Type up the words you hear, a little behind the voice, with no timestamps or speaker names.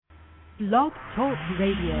Blog Talk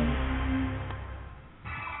Radio.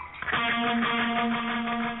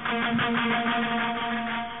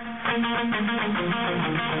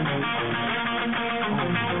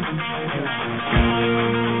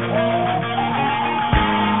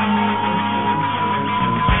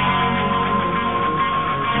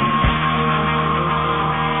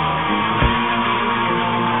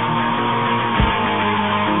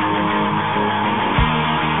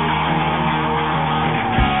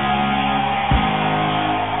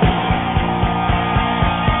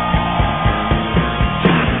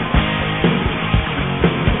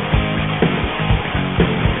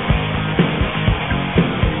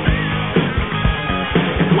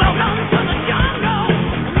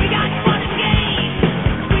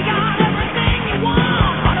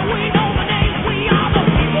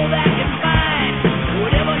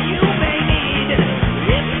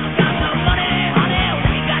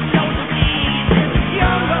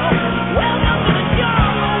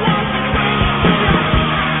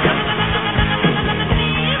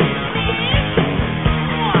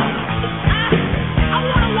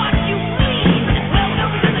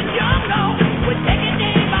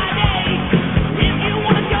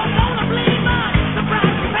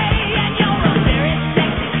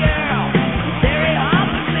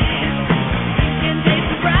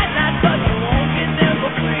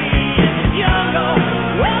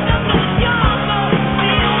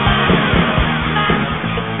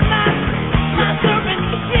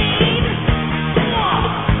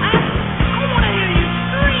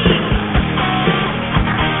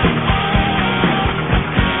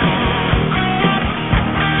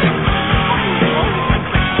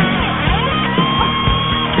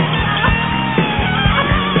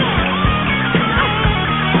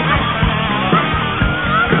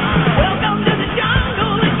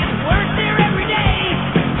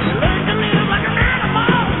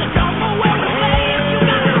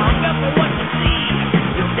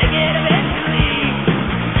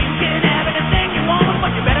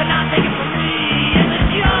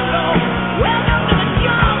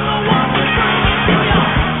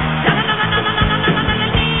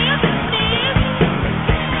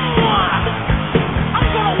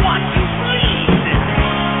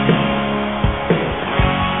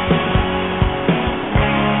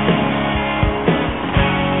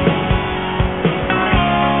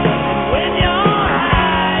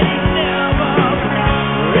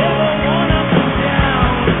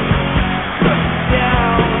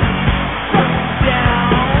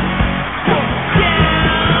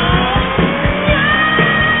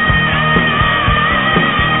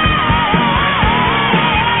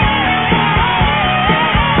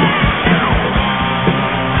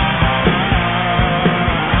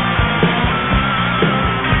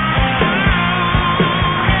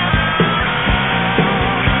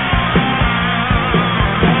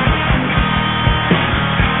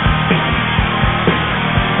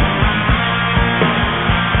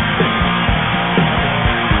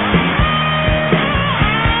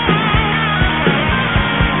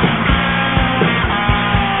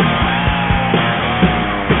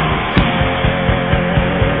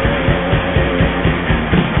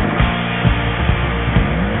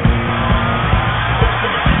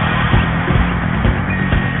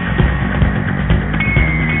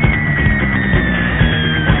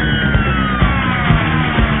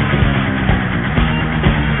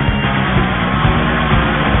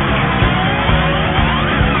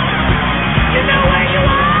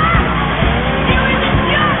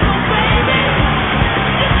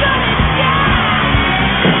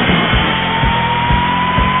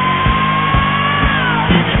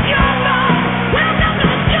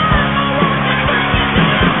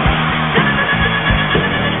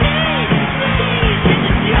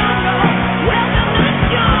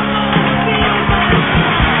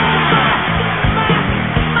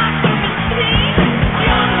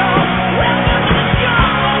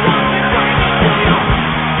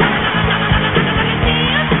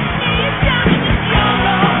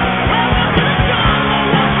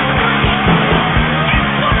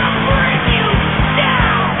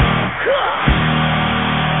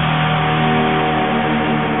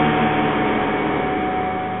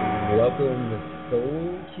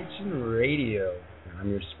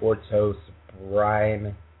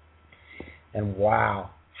 And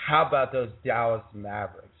wow, how about those Dallas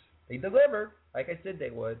Mavericks? They delivered, like I said they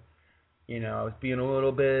would. You know, I was being a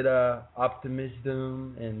little bit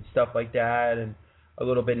optimism and stuff like that, and a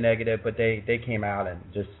little bit negative, but they came out and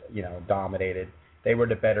just, you know, dominated. They were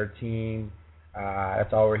the better team.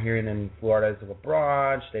 That's all we're hearing in Florida is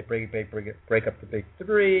LeBron. They break up the big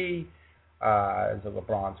three. Is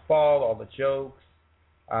LeBron's fault? All the jokes.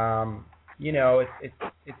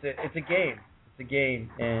 it's a game. It's a game,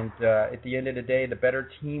 and at the end of the day, the better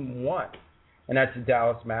team won, and that's the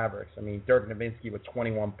Dallas Mavericks. I mean, Dirk Nowitzki with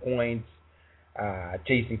 21 points,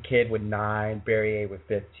 Jason Kidd with 9, Barry A with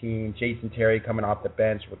 15, Jason Terry coming off the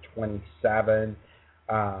bench with 27.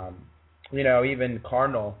 Even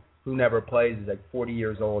Cardinal, who never plays, is like 40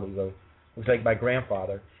 years old. Looks like my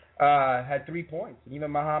grandfather. Had 3 points. And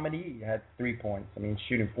even Muhammad E had 3 points. I mean,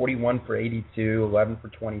 shooting 41 for 82, 11 for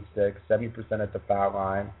 26, 70% at the foul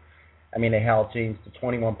line. I mean, they held James to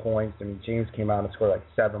 21 points. I mean, James came out and scored like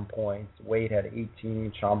 7 points. Wade had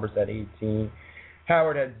 18. Chalmers had 18.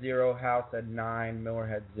 Howard had 0. House had 9. Miller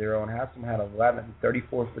had 0. And Haslam had 11.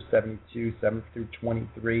 34 for 72, 7 through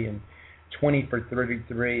 23, and 20 for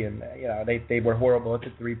 33. And, they were horrible at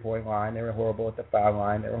the three-point line. They were horrible at the foul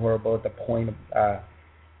line. They were horrible at the point of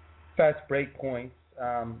fast break points.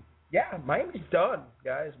 Miami's done,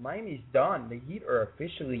 guys. Miami's done. The Heat are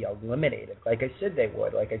officially eliminated. Like I said they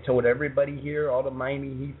would. Like I told everybody here, all the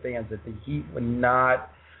Miami Heat fans, that the Heat would not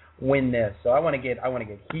win this. So I want to get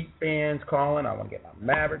Heat fans calling. I want to get my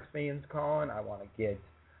Mavericks fans calling. I want to get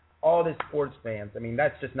all the sports fans. I mean,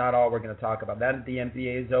 that's just not all we're going to talk about. That the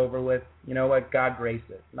NBA is over with. You know what? God grace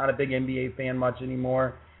it. Not a big NBA fan much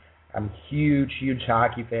anymore. I'm a huge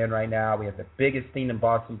hockey fan right now. We have the biggest thing in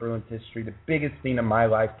Boston Bruins history, the biggest thing in my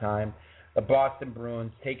lifetime. The Boston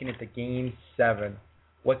Bruins taking it to Game 7.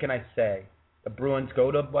 What can I say? The Bruins go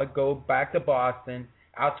back to Boston,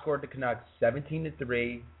 outscored the Canucks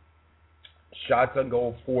 17-3. Shots on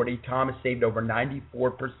goal 40. Thomas saved over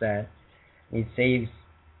 94%. He saves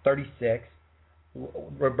 36.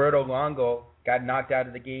 Roberto Longo got knocked out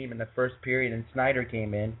of the game in the first period, and Snyder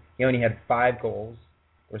came in. He only had 5 goals.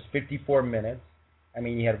 It was 54 minutes. I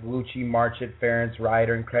mean, you had Lucci, Marchand, Ferentz,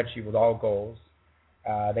 Ryder, and Krejci with all goals.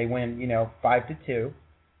 They win, 5-2.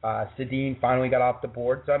 Sedin finally got off the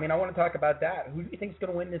board. So, I mean, I want to talk about that. Who do you think is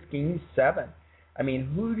going to win this Game 7? I mean,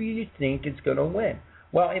 who do you think is going to win?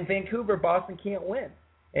 Well, in Vancouver, Boston can't win.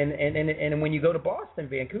 And when you go to Boston,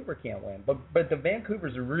 Vancouver can't win. But the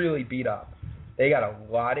Vancouvers are really beat up. They got a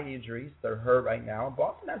lot of injuries. They're hurt right now. And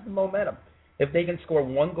Boston has the momentum. If they can score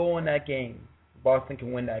 1 goal in that game, Boston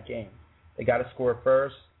can win that game. They got to score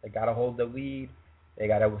first. They got to hold the lead. They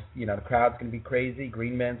got to, the crowd's going to be crazy.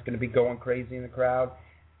 Green Man's going to be going crazy in the crowd.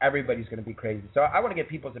 Everybody's going to be crazy. So I want to get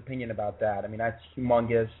people's opinion about that. I mean, that's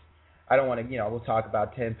humongous. I don't want to, we'll talk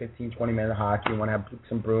about 10, 15, 20 minutes of hockey. Want to have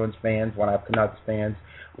some Bruins fans. Want to have Canucks fans.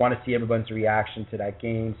 Want to see everyone's reaction to that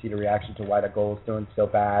game. See the reaction to why the goal is doing so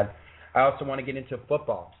bad. I also want to get into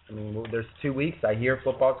football. I mean, there's 2 weeks. I hear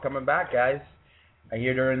football's coming back, guys. I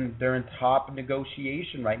hear they're in top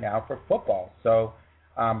negotiation right now for football. So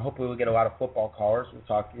hopefully we'll get a lot of football callers. We'll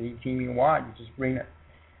talk any team you want. You just bring it,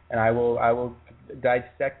 and I will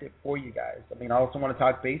dissect it for you guys. I mean, I also want to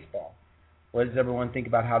talk baseball. What does everyone think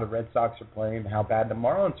about how the Red Sox are playing, how bad the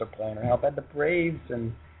Marlins are playing, or how bad the Braves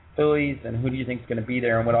and Phillies, and who do you think is going to be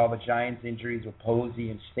there, and with all the Giants injuries with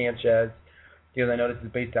Posey and Sanchez. Because I know this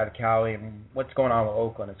is based out of Cali, and what's going on with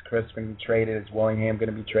Oakland? Is Chris going to be traded? Is Willingham going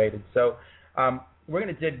to be traded? So we're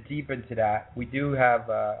going to dig deep into that. We do have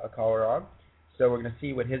a caller on, so we're going to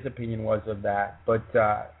see what his opinion was of that. But,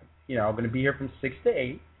 I'm going to be here from 6 to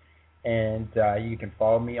 8, and you can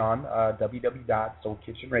follow me on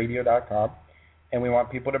www.soulkitchenradio.com, and we want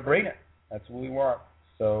people to bring it. That's what we want.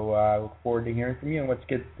 So I look forward to hearing from you, and let's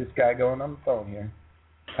get this guy going on the phone here.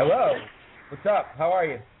 Hello. What's up? How are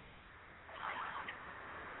you?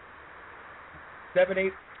 7-8,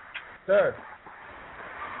 sir.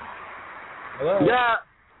 Hello. Yeah.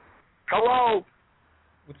 Hello.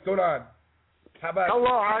 What's going on?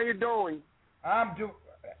 Hello. How you doing?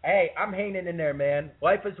 Hey, I'm hanging in there, man.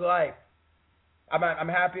 Life is life. I'm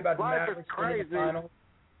happy about the Mavericks winning the finals.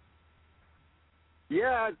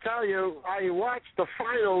 Yeah, I tell you, I watched the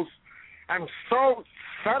finals. I'm so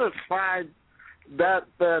satisfied that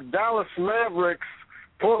the Dallas Mavericks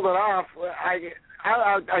pulled it off. I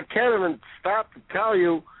can't even stop to tell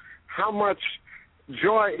you how much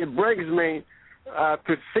joy it brings me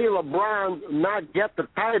to see LeBron not get the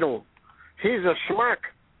title. He's a schmuck.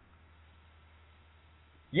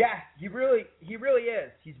 Yeah, he really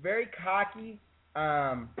is. He's very cocky.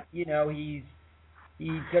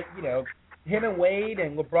 Him and Wade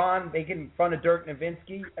and LeBron making fun of Dirk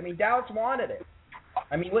Nowitzki. I mean, Dallas wanted it.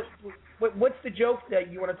 I mean, what's the joke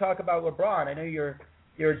that you want to talk about LeBron? I know you're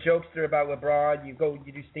a jokester about LeBron. You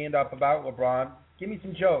do stand up about LeBron. Give me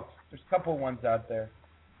some jokes. There's a couple ones out there.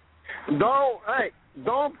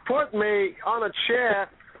 Don't put me on a chair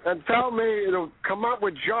and tell me to come up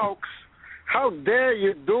with jokes. How dare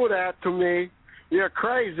you do that to me? You're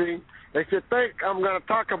crazy. If you think I'm going to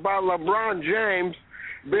talk about LeBron James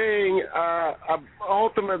being a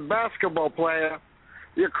ultimate basketball player,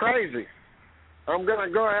 you're crazy. I'm going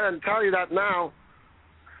to go ahead and tell you that now.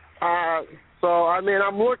 So, I mean,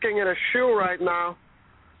 I'm looking at a shoe right now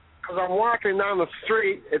because I'm walking down the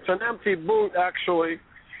street. It's an empty boot, actually,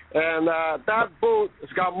 and that boot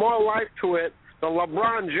has got more life to it than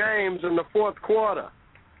LeBron James in the fourth quarter.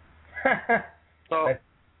 So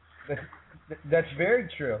that's very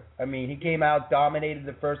true. I mean, he came out, dominated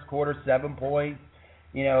the first quarter, 7 points.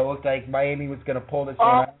 You know, it looked like Miami was going to pull this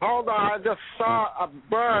one out. Hold on. I just saw a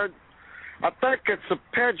bird. I think it's a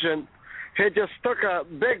pigeon. He just took a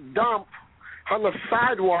big dump on the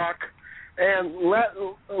sidewalk and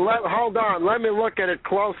hold on. Let me look at it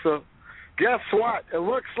closer. Guess what? It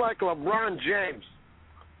looks like LeBron James.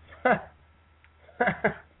 That's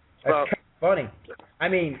kind of funny. I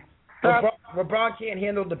mean, LeBron can't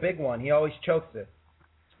handle the big one. He always chokes it.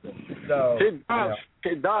 So he does. You know.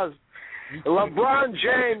 He does. LeBron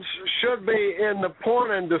James should be in the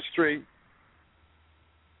porn industry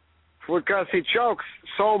because he chokes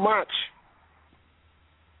so much.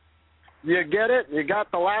 You get it? You got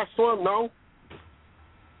the last one? No?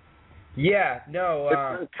 Yeah, no.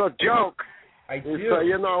 It's a joke. I do.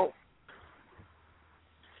 You know.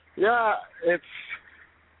 Yeah, it's.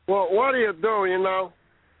 Well, what do? You know?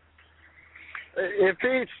 If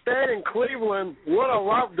he stayed in Cleveland, would have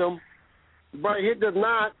loved him, but he did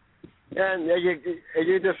not. And you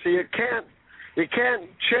can't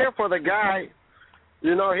cheer for the guy.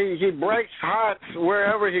 You know, he breaks hearts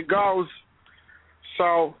wherever he goes.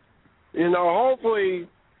 So, you know, hopefully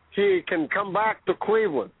he can come back to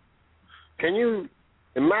Cleveland. Can you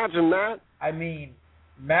imagine that? I mean,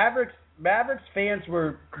 Mavericks fans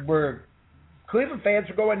were Cleveland fans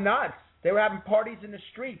were going nuts. They were having parties in the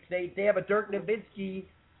streets. They have a Dirk Nowitzki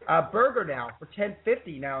burger now for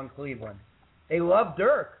 $10.50 now in Cleveland. They love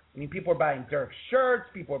Dirk. I mean, people are buying Dirk shirts.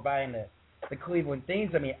 People are buying the Cleveland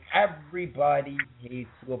things. I mean, everybody hates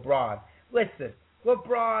LeBron. Listen,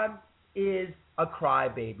 LeBron is a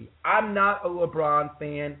crybaby. I'm not a LeBron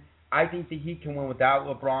fan. I think the Heat can win without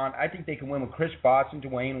LeBron. I think they can win with Chris Bosh and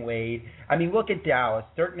Dwayne Wade. I mean, look at Dallas.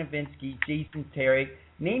 Dirk Nowitzki, Jason Terry.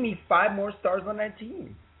 Name me 5 more stars on that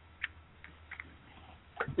team.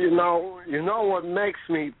 You know what makes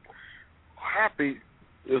me happy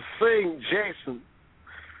is seeing Jason.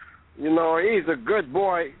 You know, he's a good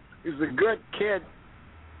boy. He's a good kid.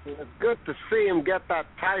 And it's good to see him get that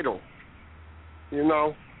title. You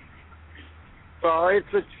know, so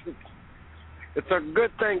it's a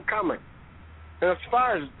good thing coming. And as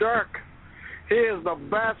far as Dirk, he is the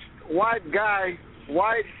best white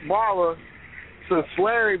baller since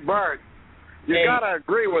Larry Bird. You gotta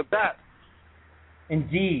agree with that.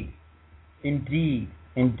 Indeed. I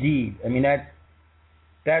mean,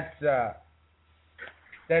 that's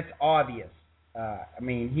obvious. I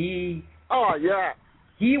mean, he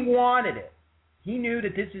wanted it. He knew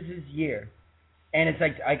that this is his year. And it's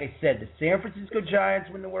like I said, the San Francisco Giants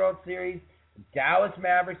win the World Series, the Dallas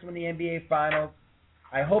Mavericks win the NBA Finals.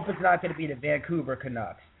 I hope it's not going to be the Vancouver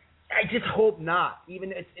Canucks. I just hope not.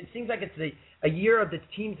 Even it seems like it's a year of the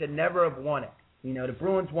teams that never have won it. You know, the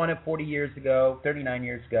Bruins won it 39 years ago. You know,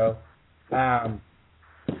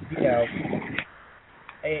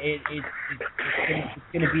 it's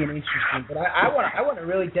going to be an interesting. But I want to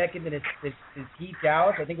really deck into this Heat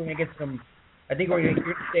Dallas. I think we're going to get some. I think we're going to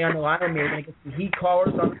stay on the line with me. We're going to get some Heat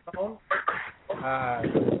callers on the phone.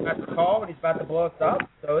 He's about to call and he's about to blow us up.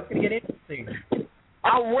 So it's going to get interesting.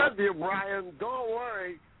 I'm with you, Brian. Don't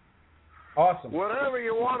worry. Awesome. Whatever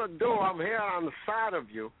you want to do, I'm here on the side of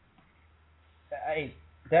you. Hey,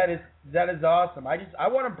 that is awesome. I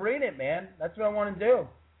want to bring it, man. That's what I want to do.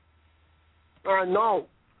 I know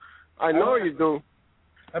you do.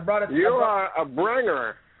 You are a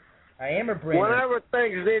bringer. I am a bringer. Whenever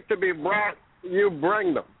things need to be brought, you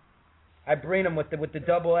bring them. I bring them with the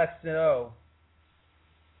double X and O.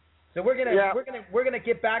 So we're gonna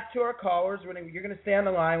get back to our callers. You're gonna stay on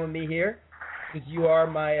the line with me here because you are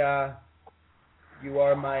my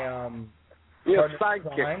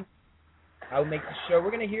sidekick. I'll make the show.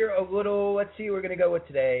 We're gonna hear a little. Let's see. We're gonna go with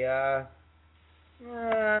today.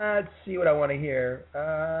 Let's see what I want to hear.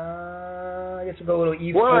 I guess we'll go a little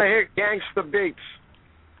easy. Well, I hear gangster beats.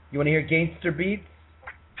 You want to hear gangster beats?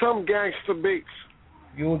 Some gangster beats.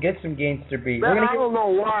 You will get some gangster beats. Man, I don't know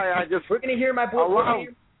why. We're gonna hear my boy.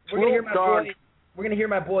 We're gonna hear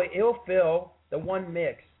my boy Ill Phil, the one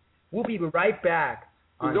mix. We'll be right back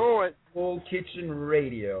on Full Kitchen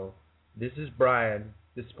Radio. This is Brian,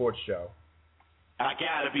 the Sports Show. I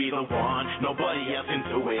gotta be the one, nobody else can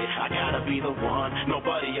do it. I gotta be the one,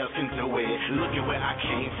 nobody else can do it. Look at where I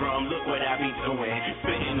came from, look what I be doing.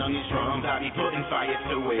 Spitting on these drums, I be putting fire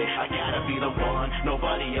to it. I gotta be the one,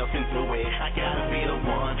 nobody else can do it. I gotta be the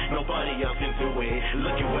one, nobody else can do it.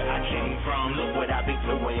 Look at where I came from, look what I be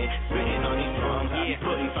doing. Spitting on these drums, I be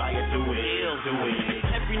putting fire to it. Do it.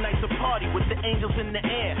 Every night's a party with the angels in the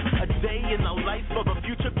air. A day in the life of a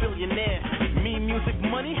future billionaire. Me, music,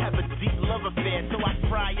 money, have a deep love affair. So I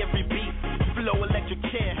fry every beat, flow electric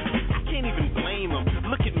chair. I can't even blame them.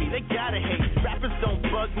 Look at me, they gotta hate. Rappers don't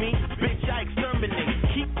bug me, bitch, I exterminate.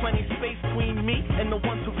 Keep plenty space between me and the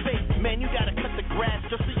ones who fake. Man, you gotta cut the grass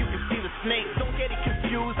just so you can see the snake. Don't get it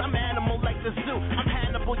confused, I'm animal like the zoo. I'm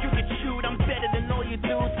Hannibal, you get chewed. I'm better than all you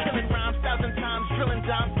dudes. Killing rhymes 1,000 times, drilling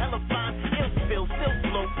dimes, hella fine. Ill spill, still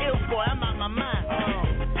slow, ill boy, I'm out my mind.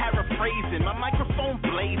 Paraphrasing, my microphone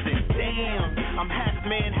blazing. Damn, I'm half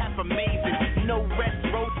man, half amazing. No rest,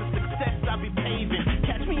 road to success, I'll be paving.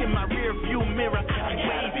 Catch me in my rear view mirror, I'm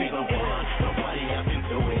waving. Nobody else can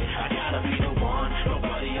do it. I gotta be the one,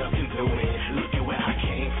 nobody else can do it. Look at where I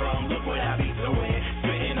came from, look what I be doing.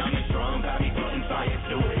 Spitting on these drums, I be putting fire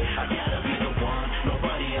to it. I gotta be the one,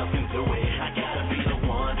 nobody else can do it. I gotta be the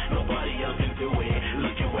one, nobody else can do it.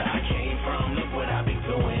 Look at where I came from, look what I be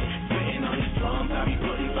doing. Spitting on these drums, I be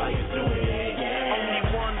putting fire to it. Only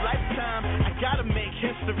one lifetime, I gotta make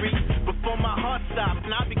history before my heart stops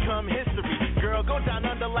and I become history. Girl, go down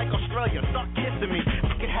under like Australia, start kissing me.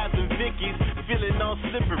 I could have them Vickies, feeling all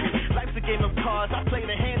slippery. Life's a game of cards, I play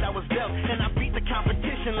the hand I was dealt, and I beat the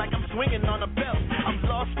competition like I'm swinging on a belt. I'm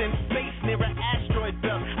lost in space near an asteroid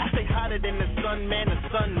belt. I stay hotter than the sun, man, the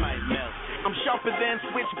sun might melt. I'm sharper than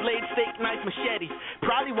switchblade, steak knife, machete.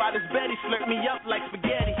 Probably why this Betty slurp me up like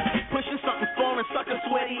spaghetti. Pushing something foreign, sucker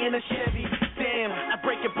sweaty in a Chevy. Damn, I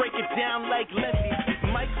break it down like Lefty.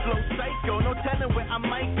 Mike flow psycho, no telling where I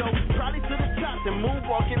might go. Probably to the top, then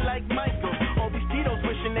moonwalking like Michael. All these Tito's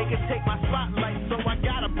wishing they could take my spotlight, so I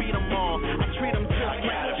gotta beat them all. I treat them just like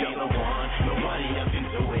I gotta be the one, nobody else can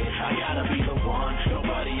do it. I gotta be the one,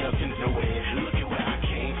 nobody else can do it. Look at where I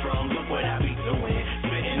came from, look what I be doing.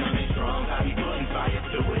 Spitting on these drums, I be putting fire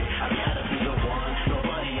to it. I gotta be the one,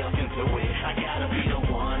 nobody else can do it. I gotta be the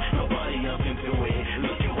one, nobody else can do it.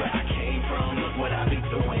 Look at where I came from, look what I be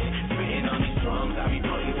doing. Spitting on these drums, I be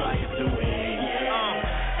putting fire to it.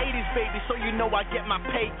 80s baby, so you know I get my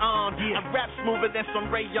pay on. I rap smoother than some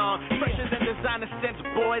rayon. Fresher than designer scents,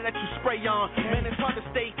 boy, that you spray on. Man, it's hard to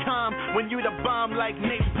stay calm when you the bomb like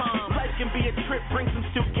napalm. Life can be a trip, bring some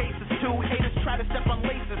suitcases too. Haters try to step on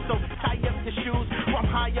laces, so tie up your shoes. From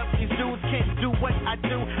high up, these dudes can't do what I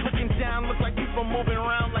do. Looking down, look like people moving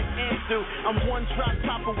around like ants do. I'm one drop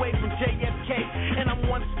top away from JFK, and I'm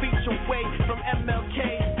one speech away from MLK.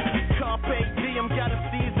 Carpe diem, gotta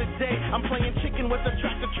seize the day. I'm playing chicken with a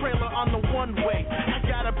tractor trailer on the one way. I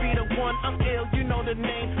gotta be the one, I'm ill, you know the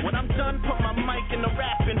name. When I'm done, put my mic in the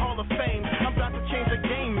rapping Hall of Fame. I'm about to change the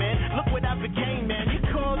game, man. Look what I became, man. You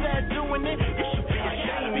call that doing it? You should be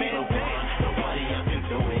ashamed, man. Nobody else can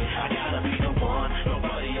do it. I gotta be the one,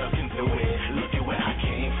 nobody else can do it. Look at where I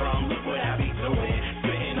came from, look what I be doing.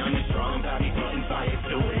 Spitting on these drums, I be putting fire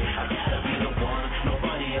to it. I gotta be the one,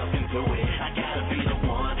 nobody else can do it. I gotta be the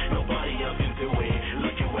one, nobody else can do it.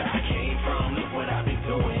 Look at where I came from, look what I be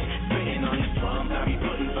doing. Spitting on these drums, I be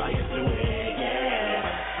putting fire to it.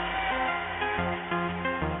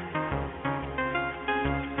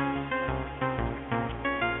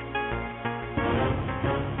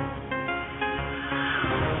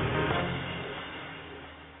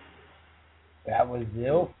 That was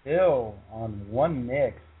Ill Phil on one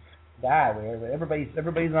mix. God, everybody's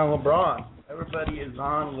on LeBron. Everybody is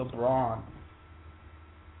on LeBron.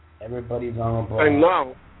 Everybody's on LeBron. I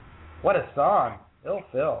know. What a song. Ill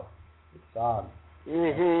Phil. Good song.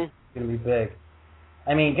 Mhm. It's gonna be big.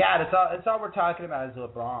 I mean, God, it's all we're talking about is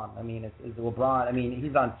LeBron. I mean, it's LeBron. I mean,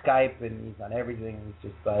 he's on Skype and he's on everything. It's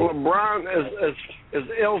just like LeBron, as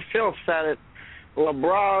Ill Phil said it,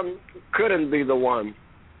 LeBron couldn't be the one.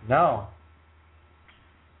 no.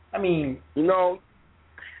 I mean, You know,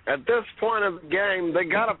 at this point of the game, they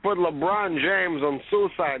got to put LeBron James on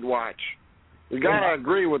suicide watch. You got to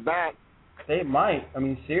agree with that. they might. I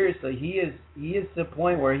mean, seriously, he is to the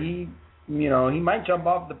point where he might jump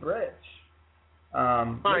off the bridge.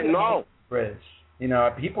 I know. Bridge. You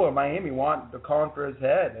know, people in Miami they're calling for his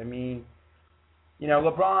head. I mean, you know,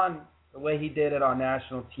 LeBron, the way he did it on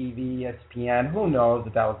national TV, ESPN, who knows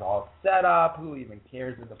if that was all set up? Who even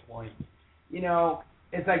cares at the point? You know,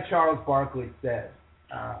 it's like Charles Barkley said.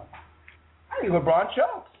 I think LeBron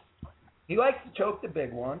chokes. He likes to choke the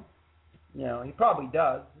big one. You know, he probably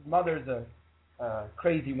does. His mother's a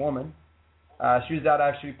crazy woman. She was out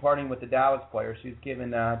actually partying with the Dallas players. She was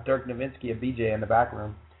giving Dirk Nowitzki a BJ in the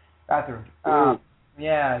bathroom.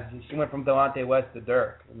 Yeah, she went from Delonte West to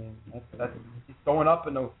Dirk. I mean, that's she's going up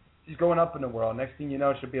in the world. Next thing you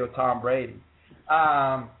know, she'll be with Tom Brady.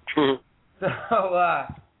 Yeah.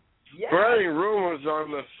 Spreading rumors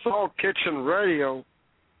on the Soul Kitchen Radio.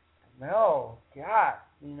 No, God,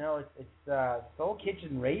 it's Soul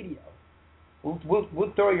Kitchen Radio.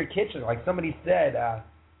 We'll throw your kitchen, like somebody said.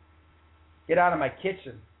 Get out of my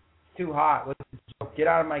kitchen. It's too hot. What's the joke? Get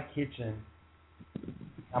out of my kitchen.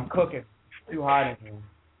 I'm cooking. It's too hot in here.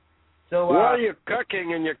 So what are you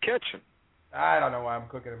cooking in your kitchen? I don't know why I'm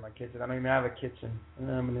cooking in my kitchen. I don't even have a kitchen.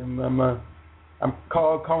 I'm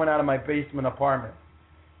calling out of my basement apartment.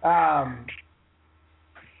 What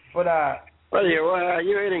are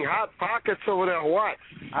you eating Hot Pockets over there or what?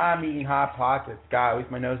 I'm eating Hot Pockets. God, at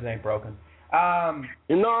least my nose ain't broken. Some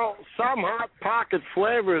Hot Pocket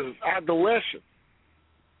flavors are delicious.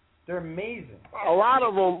 They're amazing. A lot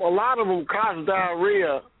of them cause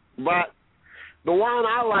diarrhea, but the one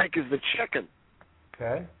I like is the chicken.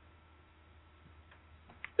 Okay.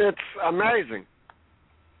 It's amazing.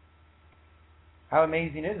 How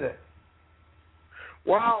amazing is it?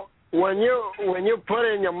 Well, when you put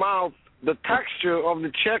it in your mouth, the texture of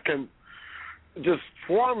the chicken just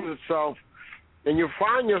forms itself, and you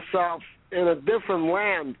find yourself in a different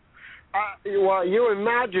land. You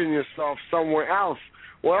imagine yourself somewhere else.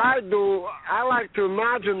 What I do, I like to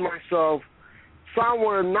imagine myself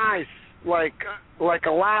somewhere nice, like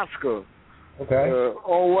Alaska,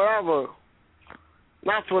 or wherever.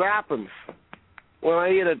 That's what happens when I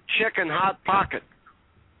eat a chicken Hot Pocket.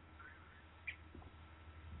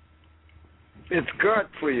 It's good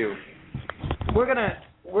for you. We're gonna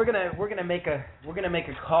make a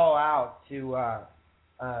call out to a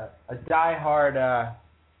diehard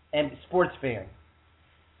sports fan,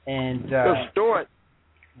 and let's do it.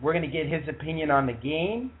 We're gonna get his opinion on the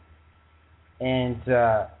game, and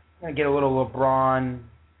gonna get a little LeBron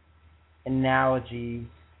analogy.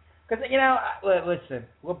 Because listen,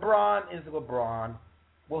 LeBron is LeBron.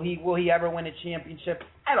 Will he ever win a championship?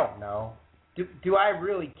 I don't know. Do I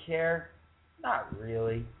really care? Not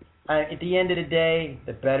really. At the end of the day,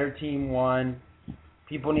 the better team won.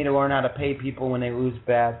 People need to learn how to pay people when they lose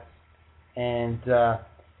bets. And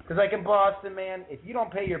because like in Boston, man, if you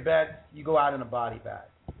don't pay your bets, you go out in a body bag.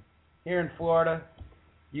 Here in Florida,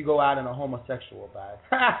 you go out in a homosexual bag.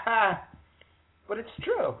 But it's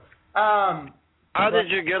true. How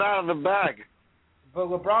did you get out of the bag? But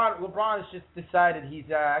LeBron's just decided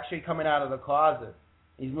he's actually coming out of the closet.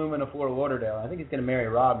 He's moving to Fort Lauderdale. I think he's going to marry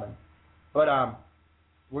Rodman. But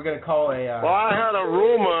we're going to call a... well, I had a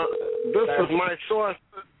rumor. This is my source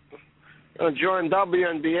during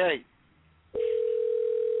WNBA.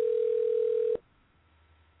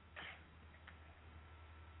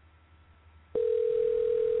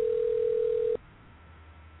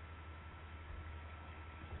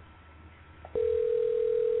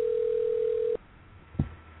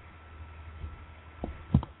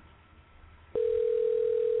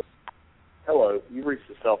 Hello, you've reached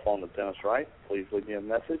the cell phone of Dennis Wright. Please leave me a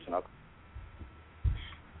message, and I'll...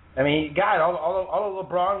 I mean, God, all the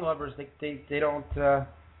LeBron lovers, they don't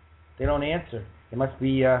answer. They must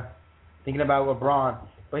be thinking about LeBron.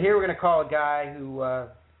 But here we're going to call a guy who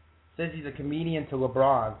says he's a comedian to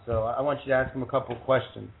LeBron. So I want you to ask him a couple of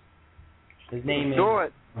questions. His name is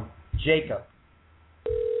Jacob.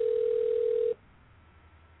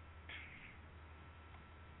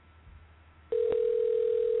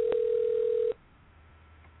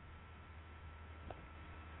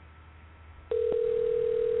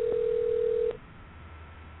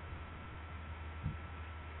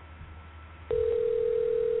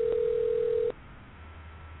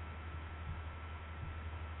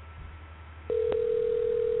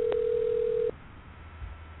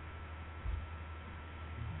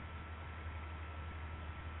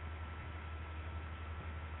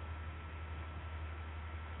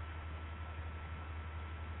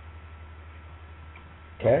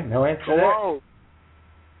 Okay, no answer Hello. There.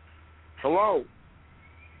 Hello.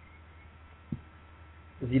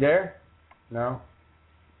 Is he there? No.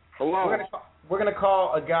 Hello. We're gonna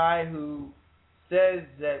call a guy who says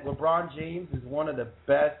that LeBron James is one of the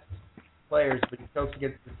best players, but he chokes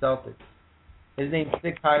against the Celtics. His name's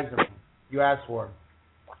Nick Heiserman. You asked for him.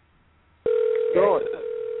 Go it.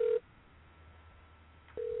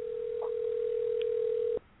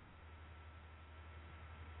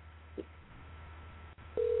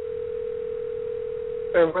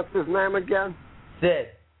 And what's his name again? Sid.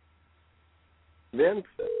 Vince?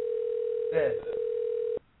 Sid.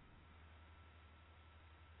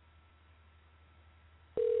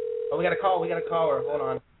 Oh, we got a call. We got a caller. Hold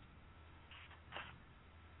on.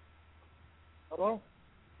 Hello?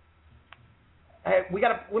 Hey,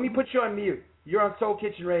 let me put you on mute. You're on Soul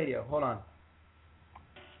Kitchen Radio. Hold on.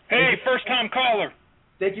 Hey, first-time caller.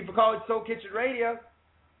 Thank you for calling Soul Kitchen Radio.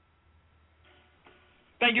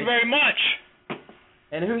 Thank you very much.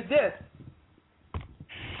 And who's this?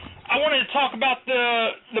 I wanted to talk about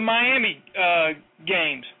the Miami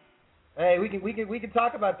games. Hey, we can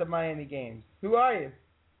talk about the Miami games. Who are you?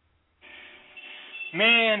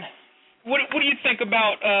 Man, what do you think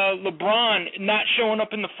about LeBron not showing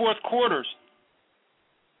up in the fourth quarters?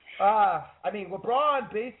 I mean,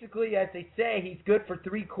 LeBron basically, as they say, he's good for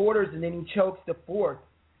 3 quarters and then he chokes the fourth.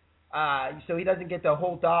 So he doesn't get the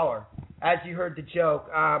whole dollar, as you heard the joke.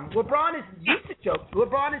 LeBron is used to choke.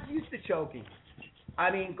 LeBron is used to choking. I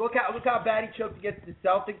mean, look how bad he choked against the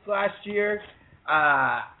Celtics last year.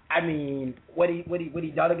 I mean, what he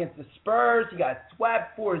done against the Spurs, he got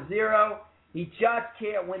swept 4-0. He just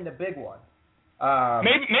can't win the big one.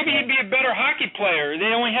 Maybe he'd be a better hockey player.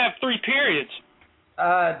 They only have 3 periods.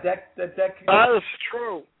 That is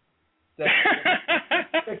true.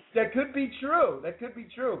 That could be true. That could be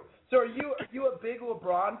true. So are you a big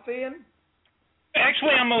LeBron fan?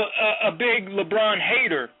 Actually, I'm a big LeBron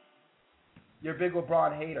hater. You're a big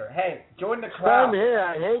LeBron hater. Hey, join the crowd. Same here.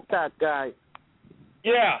 I hate that guy.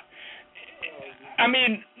 Yeah. I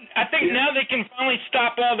mean, I think now they can finally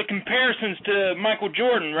stop all the comparisons to Michael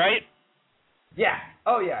Jordan, right? Yeah.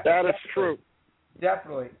 Oh, yeah. That is true.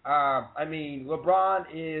 Definitely. I mean, LeBron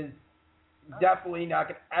is definitely not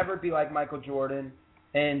going to ever be like Michael Jordan,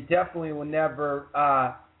 and definitely will never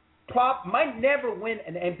might never win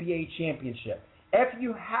an NBA championship. If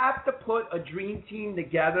you have to put a dream team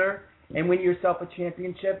together and win yourself a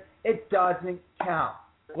championship, it doesn't count.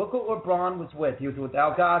 Look what LeBron was with. He was with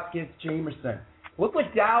Ilgauskas, Jamerson. Look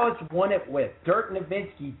what Dallas won it with. Dirk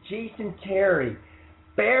Nowitzki, Jason Terry,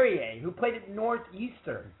 Barrier, who played at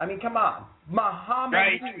Northeastern. I mean, come on.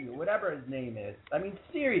 Muhammad Ali, whatever his name is. I mean,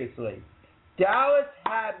 seriously. Dallas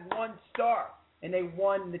had 1 star, and they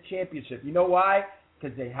won the championship. You know why?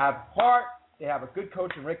 Because they have heart. They have a good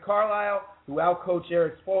coach in Rick Carlisle, who out-coached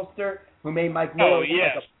Eric Spoelstra, who made Mike Miller look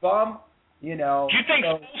like a bum. You know. Do you think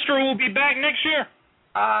Spoelstra will be back next year?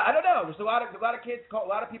 I don't know. There's a lot of kids, a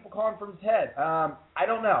lot of people calling from his head. I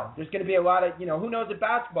don't know. There's going to be a lot of, who knows if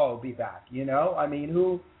basketball will be back? I mean,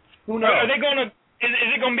 who knows? Are they going to?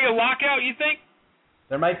 Is it going to be a lockout? You think?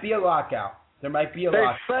 There might be a lockout. They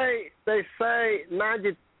say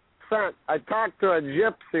 90%. I talked to a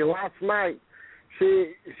gypsy last night.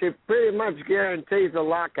 She pretty much guarantees a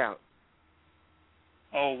lockout.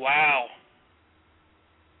 Oh wow.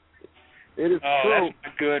 It is true. That's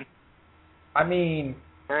not good. I mean,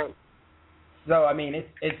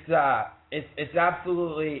 it's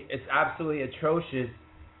absolutely atrocious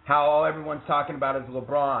how all everyone's talking about is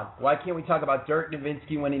LeBron. Why can't we talk about Dirk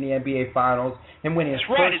Nowitzki winning the NBA Finals and winning his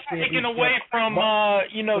first It's taken away from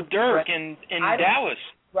Dirk and Dallas.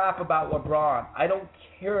 Crap about LeBron. I don't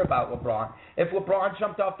care about LeBron. If LeBron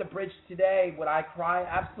jumped off the bridge today, would I cry?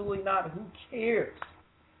 Absolutely not. Who cares?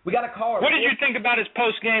 We got a caller. What did you think about his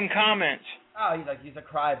post-game comments? Oh, he's a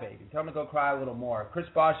crybaby. Tell him to go cry a little more. Chris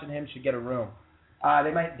Bosh and him should get a room.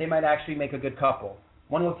 They might actually make a good couple.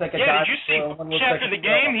 One looks like a did you see after the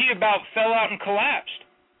game he about fell out and collapsed?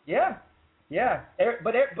 Yeah.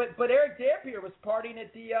 But Eric Dampier was partying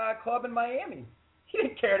at the club in Miami. He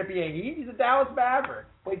didn't care to be a Heat. He's a Dallas Maverick.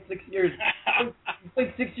 Played 6 years. He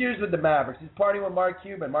played 6 years with the Mavericks. He's partying with Mark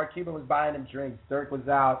Cuban. Mark Cuban was buying him drinks. Dirk was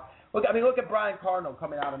out. Look at Brian Cardinal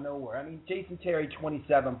coming out of nowhere. I mean, Jason Terry,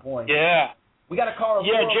 27 points. Yeah. We got a call.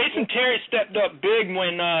 Yeah, Jason Terry stepped up big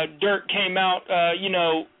when Dirk came out,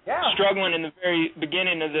 struggling in the very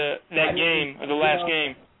beginning of the last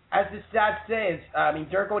game. As the stats says,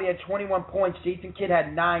 Dirk only had 21 points. Jason Kidd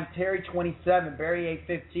had 9. Terry 27. Barry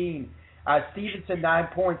 15. Stevenson 9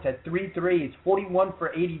 points, had 3 threes, 41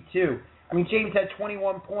 for 82. James had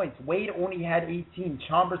 21 points. Wade only had 18.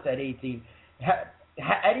 Chalmers had 18.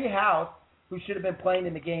 Eddie House, who should have been playing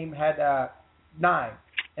in the game, had 9.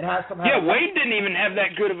 And Wade didn't even have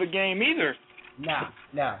that good of a game either.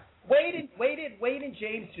 No. Wade and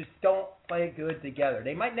James just don't play good together.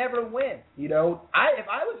 They might never win. If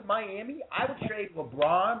I was Miami, I would trade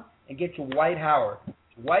LeBron and get you Dwight Howard.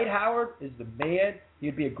 Dwight Howard is the man.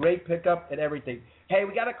 He'd be a great pickup and everything. Hey,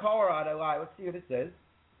 we got a caller on LI. Let's see what it says.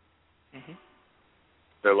 Mm-hmm.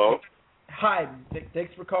 Hello? Hi.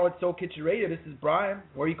 Thanks for calling Soul Kitchen Radio. This is Brian.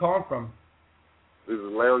 Where are you calling from? This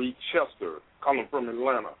is Larry Chester, calling from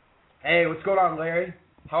Atlanta. Hey, what's going on, Larry?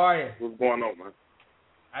 How are you? What's going on, man?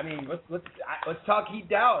 Let's talk Heat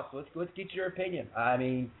Dallas. Let's get your opinion.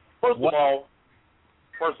 First of all,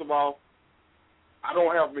 first of all, I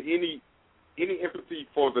don't have any empathy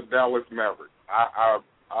for the Dallas Mavericks. I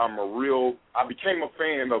became a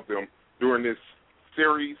fan of them during this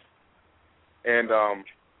series, and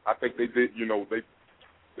I think they did.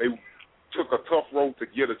 They took a tough road to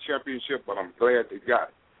get a championship, but I'm glad they got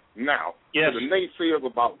it. Now, yes. To the naysayers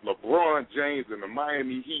about LeBron James and the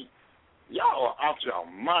Miami Heat, y'all are out your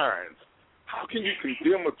minds. How can you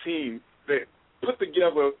condemn a team that put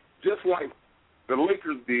together, just like the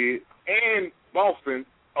Lakers did and Boston,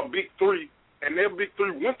 a big three, and their big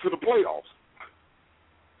three went to the playoffs?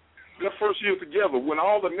 Their first year together, when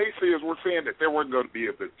all the naysayers were saying that they weren't going to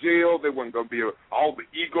be able to gel, they weren't going to be able, all the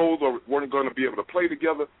egos weren't going to be able to play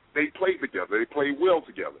together, they played together. They played well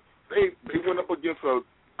together. They went up against a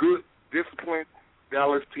good, disciplined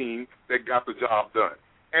Dallas team that got the job done.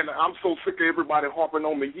 And I'm so sick of everybody harping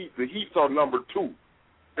on the Heat. The Heat are number 2.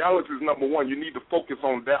 Dallas is number 1. You need to focus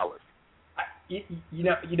on Dallas. You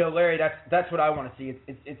know, Larry. That's what I want to see.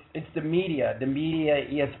 It's the media,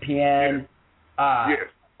 ESPN, yes.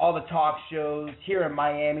 All the talk shows here in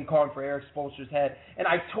Miami calling for Eric Spoelstra's head. And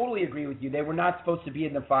I totally agree with you. They were not supposed to be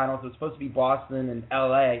in the finals. It was supposed to be Boston and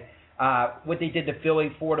L.A. What they did to Philly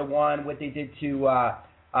 4-1, what they did to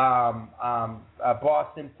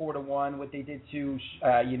Boston 4-1, what they did to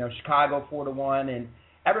Chicago 4-1, and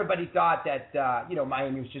everybody thought that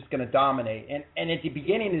Miami was just going to dominate. And at the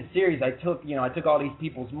beginning of the series, I took all these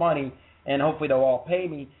people's money, and hopefully they'll all pay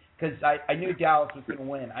me, because I knew Dallas was going to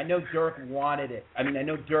win. I know Dirk wanted it. I mean, I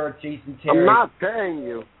know Dirk, Jason Terry. I'm not paying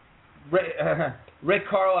you. Rick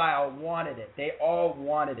Carlisle wanted it. They all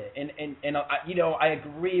wanted it. And I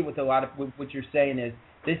agree with a lot of what you're saying is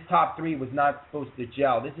this top 3 was not supposed to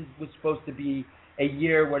gel. This was supposed to be a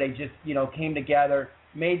year where they just, came together,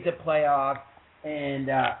 made the playoffs, and,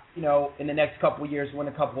 in the next couple of years win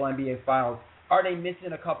a couple NBA finals. Are they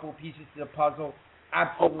missing a couple of pieces to the puzzle?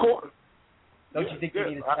 Absolutely. Of course. Don't you think they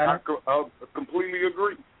need a center? I completely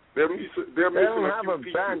agree. They're missing they don't a have few a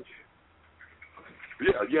pieces. bench.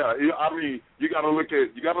 Yeah. I mean, you got to look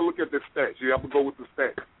at the stats. You have to go with the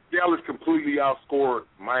stats. Dallas completely outscored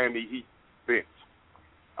Miami Heat bench.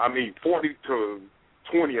 I mean, 40-20,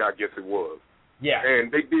 I guess it was. Yeah. And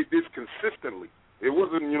they did this consistently. It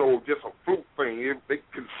wasn't, just a fluke thing. They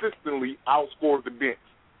consistently outscored the bench.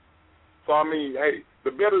 So I mean, hey,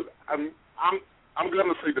 the better. I'm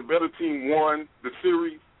gonna say the better team won the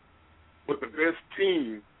series, but the best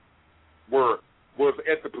team was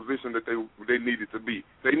at the position that they needed to be.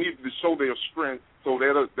 They needed to show their strength, so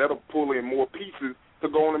that'll pull in more pieces to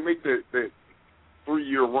go on and make that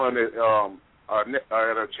 3-year run at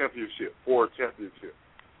a championship, for a championship.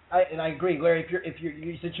 I agree, Larry.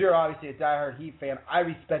 Since you're obviously a diehard Heat fan, I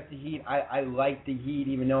respect the Heat. I like the Heat,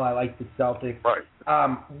 even though I like the Celtics. Right.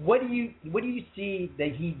 What do you see the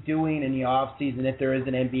Heat doing in the off season, if there is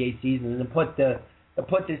an NBA season, and to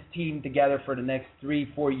put this team together for the next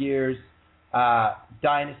 3-4 years,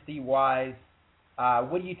 dynasty wise?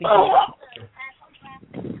 What do you think?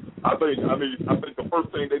 I think the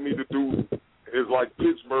first thing they need to do is like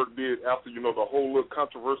Pittsburgh did after, the whole little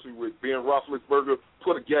controversy with Ben Roethlisberger,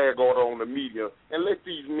 put a gag order on the media and let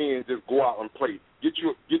these men just go out and play. Get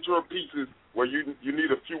your pieces where you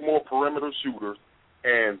need a few more perimeter shooters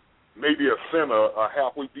and maybe a center, a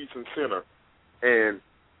halfway decent center, and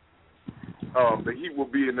the Heat will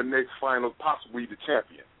be in the next finals, possibly the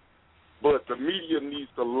champion. But the media needs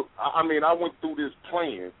to look. I mean, I went through this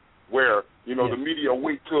plan where the media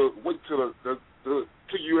wait till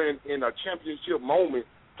you in a championship moment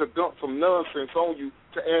to dump some nonsense on you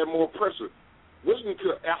to add more pressure. Wait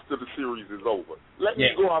until after the series is over. Let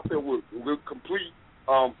me go out there with complete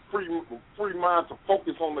free mind to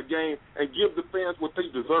focus on the game and give the fans what they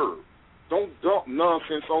deserve. Don't dump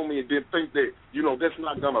nonsense on me and then think that that's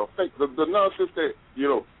not gonna affect the nonsense that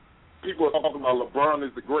people are talking about. LeBron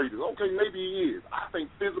is the greatest. Okay, maybe he is. I think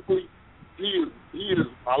physically he is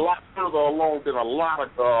a lot further along than a lot of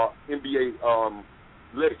NBA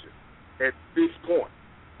legends at this point.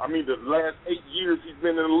 I mean, the last 8 years he's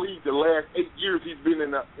been in the league. The last 8 years he's been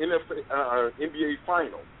in the NBA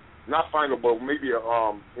final, not final, but maybe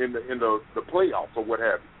in the playoffs or what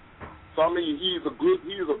have you. So I mean, he is a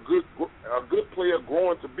good player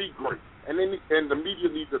growing to be great. And the media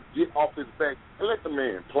needs to get off his back and let the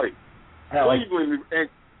man play.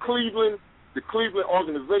 Cleveland, the Cleveland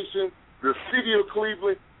organization, the city of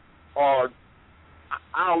Cleveland, I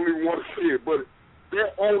don't even want to say it, but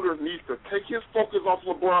their owner needs to take his focus off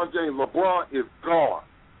LeBron James. LeBron is gone.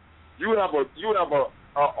 You have a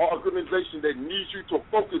organization that needs you to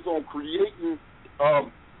focus on creating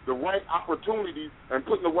the right opportunities and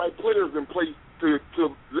putting the right players in place to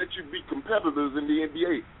let you be competitors in the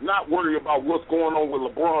NBA, not worry about what's going on with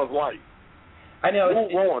LeBron's life. I know.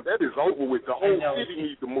 Move on. That is over with. The whole city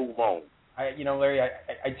needs to move on. Larry,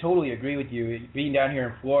 I totally agree with you. Being down here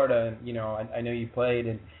in Florida, and I know you played,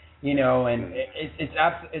 and and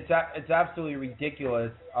it's absolutely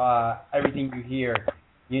ridiculous. Everything you hear,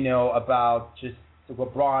 about just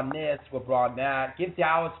LeBron this, LeBron that. Give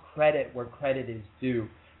Dallas credit where credit is due.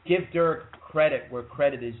 Give Dirk credit where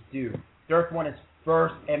credit is due. Dirk won his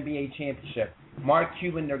first NBA championship. Mark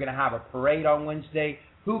Cuban, they're going to have a parade on Wednesday.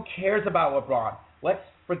 Who cares about LeBron? Let's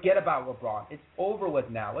forget about LeBron. It's over with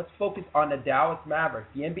now. Let's focus on the Dallas Mavericks.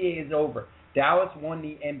 The NBA is over. Dallas won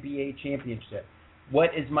the NBA championship.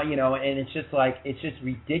 What is my, and it's just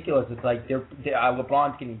ridiculous. It's like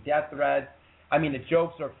LeBron's getting death threats. I mean, the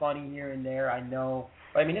jokes are funny here and there, I know.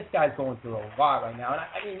 But, this guy's going through a lot right now.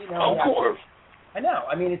 And of course. I know.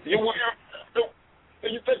 It's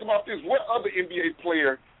you think about this, what other NBA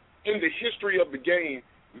player in the history of the game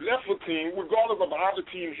left a team, regardless of how the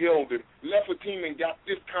team held it, left a team and got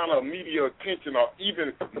this kind of media attention or even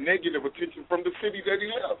negative attention from the city that he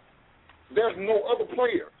left? There's no other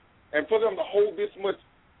player. And for them to hold this much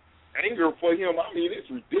anger for him, it's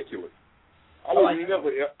ridiculous. I would never,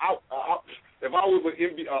 if I was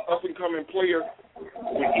an up-and-coming player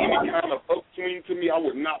with any kind of upswing to me, I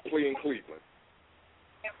would not play in Cleveland.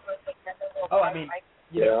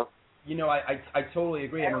 I totally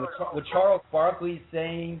agree. What Charles Barkley's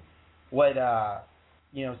saying, what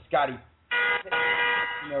Scottie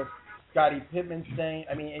Pittman's saying.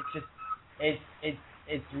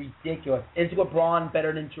 It's ridiculous. Is LeBron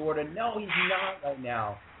better than Jordan? No, he's not right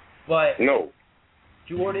now. But no,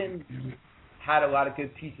 Jordan had a lot of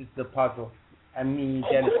good pieces to the puzzle.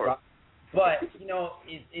 But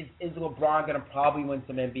is LeBron going to probably win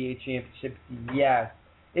some NBA championships? Yes.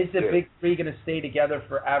 Is the big three going to stay together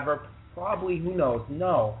forever? Probably. Who knows?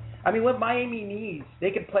 No. What Miami needs,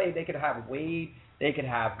 they could play. They could have Wade. They could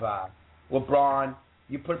have LeBron.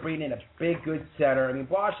 You bring in a big, good center.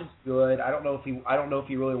 Bosh is good. I don't know if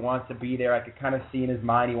he really wants to be there. I could kind of see in his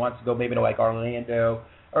mind he wants to go maybe to like Orlando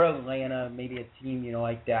or Atlanta, maybe a team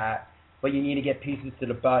like that. But you need to get pieces to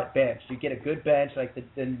the bench. You get a good bench like the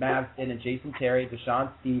Mavs did, and Jason Terry,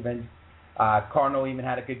 Deshaun Stevens, Cardinal even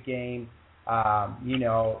had a good game.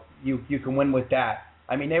 You can win with that.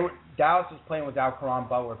 Dallas was playing without Caron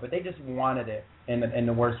Butler, but they just wanted it in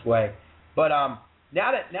the worst way. But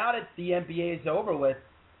now that the NBA is over with,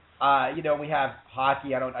 we have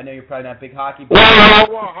hockey. I know you're probably not a big hockey. But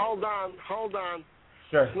hold on.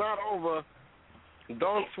 Sure. It's not over.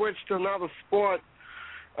 Don't switch to another sport.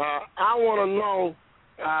 I want to know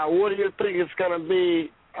what do you think is going to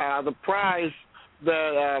be the prize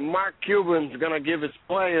that Mark Cuban's going to give his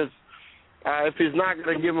players if he's not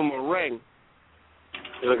going to give them a ring?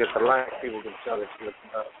 You look at the line, people can tell it's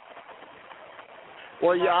up.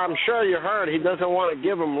 Well, yeah, I'm sure you heard he doesn't want to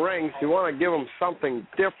give them rings. He want to give them something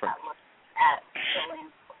different.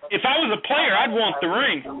 If I was a player, I'd want the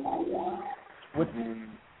ring.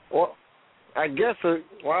 Well, I guess,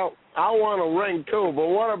 I want a ring too, but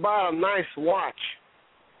what about a nice watch?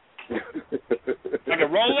 Like a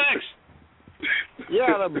Rolex?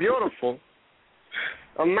 Yeah, they're beautiful.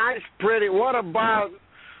 A nice, pretty, what about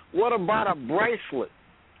a bracelet?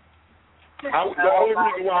 The only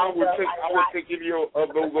reason why I would take any of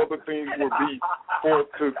those other things would be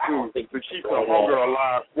to keep the hunger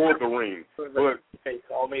alive for the ring. But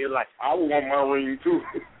I would want my ring too.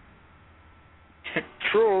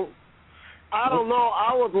 True. I don't know.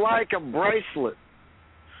 I would like a bracelet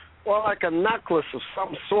or like a necklace of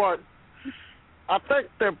some sort. I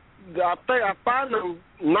find them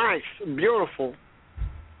nice, beautiful.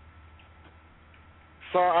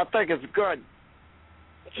 So I think it's good.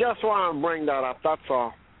 Just want to bring that up. That's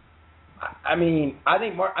all. I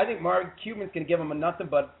think Mark Cuban's gonna give him nothing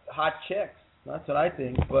but hot chicks. That's what I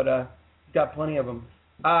think. But he's got plenty of them.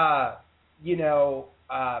 But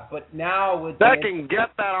now with they can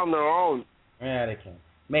get that on their own. Yeah, they can.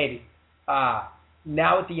 Maybe.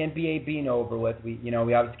 Now with the NBA being over with, we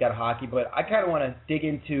obviously got hockey, but I kind of want to dig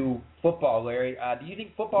into football, Larry. Do you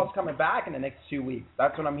think football's coming back in the next 2 weeks?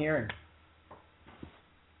 That's what I'm hearing.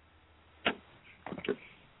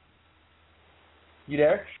 You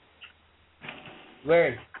there?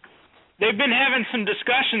 Larry? They've been having some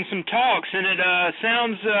discussions, some talks, and it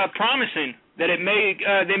sounds promising that they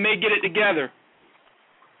may get it together.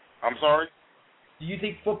 I'm sorry? Do you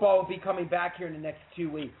think football will be coming back here in the next 2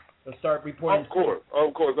 weeks? They'll start reporting. Of course.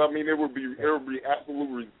 It would be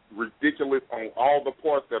absolutely ridiculous on all the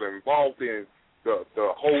parts that are involved in the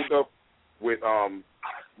hold up with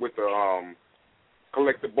the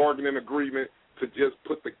collective bargaining agreement to just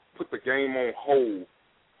put the game on hold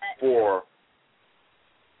for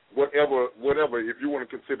whatever. If you want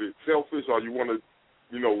to consider it selfish or you want to,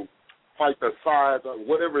 fight the sides or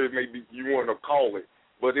whatever it may be you want to call it.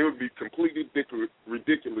 But it would be completely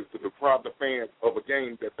ridiculous to deprive the fans of a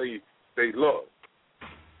game that they love.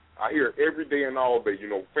 I hear every day and all day,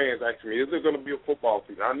 fans asking me, is there going to be a football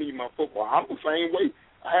season? I need my football. I'm the same way.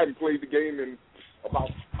 I hadn't played the game in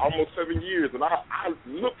about almost 7 years, and I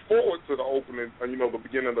look forward to the opening, the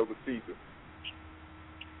beginning of the season.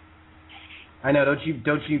 I know, don't you?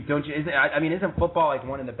 Isn't football like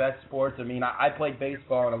one of the best sports? I mean, I played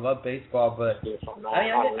baseball and I love baseball, but the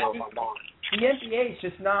NBA is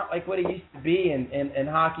just not like what it used to be, and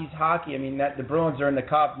hockey's hockey. I mean, the Bruins are in the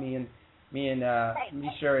cup. Me and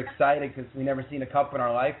Misha are excited because we never seen a cup in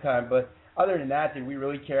our lifetime. But other than that, did we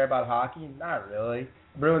really care about hockey? Not really.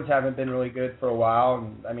 Bruins haven't been really good for a while,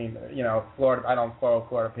 and I mean, Florida. I don't follow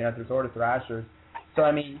Florida Panthers or the Thrashers. So,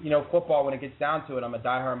 I mean, football, when it gets down to it, I'm a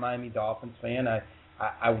diehard Miami Dolphins fan.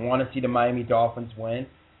 I want to see the Miami Dolphins win.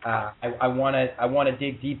 I want to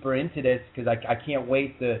dig deeper into this because I can't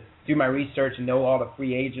wait to do my research and know all the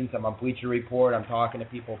free agents. I'm on Bleacher Report. I'm talking to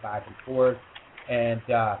people back and forth. And,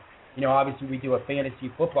 obviously we do a fantasy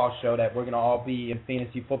football show that we're going to all be in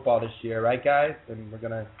fantasy football this year, right, guys? And we're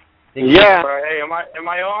going to Yeah. Hey, am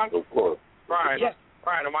I on? Of course. Brian, yeah.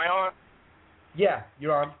 Brian, am I on? Yeah,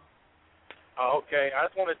 you're on. Oh, okay. I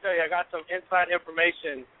just want to tell you, I got some inside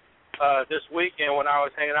information this weekend when I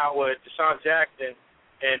was hanging out with Deshaun Jackson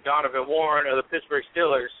and Donovan Warren of the Pittsburgh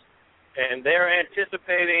Steelers, and they're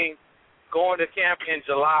anticipating going to camp in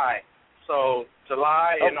July. So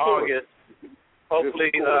July and August,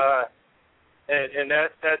 hopefully, and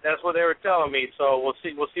that's what they were telling me. So we'll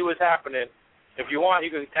see what's happening. If you want,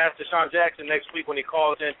 you can ask Deshaun Jackson next week when he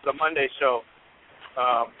calls into the Monday show.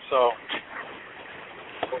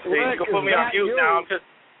 See, you can put me on mute now.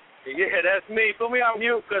 That's me. Put me on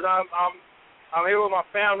mute because I'm here with my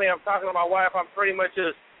family. I'm talking to my wife. I'm pretty much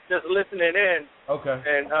just listening in. Okay.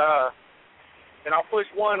 And I'll push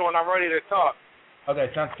one when I'm ready to talk. Okay,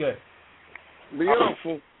 sounds good.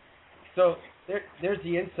 Beautiful. So there's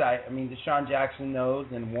the insight. I mean, Deshaun Jackson knows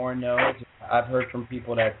and Warren knows. I've heard from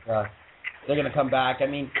people that they're going to come back. I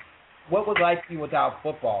mean, what would life be without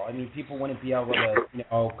football? I mean, people wouldn't be able to,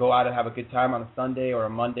 go out and have a good time on a Sunday or a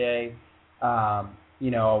Monday.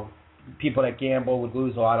 People that gamble would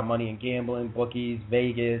lose a lot of money in gambling, bookies,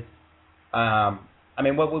 Vegas. I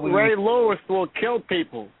mean, what would we? Ray Lewis will kill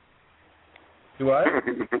people. Do what?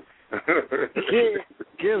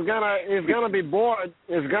 He's gonna be bored.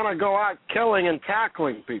 He's gonna go out killing and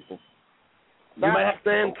tackling people. That's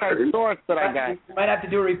the inside source that I got. We might have to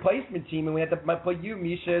do a replacement team, and we have to put you,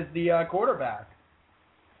 Misha, as the quarterback.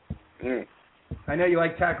 Mm. I know you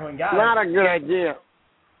like tackling guys. Not a good idea.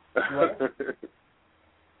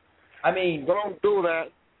 I mean, don't do that.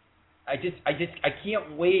 I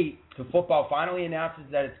can't wait till football finally announces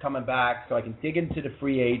that it's coming back, so I can dig into the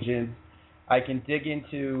free agents. I can dig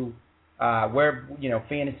into where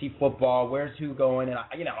fantasy football, where's who going, and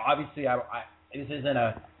obviously this isn't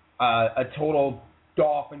a total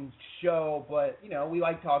Dolphins show, but we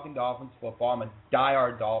like talking Dolphins football. I'm a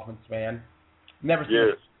diehard Dolphins fan. Never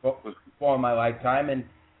seen football in my lifetime, and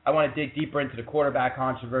I want to dig deeper into the quarterback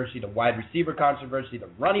controversy, the wide receiver controversy, the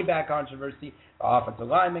running back controversy, the offensive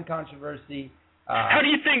lineman controversy. How do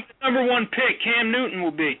you think the number one pick, Cam Newton,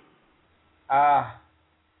 will be?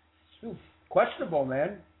 Questionable,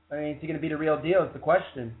 man. I mean, is he going to be the real deal? Is the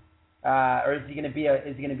question. Or is he going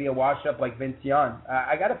to be a wash up like Vince Young?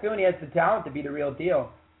 I got a feeling he has the talent to be the real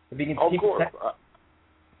deal. If he can of course.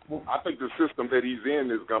 I think the system that he's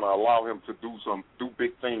in is going to allow him to do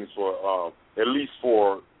big things for at least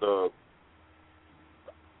for the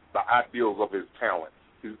ideals of his talent.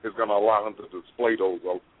 It's going to allow him to display those,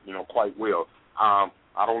 quite well. I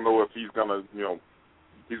don't know if he's going to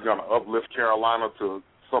uplift Carolina to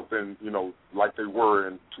something, like they were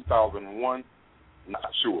in 2001.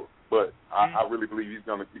 Not sure, but I really believe he's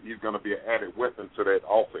going to be an added weapon to that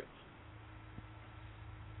offense.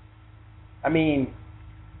 I mean,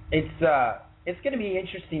 it's going to be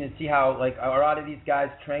interesting to see how a lot of these guys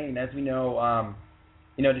train. As we know,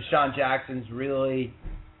 Deshaun Jackson's really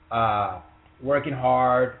working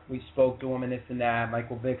hard. We spoke to him and this and that.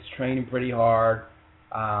 Michael Vick's training pretty hard.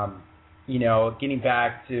 Getting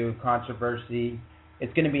back to controversy,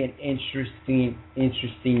 it's going to be an interesting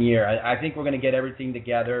year. I think we're going to get everything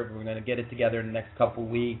together. We're going to get it together in the next couple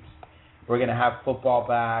weeks. We're going to have football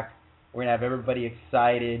back. We're going to have everybody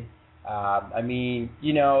excited. Is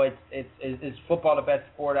football the best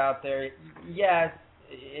sport out there? Yes,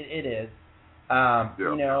 it is. Yeah.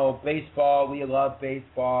 You know, baseball, we love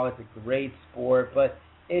baseball. It's a great sport, but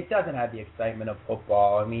it doesn't have the excitement of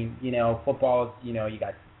football. I mean, you know, football is, you know, you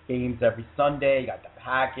got games every Sunday, you got the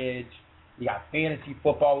package, you got fantasy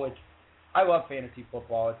football, which I love fantasy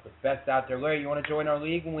football. It's the best out there. Larry, you want to join our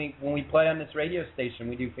league when we play on this radio station?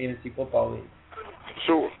 We do fantasy football league.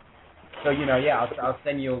 Sure. So, you know, yeah, I'll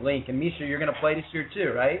send you a link. And Misha, you're going to play this year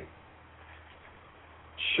too, right?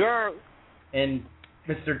 Sure. And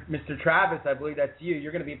Mr. Travis, I believe that's you.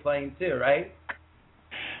 You're going to be playing too, right?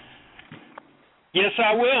 Yes,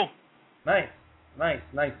 I will. Nice.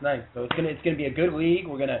 So it's gonna be a good league.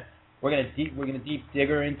 We're gonna deep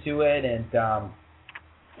digger into it, and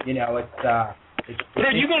you know, it's. But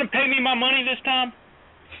are you gonna pay me my money this time?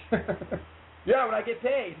 Yeah, when I get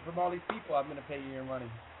paid from all these people, I'm gonna pay you your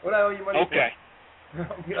money. What I owe you money okay. for?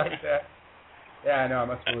 Don't be like that. Yeah, I know. I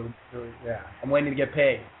must really, yeah. I'm waiting to get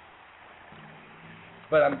paid.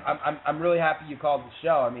 But I'm really happy you called the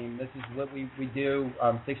show. I mean, this is what we do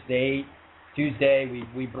 6 to 8 Tuesday.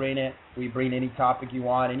 We bring it. We bring any topic you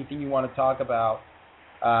want, anything you want to talk about.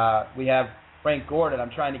 We have Frank Gordon. I'm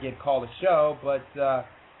trying to get called the show, but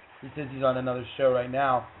he says he's on another show right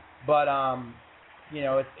now. But you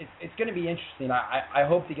know, it's going to be interesting. I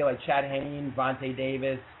hope to get like Chad Henne, Vontae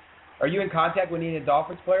Davis. Are you in contact with any of the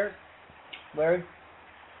Dolphins players, Larry?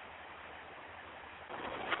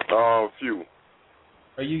 Few.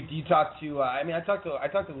 Do you talk to? I mean, I talked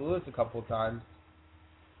to Lewis a couple of times.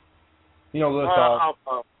 You know, Lewis.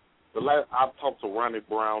 I've talked to Ronnie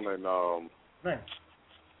Brown and nice.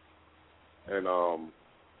 And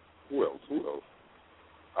who else?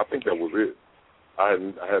 I think that was it. I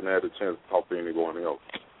hadn't had a chance to talk to anyone else.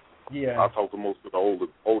 Yeah. I talked to most of the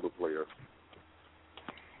older players.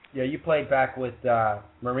 Yeah, you played back with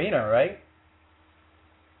Marino, right?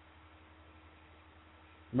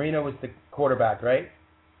 Marino was the quarterback, right?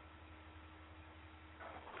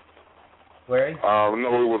 Larry? No,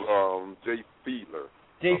 it was Jay Fiedler.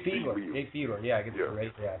 Jay Fiedler, yeah, I get it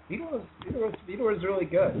right. Yeah, Fiedler was really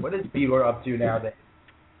good. What is Fiedler up to nowadays?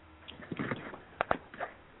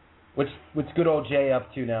 What's good old Jay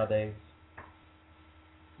up to nowadays?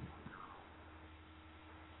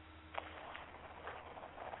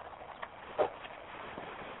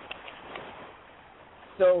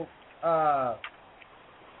 So,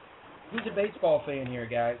 who's a baseball fan here,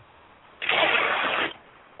 guys?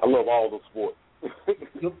 I love all the sports.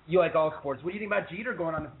 You like all sports. What do you think about Jeter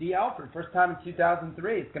going on the DL for the first time in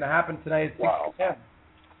 2003? It's going to happen tonight at 6 p.m.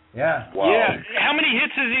 Yeah. Wow. Yeah. How many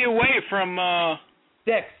hits is he away from?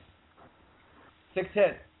 6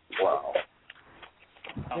 hits. Wow.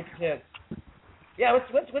 6 hits. Yeah. Let's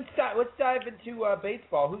dive into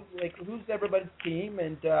baseball. Who's everybody's team,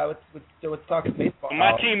 and let's talk baseball.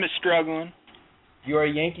 My team is struggling. You're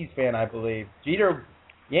a Yankees fan, I believe.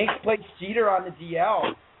 Yankees placed Jeter on the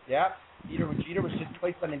DL. Yeah. Jeter was just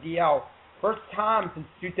placed on the DL. First time since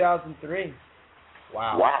 2003.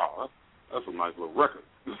 Wow. Wow. That's a nice little record.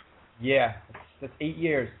 Yeah. That's 8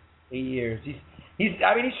 years. 8 years. He's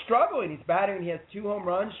struggling. He's batting. He has 2 home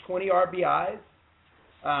runs, 20 RBIs.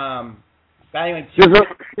 Batting like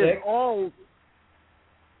 266. He's old.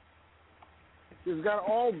 He's got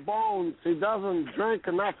old bones. He doesn't drink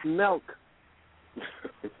enough milk.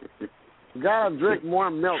 You gotta drink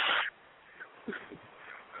more milk.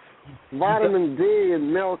 Vitamin D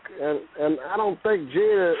in milk, and I don't think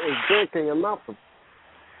Jeter is drinking enough of it.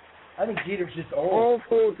 I think Jeter's just old. Whole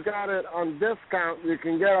Foods got it on discount. You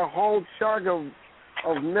can get a whole jug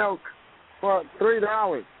of milk for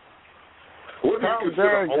 $3. What do you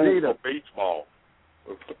consider old for baseball?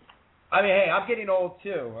 I mean, hey, I'm getting old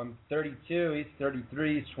too. I'm 32. He's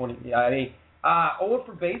 33. He's 20. I mean, old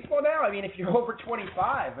for baseball now. I mean, if you're over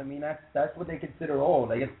 25, I mean that's what they consider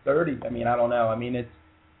old. I guess 30. I mean, I don't know. I mean, it's.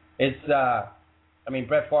 I mean,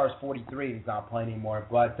 Brett Favre's 43. He's not playing anymore.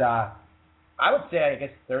 But I would say, I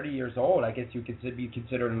guess 30 years old. I guess you could be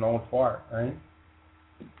considered an old fart, right?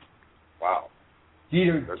 Wow.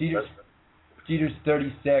 Jeter's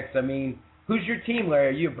 36. I mean, who's your team, Larry?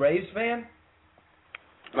 Are you a Braves fan?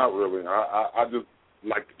 Not really. I just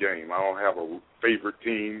like the game. I don't have a favorite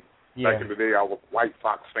team. Yeah. Back in the day, I was a White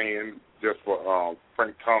Sox fan just for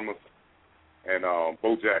Frank Thomas and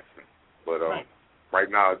Bo Jackson. But right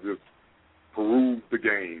now, I just peruse the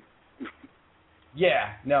game.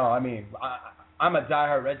 Yeah. No, I mean, I'm a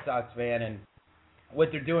diehard Red Sox fan, and what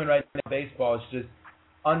they're doing right now in baseball is just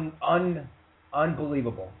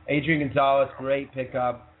unbelievable. Adrian Gonzalez, great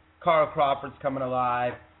pickup. Carl Crawford's coming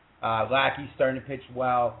alive. Lackey's starting to pitch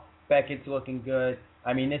well. Beckett's looking good.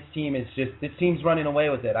 I mean, this team's running away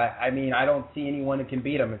with it. I mean, I don't see anyone who can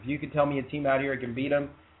beat them. If you could tell me a team out here that can beat them,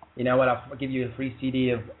 You know what? I'll give you a free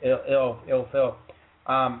CD of Ill Phil.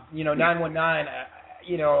 919.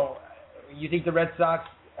 You think the Red Sox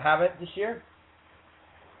have it this year?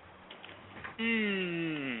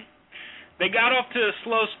 They got off to a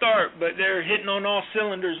slow start, but they're hitting on all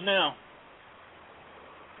cylinders now.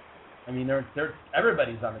 I mean, they're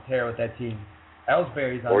everybody's on the tear with that team.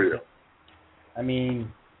 Ellsbury's on the tear. I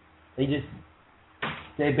mean, they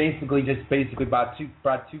basically brought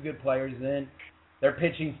two good players in. Their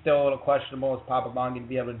pitching's still a little questionable. Is Papelbon going to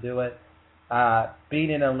be able to do it?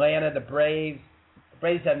 Beating Atlanta, the Braves. The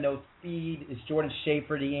Braves have no speed. Is Jordan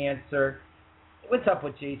Schaefer the answer? What's up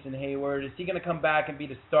with Jason Hayward? Is he going to come back and be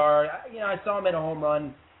the star? I saw him hit a home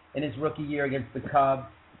run in his rookie year against the Cubs.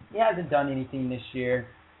 He hasn't done anything this year.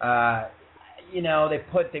 They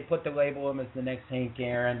put the label him as the next Hank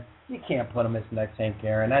Aaron. You can't put him as the next Hank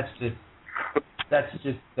Aaron. That's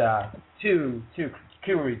just too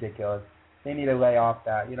ridiculous. They need to lay off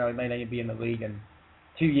that. He may not be in the league in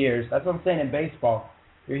 2 years. That's what I'm saying in baseball.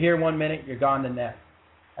 You're here 1 minute, you're gone the next.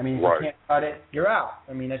 I mean, if you can't cut it, you're out.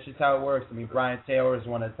 I mean, that's just how it works. I mean, Brian Taylor is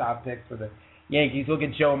one of the top picks for the Yankees. Look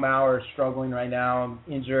at Joe Mauer struggling right now,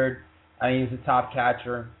 injured. I mean, he's a top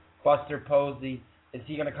catcher. Buster Posey, is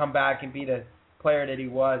he going to come back and be the player that he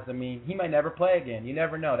was? I mean, he might never play again. You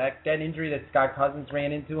never know. That injury that Scott Cousins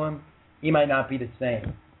ran into him, he might not be the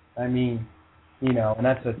same. I mean, and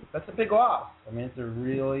that's a big loss. I mean, it's a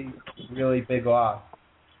really, really big loss.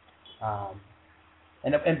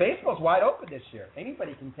 And baseball's wide open this year.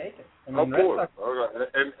 Anybody can take it. I mean, of course,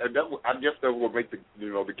 and that I guess that will make the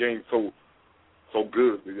game so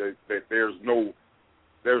good that there's no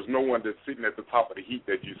one that's sitting at the top of the heap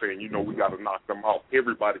that you're saying we got to knock them out.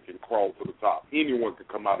 Everybody can crawl to the top. Anyone can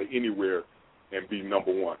come out of anywhere and be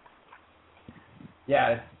number one.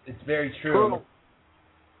 Yeah, it's very true.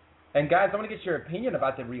 And guys, I want to get your opinion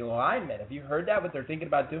about the realignment. Have you heard that? What they're thinking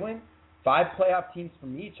about doing? 5 playoff teams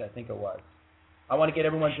from each, I think it was. I want to get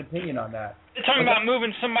everyone's opinion on that. They're talking about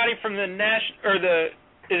moving somebody from the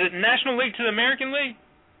National League to the American League?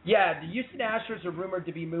 Yeah, the Houston Astros are rumored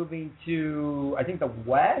to be moving to, I think, the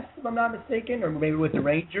West, if I'm not mistaken, or maybe with the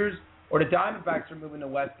Rangers, or the Diamondbacks are moving to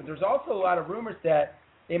West. But there's also a lot of rumors that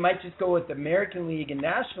they might just go with the American League and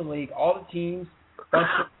National League, all the teams bunch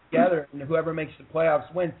together, and whoever makes the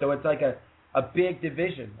playoffs wins. So it's like a big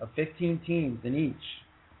division of 15 teams in each,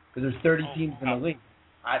 because there's 30 teams in the league.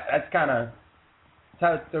 That's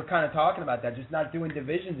how they're kind of talking about that, just not doing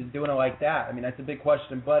divisions and doing it like that. I mean, that's a big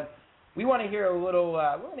question. But we want to hear a little.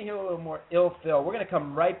 More Ill Phil. We're going to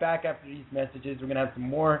come right back after these messages. We're going to have some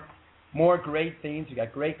more great themes. We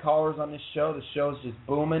got great callers on this show. The show's just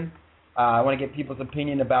booming. I want to get people's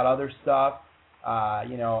opinion about other stuff. I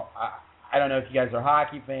don't know if you guys are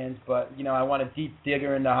hockey fans, but I want to deep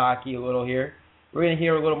digger into hockey a little here. We're going to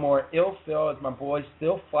hear a little more Ill Phil as my boy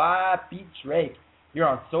Still Fly Beat Drake. You're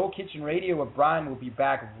on Soul Kitchen Radio with Brian. We'll be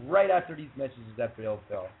back right after these messages after Ill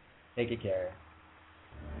Phil. Take care.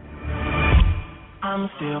 I'm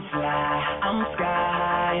still fly, I'm sky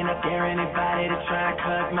high, and I dare anybody to try and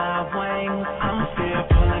cut my wings. I'm still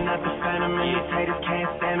pulling out the phantom, imitators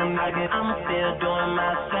can't stand them like it. I'm still doing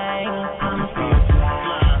my thing. I'm still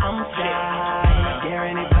fly, I'm sky high, and I dare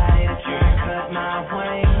anybody to try and cut my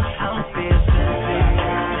wings. I'm still sensitive,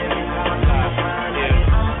 every time I come around,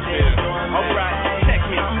 I'm still doing my thing. Check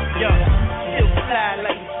me, yo, still fly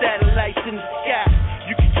like the satellites in the sky.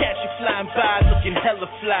 You can catch me flying by, looking hella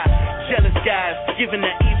fly. Jealous guys, giving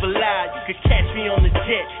that evil eye. You could catch me on the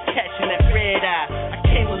jet, catching that red eye. I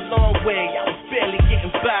came a long way, I was barely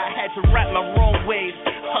getting by. Had to right my wrong ways,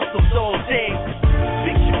 hustles all day.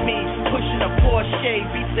 Picture me, pushing a Porsche.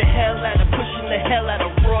 Beats the hell out of, pushing the hell out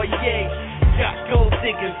of Roy Ye. Got gold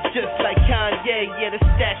diggers, just like Kanye. Yeah, the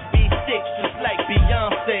stash B6, just like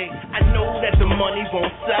Beyonce. I know that the money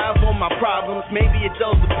won't solve all my problems. Maybe it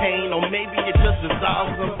dulls the pain, or maybe it just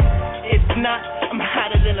dissolves them. If not, I'm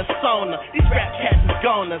hotter than a sauna. These rap cats is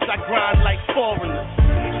goners. I grind like foreigners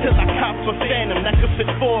till I cop a phantom that could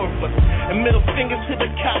fit 4 of us. And middle fingers to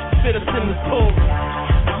the cops, fit us in the pool.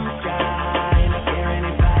 I'm sky high, and I dare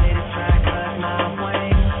anybody to try and cut my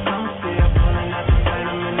wings. I'm still pulling out the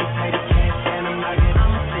phantom, imitators can't stand them like it.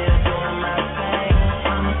 I'm still doing my thing.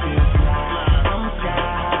 I'm still fly, I'm sky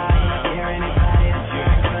high, and I dare anybody to try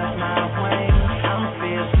and cut my wings. I'm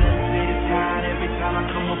still sensitive, tired every time I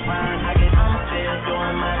come around.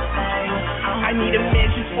 I need a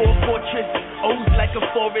mansion for a fortress, O's like a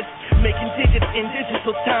forest, making digits in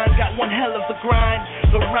digital time, got one hell of a grind.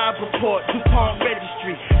 garage report, DuPont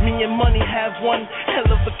registry. Me and money have one hell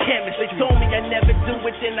of a chemist. They told me I never do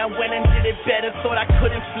it, then I went and did it better. Thought I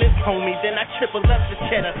couldn't flip, homie, then I tripled up the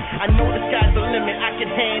cheddar. I know the sky's the limit, I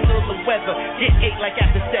can handle the weather. Get 8 like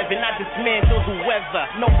after 7, I dismantle whoever.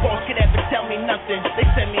 No boss could ever tell me nothing. They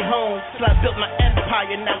sent me home, till I built my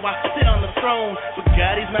empire. Now I sit on the throne.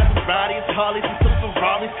 Bugattis, Maseratis, Harleys, and some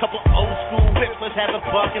Ferraris. Couple old school whips, let's have a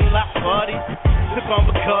parking lot party. Sip on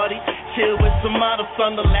Bacardi, chill with some models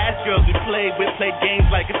from the last girls we played with. Played games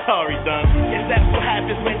like Atari done. Yes, that's what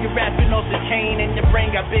happens when you're rapping off the chain and your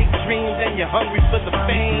brain got big dreams and you're hungry for the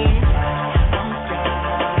fame.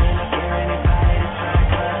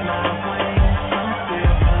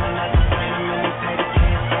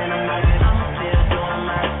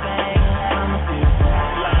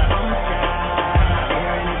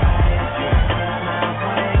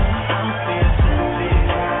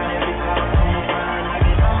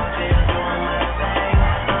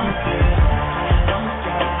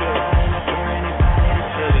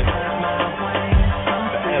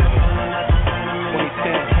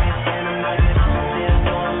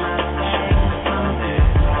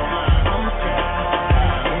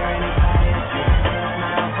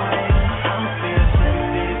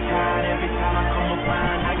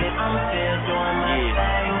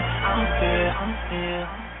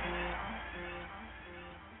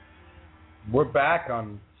 We're back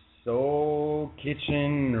on Soul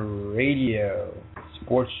Kitchen Radio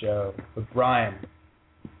sports show with Brian.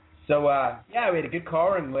 So, yeah, we had a good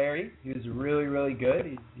caller in Larry. He was really, really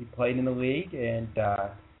good. He played in the league, and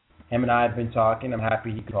him and I have been talking. I'm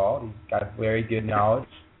happy he called. He's got very good knowledge,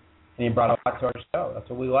 and he brought a lot to our show. That's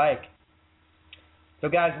what we like. So,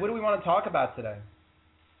 guys, what do we want to talk about today?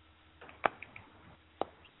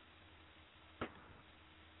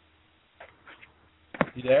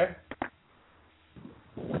 You there?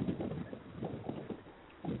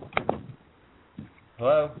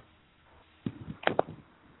 Hello?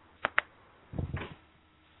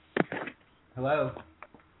 Hello?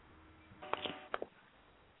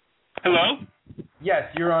 Hello? Yes,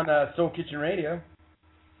 you're on Soul Kitchen Radio.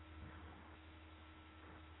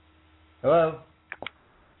 Hello?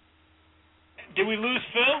 Did we lose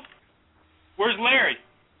Phil? Where's Larry?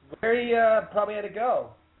 Larry probably had to go,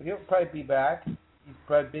 but he'll probably be back. He's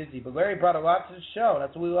probably busy, but Larry brought a lot to the show.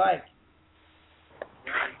 That's what we like.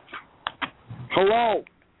 Hello.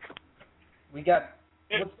 We got,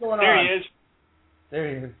 what's going there on? There he is.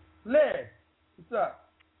 There he is. Larry, what's up?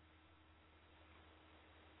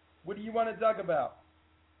 What do you want to talk about?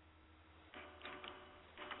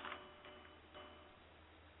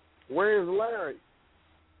 Where's Larry?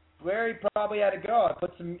 Larry probably had to go. I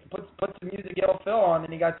put some music Yellow Phil on,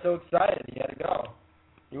 and he got so excited he had to go.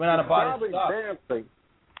 He went out and bought his stuff.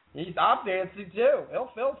 Dancing. I'm dancing too.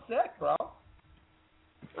 Phil's sick, bro.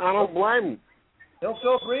 I don't blame him.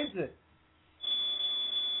 Phil brings it.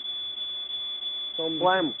 Don't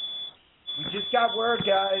blame him. We just got word,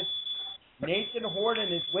 guys. Nathan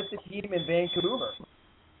Horton is with the team in Vancouver.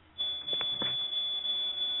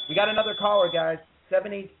 We got another caller, guys.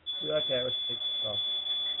 78. Okay, let's take the call.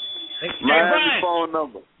 Miami phone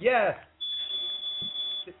number. Yes.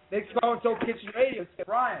 Thanks for calling Soul Kitchen Radio. It's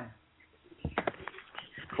Brian.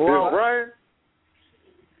 Hello, Brian.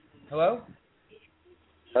 Hello.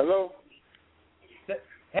 Hello.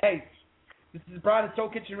 Hey, this is Brian at Soul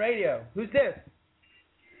Kitchen Radio. Who's this?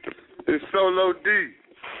 It's Solo D.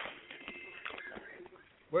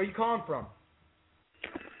 Where are you calling from?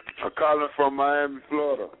 I'm calling from Miami,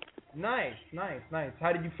 Florida. Nice.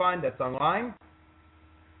 How did you find us? Online?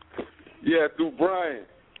 Yeah, through Brian.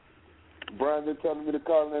 Brian been telling me to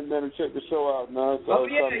call in there and check the show out now. So I was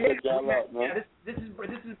trying to check y'all out, man. Yeah, this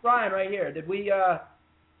is Brian right here. Did we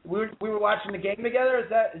were watching the game together?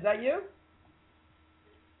 Is that you?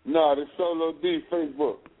 No, this Solo D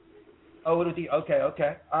Facebook. Oh, what was he? Okay.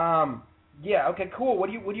 Yeah, okay, cool. What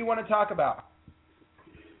do you want to talk about?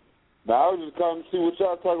 Now I was just calling to see what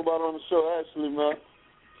y'all talk about on the show, actually, man.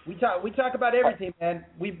 We talk about everything, man.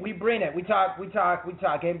 We bring it. We talk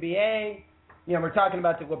NBA. You know, we're talking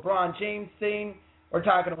about the LeBron James thing. We're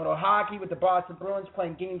talking a little hockey with the Boston Bruins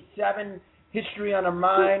playing Game 7. History on our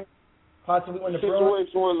mind. Possibly win the Bruins.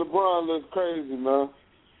 Situation with LeBron looks crazy, man.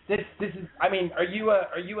 This is. I mean, are you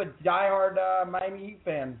a diehard Miami Heat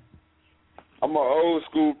fan? I'm an old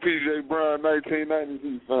school P.J. Brown 1990s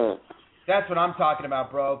Heat fan. That's what I'm talking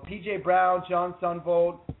about, bro. P.J. Brown, John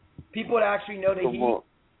Sundvold, people that actually know the Heat.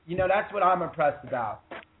 You know, that's what I'm impressed about.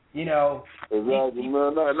 You know. Exactly,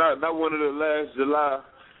 man. Not one of the last July.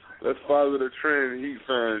 Let's follow the trend, Heat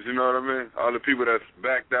fans. You know what I mean? All the people that's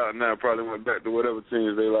backed out now probably went back to whatever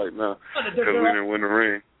teams they like now because we didn't win the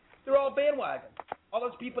ring. They're all bandwagon. All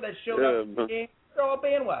those people that showed up in the game, they're all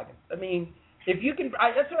bandwagons. I mean, if you can,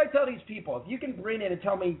 that's what I tell these people. If you can bring in and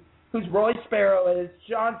tell me who's Roy Sparrow is,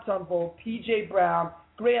 John Sunville, P.J. Brown,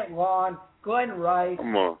 Grant Lawn, Glenn Rice,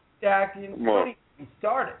 Jackson, he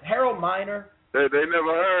started. Harold Miner. They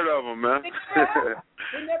never heard of him, man.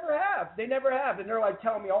 They never have. And they're like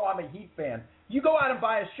telling me, oh, I'm a Heat fan. You go out and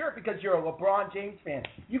buy a shirt because you're a LeBron James fan.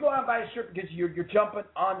 You go out and buy a shirt because you're jumping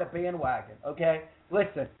on the bandwagon, okay?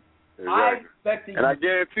 Listen, exactly. I expect you. And I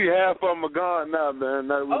guarantee half of them are gone now, man.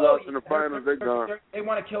 Now that we lost in the finals, they're gone. They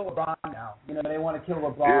want to kill LeBron now. You know, they want to kill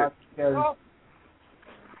LeBron because...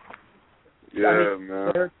 Yeah, I mean,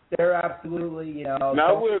 man. They're absolutely, you know...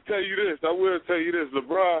 Now, I will tell you this.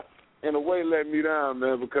 LeBron, in a way, let me down,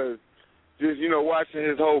 man, because just, you know, watching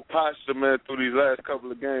his whole posture, man, through these last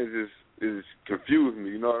couple of games is confusing me.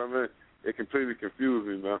 You know what I mean? It completely confused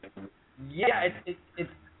me, man. Yeah,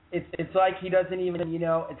 it's like he doesn't even, you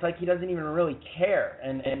know, it's like he doesn't even really care,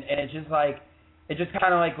 and it's just like, it just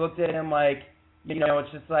kind of like looked at him like, you know,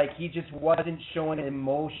 it's just like he just wasn't showing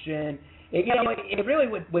emotion. You know, it really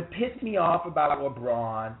would piss me off about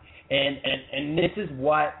LeBron, and this is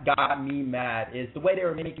what got me mad, is the way they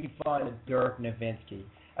were making fun of Dirk Nowitzki.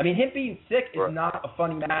 I mean, him being sick is not a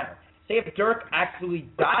funny matter. Say if Dirk actually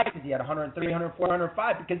died because he had 103, 104,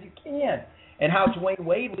 105, because you can, and how Dwayne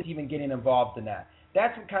Wade was even getting involved in that.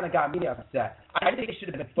 That's what kind of got me upset. I think they should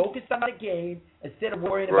have been focused on the game instead of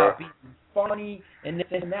worrying about being funny and this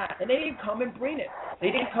and that. And they didn't come and bring it.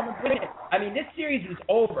 I mean, this series was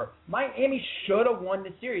over. Miami should have won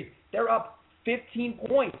the series. They're up 15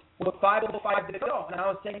 points with 5:05 to go. And I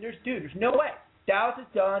was saying, there's no way. Dallas is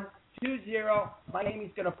done, 2-0.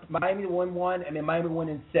 Miami win 1, and then Miami win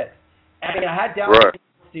in 6. I mean, I had Dallas in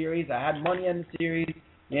the series. I had money on the series.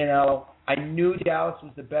 You know, I knew Dallas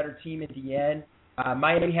was the better team at the end.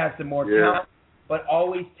 Miami has some more talent, but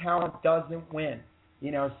always talent doesn't win.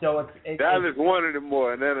 You know, so Dallas wanted it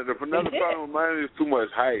more, and then another problem with Miami is too much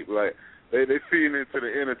hype. Like they feed into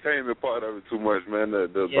the entertainment part of it too much, man.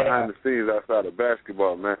 The behind the scenes outside of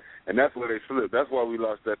basketball, man, and that's where they slipped. That's why we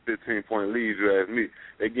lost that 15-point lead. You ask me,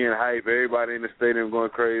 they getting hype. Everybody in the stadium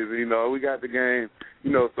going crazy. You know, we got the game.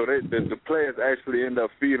 You know, so the players actually end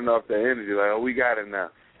up feeding off that energy. Like, oh, we got it now,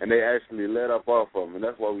 and they actually let up off of them, and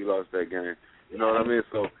that's why we lost that game. You know what I mean?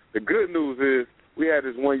 So the good news is we had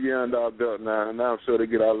this 1 year under our belt now, and now I'm sure they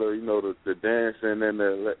get all the, you know, the dancing and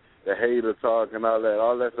the hater talk and all that.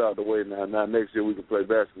 All that's out the way now. Now next year we can play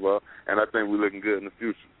basketball, and I think we're looking good in the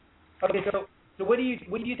future. Okay, so what do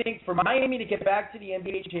you think for Miami to get back to the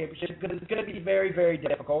NBA championship? Because it's going to be very, very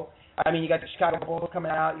difficult. I mean, you got the Chicago Bulls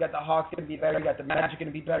coming out, you got the Hawks going to be better, you got the Magic going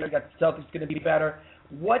to be better, you got the Celtics going to be better.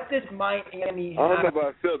 What does Miami have? I don't know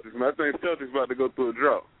about Celtics, man. I think Celtics about to go through a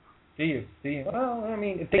drought. Do you? Well, I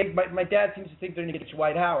mean, my dad seems to think they're going to get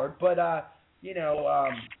Dwight Howard, but you know,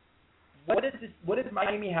 what does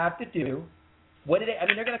Miami have to do? I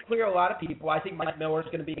mean, they're going to clear a lot of people. I think Mike Miller is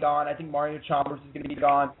going to be gone. I think Mario Chalmers is going to be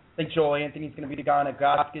gone. I think Joel Anthony's going to be gone.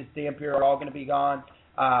 Augustus, Dampier are all going to be gone.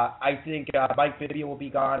 I think Mike Bibby will be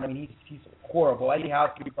gone. I mean, he's horrible. Eddie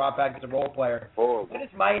House can be brought back as a role player. Horrible. What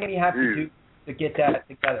does Miami have to do to get that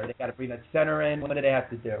together? They got to bring that center in. What do they have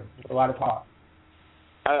to do? There's a lot of talk.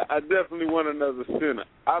 I definitely want another center.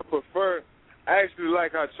 I actually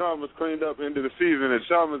like how Chalmers cleaned up into the season, and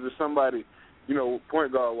Chalmers is somebody, you know,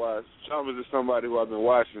 point guard-wise, Chalmers is somebody who I've been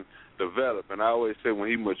watching develop, and I always say when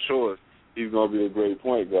he matures, he's going to be a great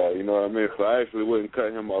point guard, you know what I mean? So I actually wouldn't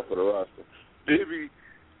cut him off of the roster. Bibby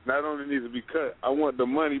not only needs to be cut, I want the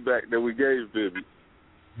money back that we gave Bibby.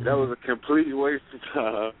 That was a complete waste of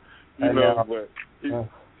time, you know, but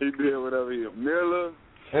he did whatever he did.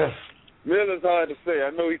 Miller's hard to say.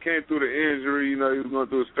 I know he came through the injury. You know, he was going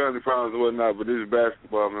through his family problems and whatnot, but this is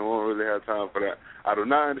basketball, man. We won't really have time for that. I do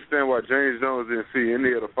not understand why James Jones didn't see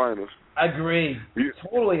any of the finals. Agree.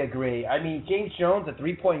 Totally agree. I mean, James Jones, a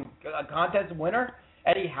three-point contest winner.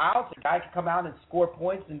 Eddie House, a guy could come out and score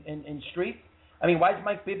points in streaks. I mean, why is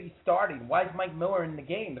Mike Bibby starting? Why is Mike Miller in the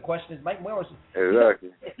game? The question is, Mike Miller's...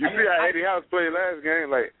 Exactly. You see how Eddie House played last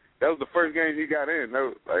game? Like, that was the first game he got in.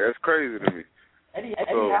 That's crazy to me. Eddie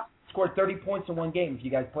House scored 30 points in one game if you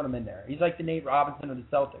guys put him in there. He's like the Nate Robinson of the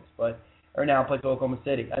Celtics, or now plays for Oklahoma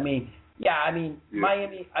City. I mean,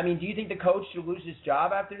 Miami. I mean, do you think the coach should lose his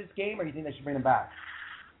job after this game, or do you think they should bring him back?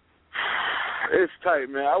 It's tight,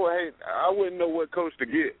 man. I wouldn't know what coach to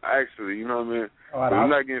get, actually. You know what I mean? I'm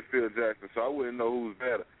not getting Phil Jackson, so I wouldn't know who's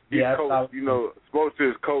better. He's coached, you know, supposed to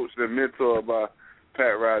his coach and mentored by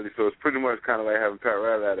Pat Riley, so it's pretty much kind of like having Pat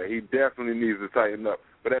Riley out there. He definitely needs to tighten up.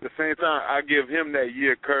 But at the same time, I give him that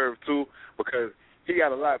year curve, too, because he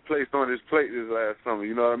got a lot placed on his plate this last summer.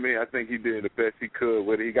 You know what I mean? I think he did the best he could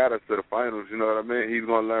with it. He got us to the finals. You know what I mean? He's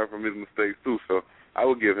gonna learn from his mistakes too. So I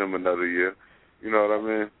would give him another year. You know what I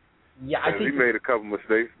mean? Yeah, I think he made a couple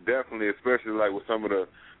mistakes, definitely, especially like with some of the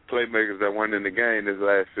playmakers that weren't in the game this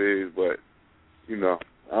last series. But you know,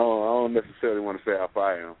 I don't necessarily want to say how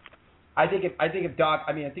far I am. I think if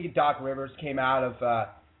Doc Rivers came out of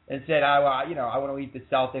and said, I want to lead the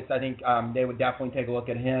Celtics, I think they would definitely take a look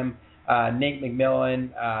at him. Nate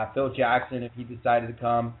McMillan, Phil Jackson, if he decided to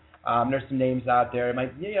come. There's some names out there. It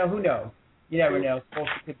might, who knows? You never know.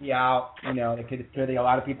 Spoelstra could be out. It could be a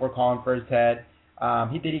lot of people are calling for his head.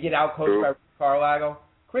 Did he get out coached by Rick Carlisle?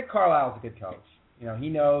 Rick Carlisle's a good coach. He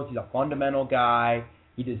knows he's a fundamental guy.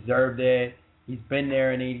 He deserved it. He's been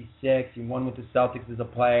there in '86. He won with the Celtics as a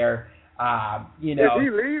player. Is he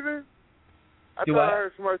leaving? I thought I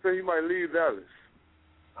heard somebody say he might leave Dallas.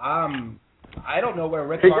 I don't know where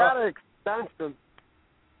Rick Carlisle... He got an extension.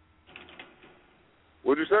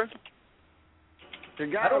 What'd you say?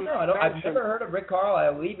 I don't know. I've never heard of Rick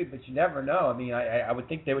Carlisle leaving, but you never know. I mean, I would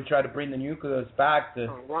think they would try to bring the nucleus back to...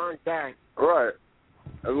 wrong guy. Right.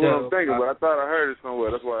 That's what I'm thinking, but I thought I heard it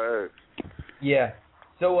somewhere. That's why I asked. Yeah.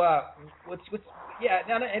 So,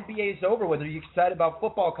 now the NBA is over with. Are you excited about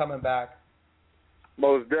football coming back?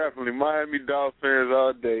 Most definitely. Miami Dolphins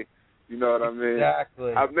all day. You know what I mean?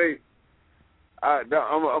 Exactly. I'm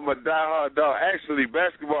a diehard dog. Actually,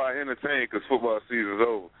 basketball I entertain because football season's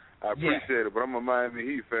over. I appreciate it, but I'm a Miami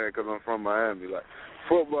Heat fan because I'm from Miami. Like,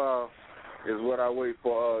 football is what I wait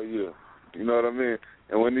for all year. You know what I mean?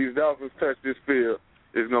 And when these Dolphins touch this field,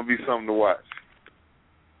 it's gonna be something to watch.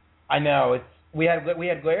 I know. We had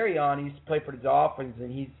Larry on. He used to play for the Dolphins,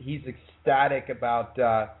 and he's ecstatic about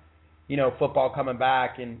football coming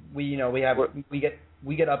back. And we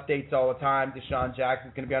get updates all the time. Deshaun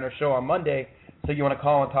Jackson's going to be on our show on Monday, so you want to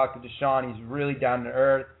call and talk to Deshaun. He's really down to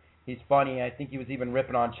earth. He's funny. I think he was even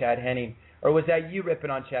ripping on Chad Henning, or was that you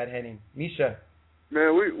ripping on Chad Henning, Misha?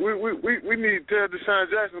 Man, we need to tell Deshaun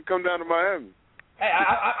Jackson to come down to Miami. Hey,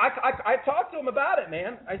 I talked to him about it,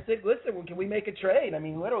 man. I said, listen, can we make a trade? I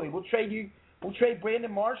mean, literally, we'll trade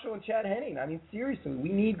Brandon Marshall and Chad Henning. I mean, seriously, we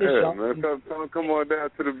need this. Yeah, man, tell him come on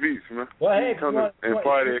down to the beach, man. Well, hey, come and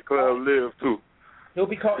party at Club Live too.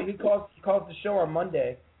 He calls the show on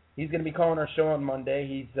Monday. He's going to be calling our show on Monday.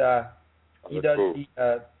 He does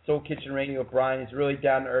the Soul Kitchen Radio with Brian. He's a really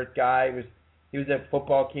down to earth guy. He was at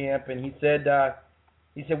football camp, and he said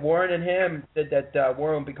Warren and him said that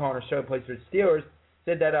Warren will be calling our show, plays for the Steelers.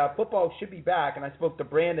 Said that football should be back, and I spoke to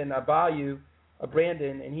Brandon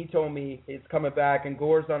Brandon, and he told me it's coming back, and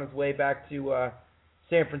Gore's on his way back to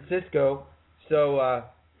San Francisco. So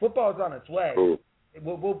football is on its way.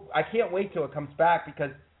 I can't wait till it comes back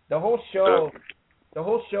because the whole show,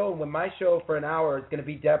 when my show for an hour is going to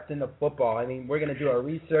be depth into football. I mean, we're going to do our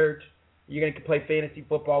research. You're going to play fantasy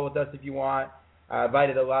football with us if you want. I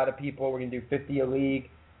invited a lot of people. We're going to do 50 a league.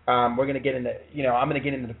 We're going to get into, I'm going to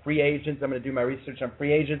get into the free agents. I'm going to do my research on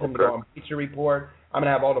free agents. I'm going to go on Bleacher Report. I'm going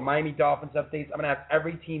to have all the Miami Dolphins updates. I'm going to have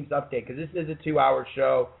every team's update because this is a 2-hour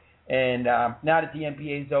show. And now that the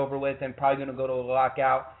NBA is over with and probably going to go to a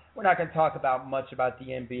lockout, we're not going to talk much about the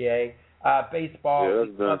NBA. Baseball,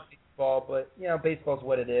 baseball, but, baseball's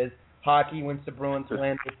what it is. Hockey, once the Bruins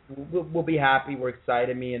win, we'll be happy. We're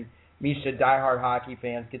excited. Me and Misha, diehard hockey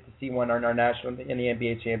fans, get to see one in our national in the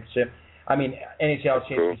NBA championship. I mean, NHL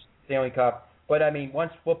championship, Stanley Cup. But, I mean,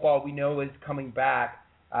 once football we know is coming back,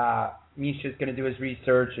 Misha's going to do his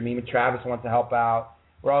research. I mean, Travis wants to help out.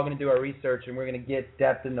 We're all going to do our research, and we're going to get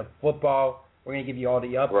depth into football. We're going to give you all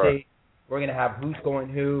the updates. Right. We're going to have who's going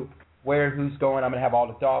who's going. I'm going to have all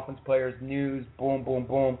the Dolphins players, news, boom, boom,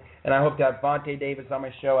 boom. And I hope to have Vontae Davis on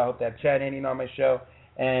my show. I hope to have Chad Henning on my show.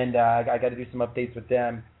 And I got to do some updates with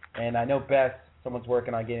them. And I know Best, someone's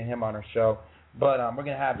working on getting him on our show. But we're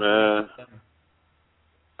going to have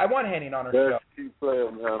I want Henning on our show. Best key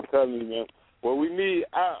player, man. I'm telling you, man. What we need,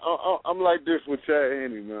 I'm like this with Chad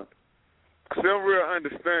Henning, man. I'm real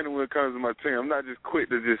understanding when it comes to my team. I'm not just quick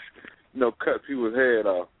to just, cut people's head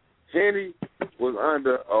off. Henny was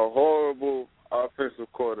under a horrible offensive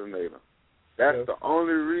coordinator. That's the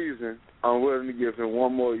only reason I'm willing to give him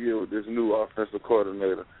one more year with this new offensive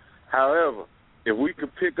coordinator. However, if we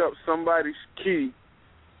could pick up somebody's key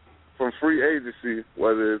from free agency,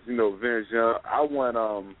 whether it's, Vince Young, I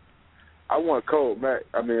want Cole Mack.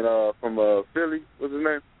 From Philly. What's his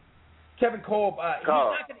name? Kevin Kolb.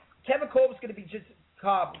 Kevin Kolb is going to be just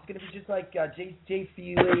Cobb. It's going to be just like Jay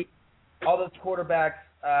Feely, all those quarterbacks.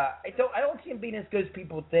 I don't see him being as good as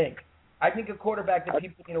people think. I think a quarterback that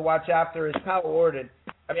people need to watch after is Kyle Orton.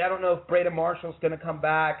 I mean, I don't know if Brandon Marshall's going to come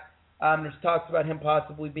back. There's talks about him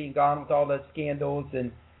possibly being gone with all the scandals,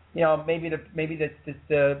 and maybe the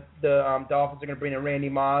Dolphins are going to bring in Randy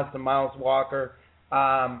Moss and Miles Walker.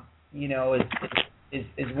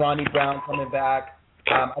 Is Ronnie Brown coming back?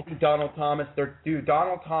 I think Donald Thomas.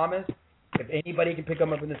 Donald Thomas. If anybody can pick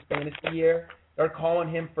him up in this fantasy year, they're calling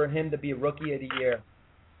him for him to be Rookie of the Year.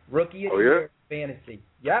 Rookie of the Year fantasy.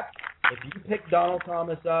 Yep. If you pick Donald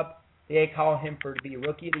Thomas up, they call him to be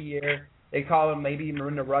Rookie of the Year. They call him maybe even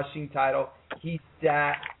in the rushing title. He's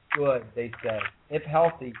that good, they say. If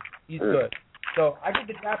healthy, he's good. So I think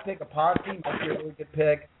that pick, Ponce, might be a really good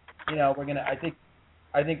pick. I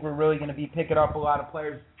think we're really gonna be picking up a lot of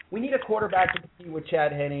players. We need a quarterback to compete with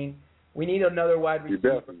Chad Henne. We need another wide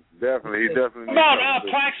receiver. Definitely. What about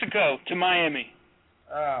Plaxico to Miami?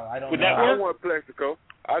 Oh, I don't know. Would that work? I want Plaxico.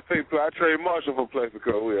 I trade Marshall for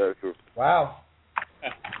Plaxico. We have to. Wow.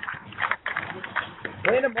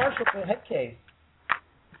 Brandon Marshall for head case.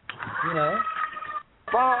 Well,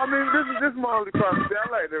 I mean, this is my only problem.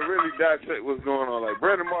 I like to really dissect what's going on. Like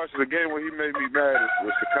Brandon Marshall, the game when he made me mad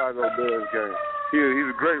was Chicago Bears game.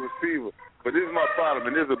 He's a great receiver. But this is my problem,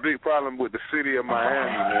 and this is a big problem with the city of Miami,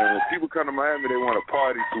 man. When people come to Miami, they want to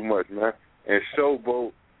party too much, man, and showboat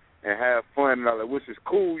and have fun and all that, which is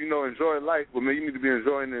cool, enjoy life. But, man, you need to be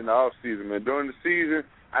enjoying it in the off-season, man. During the season,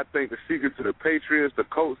 I think the secret to the Patriots, the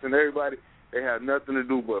Colts, and everybody, they have nothing to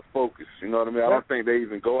do but focus, you know what I mean? I don't think they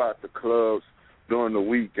even go out to clubs during the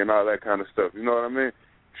week and all that kind of stuff, you know what I mean?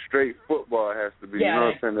 Straight football has to be, you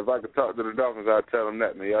know what I'm saying? If I could talk to the Dolphins, I'd tell them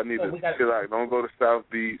that, man. Y'all need to chill out. Don't go to South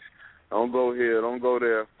Beach. Don't go here. Don't go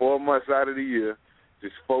there. 4 months out of the year,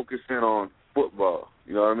 just focusing on football.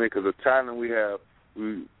 You know what I mean? Because the talent we have,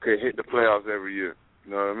 we could hit the playoffs every year.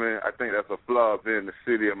 You know what I mean? I think that's a flaw of being the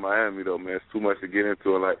city of Miami, though, man. It's too much to get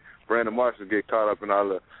into. Like, Brandon Marshall get caught up in all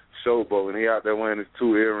the showboat, and he out there wearing his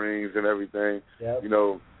 2 earrings and everything,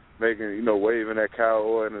 making, waving at Kyle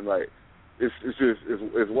Orton, and, like,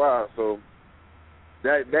 it's wild. So,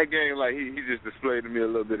 That game, like, he just displayed to me a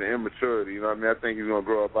little bit of immaturity, you know what I mean? I think he's going to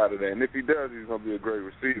grow up out of that. And if he does, he's going to be a great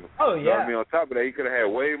receiver. Oh, yeah. You know what I mean? On top of that, he could have had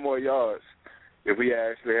way more yards if he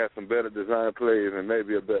actually had some better design plays and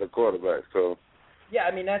maybe a better quarterback. So, yeah,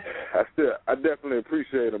 I mean, that's... I definitely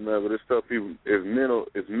appreciate him, man, but it's stuff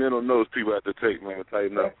it's mental notes people have to take, man, to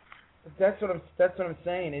tighten up. That's what I'm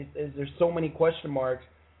saying, is there's so many question marks.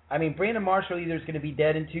 I mean, Brandon Marshall either is going to be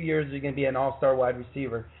dead in 2 years or he's going to be an all-star wide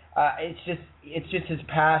receiver. It's just his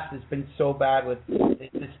past has been so bad with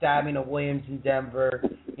the stabbing of Williams in Denver.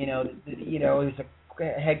 He was a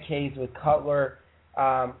head case with Cutler.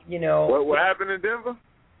 What happened in Denver?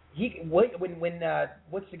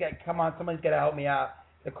 What's the guy? Come on, somebody's got to help me out.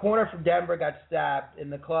 The corner from Denver got stabbed in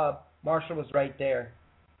the club. Marshall was right there.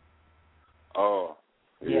 Oh.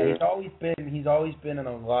 Yeah, he's always been in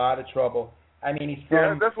a lot of trouble. I mean, he's from...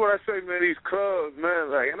 Yeah, that's what I say, man. These clubs,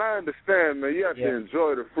 man, like, and I understand, man. You have to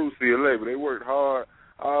enjoy the fruits of your labor. They worked hard.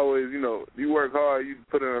 I always, you work hard. You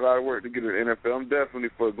put in a lot of work to get to the NFL. I'm definitely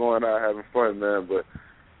for going out having fun, man. But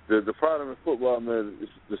the problem in football, man, is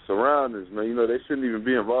the surroundings, man. They shouldn't even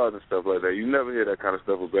be involved in stuff like that. You never hear that kind of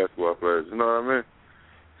stuff with basketball players. You know what I mean?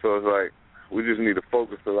 So it's like we just need to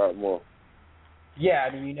focus a lot more. Yeah,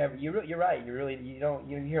 I mean, you're right. You don't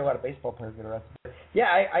hear a lot of baseball players get arrested. But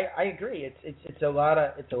yeah, I agree. It's a lot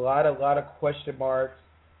of question marks.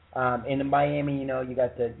 In Miami, you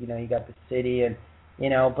got the city, and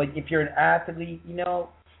but if you're an athlete,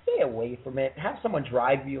 stay away from it. Have someone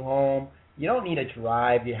drive you home. You don't need to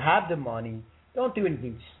drive. You have the money. Don't do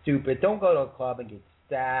anything stupid. Don't go to a club and get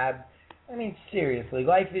stabbed. I mean, seriously,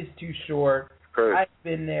 life is too short. Crazy. I've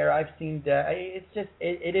been there. I've seen that. It's just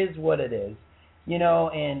it is what it is.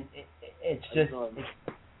 And it's just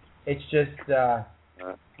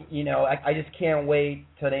I just can't wait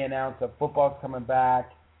till they announce that football's coming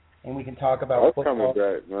back, and we can talk about football. It's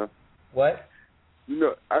coming back, man. What?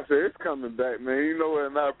 I said it's coming back, man. You know what?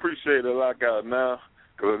 And I appreciate the lockout now,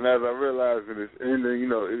 because as I realized it's ending,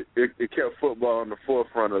 it kept football on the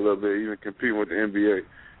forefront a little bit, even competing with the NBA.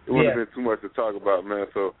 It wouldn't have been too much to talk about, man.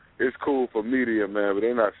 So it's cool for media, man, but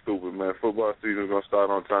they're not stupid, man. Football season's going to start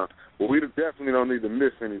on time. But we definitely don't need to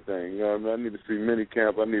miss anything. You know what I mean? I need to see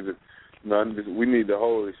minicamp. We need the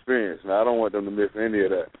whole experience. Now, I don't want them to miss any of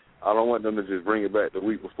that. I don't want them to just bring it back the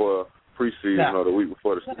week before preseason or the week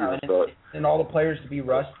before the season starts. And all the players to be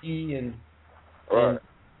rusty and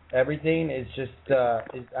everything is just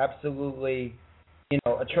is absolutely,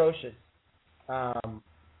 atrocious. And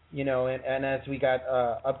as we got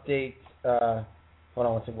updates, hold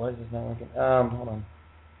on one second. Why is this not working? Hold on.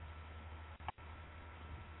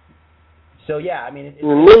 So yeah, I mean,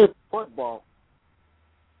 football.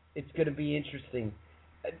 It's going to be interesting.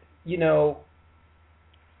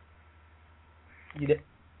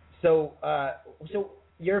 So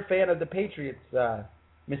you're a fan of the Patriots,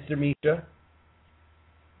 Mr. Misha?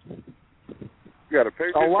 You got a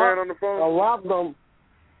Patriots fan on the phone? I love them.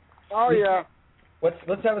 Oh, yeah. Let's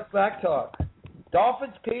have a smack talk.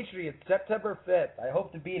 Dolphins Patriots, September 5th. I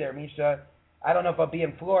hope to be there, Misha. I don't know if I'll be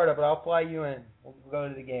in Florida, but I'll fly you in. We'll go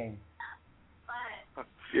to the game.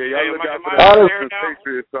 Yeah, y'all look out for the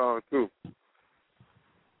Patriots song, too.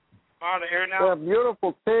 On the air now? They're a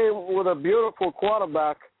beautiful team with a beautiful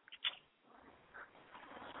quarterback.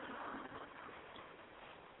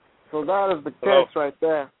 So that is the case right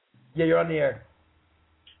there. Yeah, you're on the air.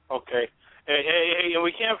 Okay. Hey, and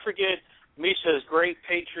we can't forget Misha's great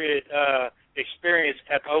Patriot experience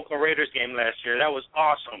at the Oakland Raiders game last year. That was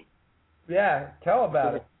awesome. Yeah, tell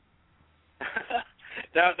about it.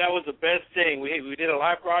 That was the best thing. We did a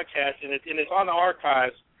live broadcast, and it's on the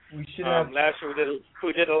archives. We should have. Last year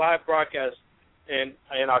we did a live broadcast in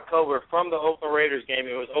October from the Oakland Raiders game.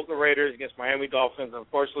 It was Oakland Raiders against Miami Dolphins.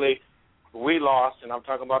 Unfortunately, we lost, and I'm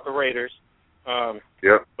talking about the Raiders.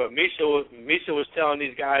 Yep. But Misha was telling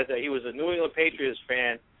these guys that he was a New England Patriots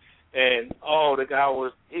fan, and the guy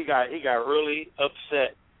got really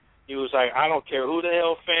upset. He was like, I don't care who the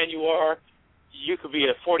hell fan you are. You could be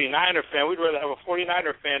a 49er fan. We'd rather have a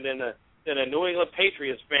 49er fan than a New England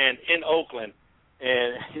Patriots fan in Oakland.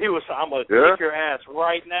 And he was, I'm going to kick your ass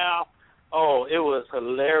right now. Oh, it was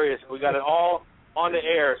hilarious. We got it all on the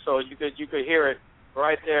air, so you could hear it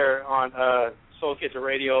right there on Soul Kitchen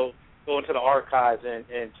Radio. Go into the archives and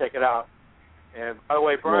check it out. And by the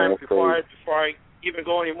way, Brian, before I even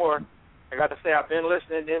go anymore, I got to say I've been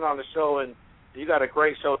listening in on the show, and you got a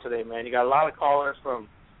great show today, man. You got a lot of callers from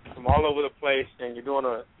all over the place, and you're doing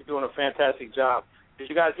a fantastic job. Did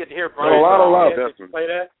you guys get to hear Brian? A lot of love, Did you play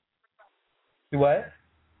that? What?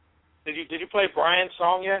 Did you play Brian's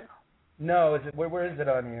song yet? No. Is it where is it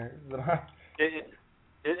on here?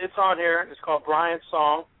 It's on here. It's called Brian's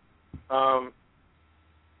Song, and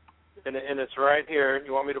it's right here.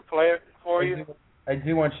 You want me to play it for you? I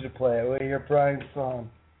do want you to play it. We'll hear Brian's song.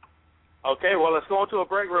 Okay, well, let's go into a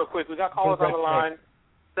break real quick. We got callers on the line.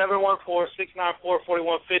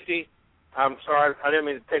 714-694-4150. I'm sorry, I didn't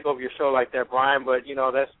mean to take over your show like that, Brian, but,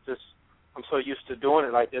 that's just, I'm so used to doing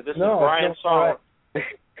it like that. This is Brian's song.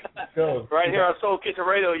 Right here on Soul Kitchen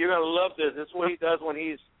Radio. You're going to love this. This is what he does when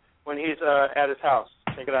he's at his house.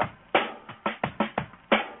 Check it out.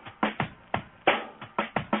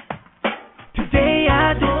 Today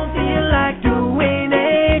I don't feel like doing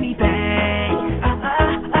anything.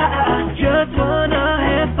 I just wanna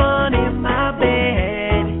have fun in my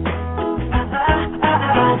bed.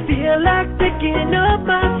 I don't feel like picking up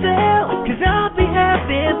myself, 'cause I'll be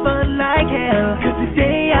having fun like hell. 'Cause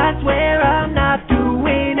today I swear I'm not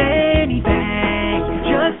doing anything.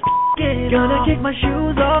 Just gonna kick my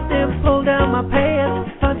shoes off, then pull down my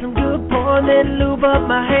pants. Find some good porn, then lube up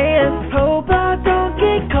my hands. Hope I don't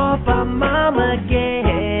get caught by mom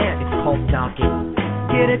again. It's called stalking.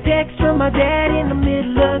 Get a text from my dad in the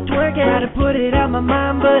middle of twerking. Try to put it out my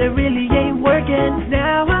mind, but it really ain't working.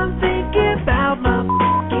 Now I'm thinking about my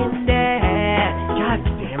fucking dad. God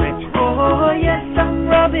damn it. Oh yes, I'm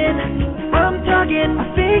rubbing, I'm tugging. I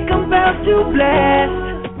think I'm about to blast.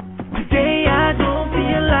 Today I don't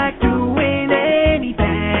feel like doing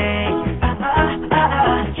anything.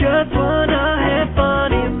 I just wanna have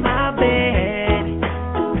fun in my bed.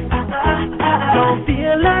 I don't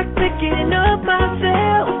feel like picking up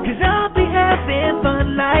myself, 'cause I'll be having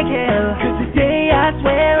fun like hell. 'Cause today I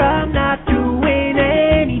swear I'm not doing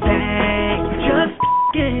anything. Just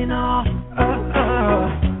f***ing off.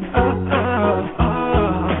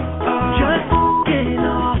 Just f***ing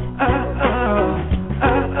off.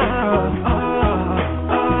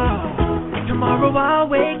 Tomorrow I'll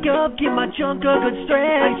wake up, give my junk a good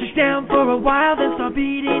stretch. Just down for a while, then start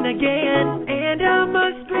beating again. And I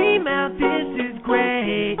must scream out, this is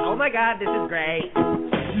great. Oh my God, this is great.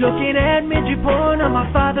 Looking at midget porn on my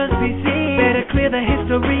father's PC. Better clear the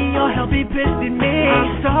history or he'll be pissed at me.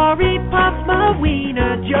 I'm sorry, Pops, my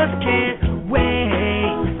wiener just can't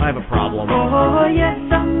wait. I have a problem. Oh yes,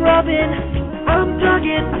 I'm rubbing, I'm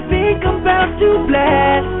tugging. I think I'm about to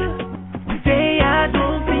blast. Today I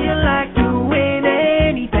don't feel like doing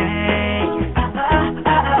anything. I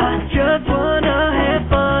just wanna have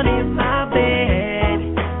fun in my bed.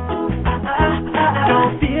 I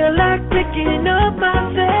don't feel like picking up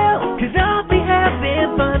myself, 'cause I'll be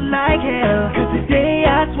having fun like hell. 'Cause today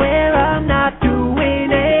I swear I'm not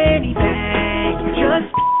doing anything.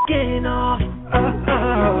 Just f***ing off. Just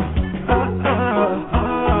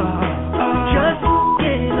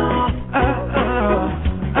f***ing off.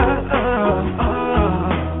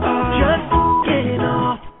 Just f***ing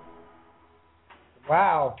off.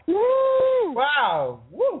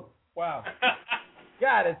 Wow.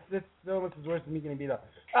 God, it's almost as worse than me getting beat up.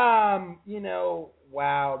 Wow,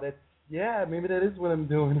 maybe that is what I'm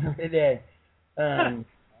doing every day. I'm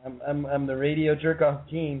the radio jerk off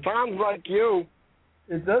king. Sounds like you.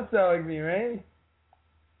 It does sound like me, right?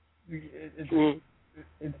 It's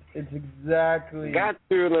exactly. Got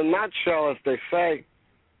you in a nutshell, as they say.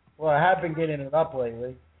 Well, I have been getting it up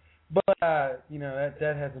lately, but that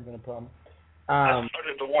hasn't been a problem. I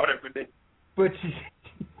started the water for this. But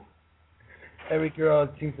every girl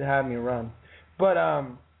seems to have me run. But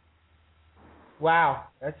wow,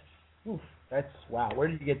 that's wow. Where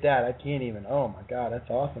did you get that? I can't even. Oh my God, that's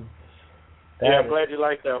awesome. I'm glad you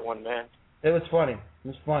liked that one, man. It was funny. It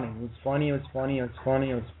was funny. It was funny. It was funny. It was funny.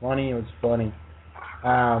 It was funny. It was funny.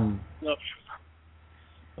 No.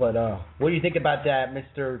 But what do you think about that,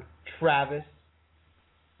 Mr. Travis?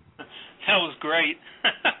 That was great.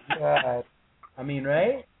 I mean,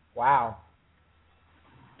 right? Wow.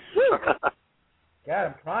 God,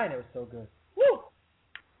 I'm crying. It was so good. Woo!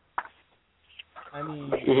 I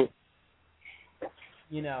mean,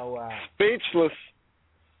 Speechless.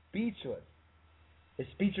 Speechless. As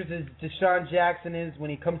speechless as Deshaun Jackson is when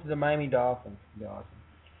he comes to the Miami Dolphins. It'll be awesome.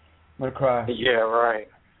 I'm going to cry. Yeah, right.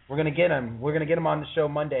 We're going to get him. We're going to get him on the show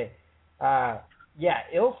Monday.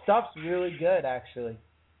 Ill Stuff's really good, actually.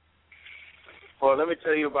 Well, let me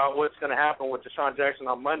tell you about what's going to happen with Deshaun Jackson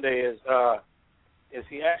on Monday is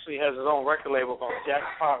he actually has his own record label called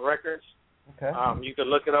Jackpot Records. Okay. You can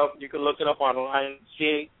look it up. You can look it up online.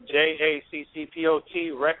 JACCPOT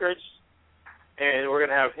Records, and we're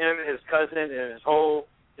gonna have him, his cousin, and his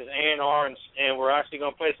A&R, and we're actually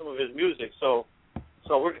gonna play some of his music. So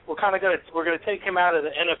we're kind of gonna take him out of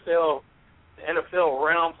the NFL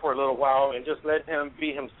realm for a little while and just let him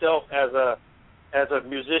be himself as a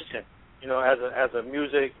musician, as a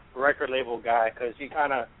music record label guy, because he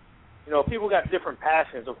kind of, people got different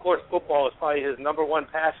passions. Of course, football is probably his number one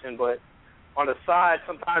passion, but on the side,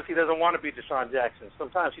 sometimes he doesn't want to be Deshaun Jackson.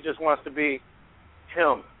 Sometimes he just wants to be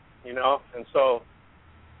him, And so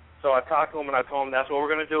I talked to him and I told him that's what we're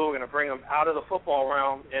going to do. We're going to bring him out of the football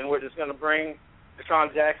realm, and we're just going to bring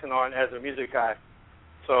Deshaun Jackson on as a music guy.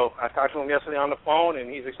 So I talked to him yesterday on the phone,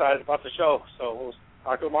 and he's excited about the show. So we'll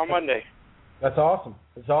talk to him on Monday. That's awesome.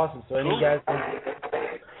 That's awesome. So any guys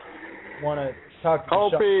want to talk to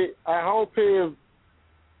Deshaun? I hope he is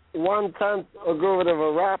 1/10 as good of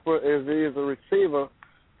a rapper as he is a receiver.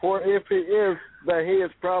 For if he is, then he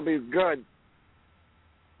is probably good.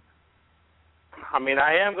 I mean,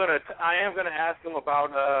 I am gonna ask him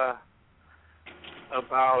about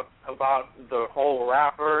the whole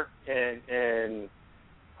rapper, and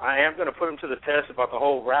I am gonna put him to the test about the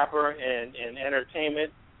whole rapper and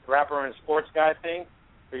entertainment, rapper and sports guy thing.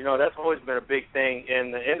 But, that's always been a big thing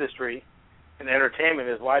in the industry. And entertainment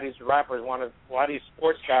is why these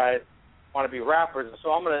sports guys want to be rappers. And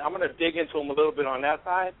so I'm gonna dig into him a little bit on that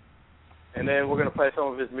side, and then we're gonna play some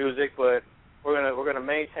of his music. But we're gonna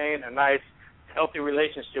maintain a nice, healthy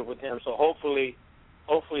relationship with him. So hopefully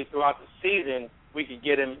throughout the season we could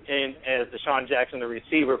get him in as Deshaun Jackson, the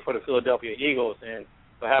receiver for the Philadelphia Eagles, and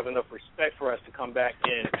he'll have enough respect for us to come back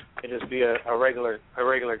in and just be a regular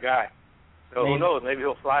guy. So who knows? Maybe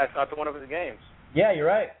he'll fly us out to one of his games. Yeah, you're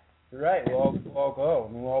right. You're right. We'll all go.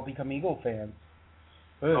 We'll all become Eagle fans.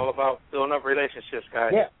 It's all about building up relationships,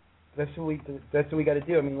 guys. Yeah, that's what we got to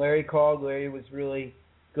do. I mean, Larry called. Larry was really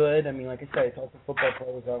good. I mean, like I said, he talked to football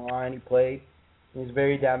players online. He played. He was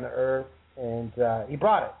very down to earth, and he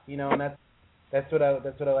brought it. And that's what I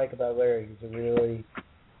like about Larry. He's a really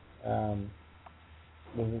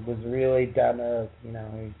was really down to earth.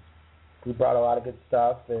 He brought a lot of good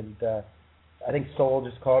stuff, and I think Soul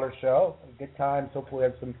just called her show. Good times. Hopefully, we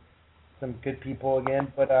have some good people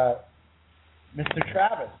again. But Mr.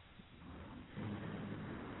 Travis.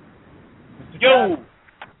 Yo.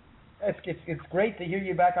 It's great to hear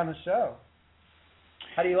you back on the show.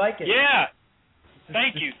 How do you like it? Yeah.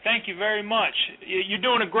 Thank you very much. You're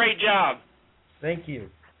doing a great job. Thank you.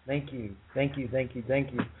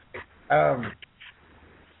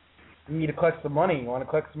 You need to collect some money. You want to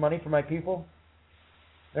collect some money for my people?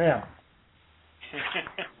 Yeah.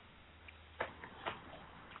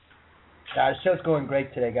 The show's going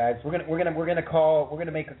great today, guys. We're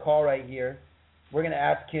gonna make a call right here. We're gonna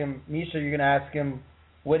ask him, Misha. You're gonna ask him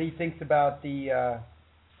what he thinks about the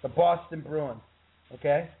Boston Bruins.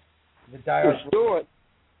 Okay, the diehard. Let's do it.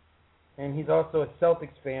 And he's also a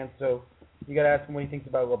Celtics fan, so you gotta ask him what he thinks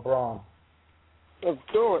about LeBron. Let's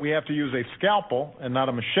do it. We have to use a scalpel and not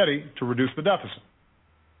a machete to reduce the deficit.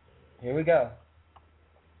 Here we go.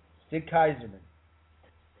 Sid Kaiserman.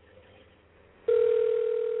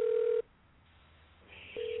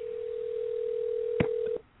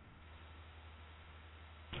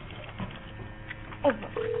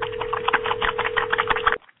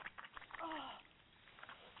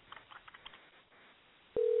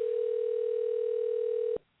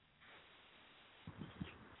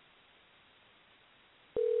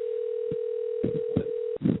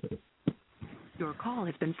 Your call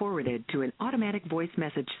has been forwarded to an automatic voice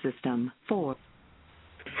message system. I'm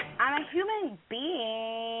a human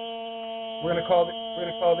being. We're gonna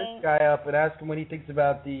call this guy up and ask him what he thinks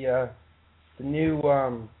about the new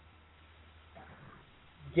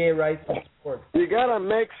gay rights in sports. You gotta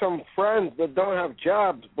make some friends that don't have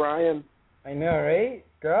jobs, Brian. I know, right?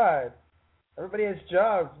 God, everybody has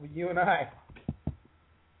jobs but you and I.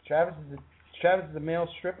 Travis is a male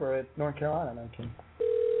stripper at North Carolina. No kidding.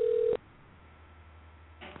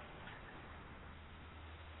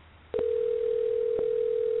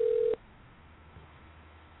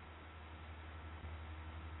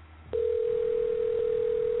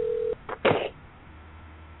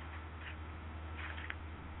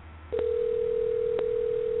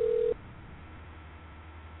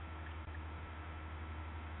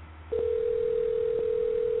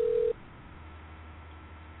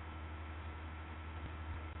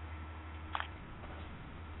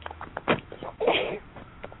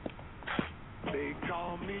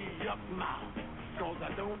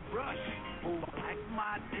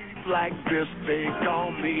 Like this, they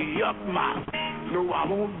call me up mouth. No, I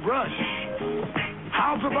won't rush.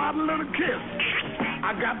 How's about a little kiss?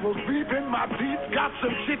 I got those beef in my teeth, got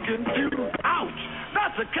some chicken too. Ouch,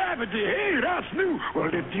 that's a cavity. Hey, that's new. Well,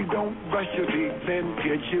 if you don't brush your teeth, then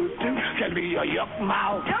get you too. Can be a yuck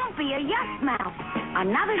mouth. Don't be a yuck mouth.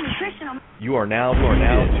 Another nutritional. You are now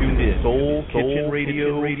tuned in to Soul Kitchen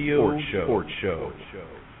Radio Sports Show.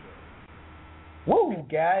 Whoa,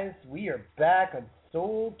 guys, we are back on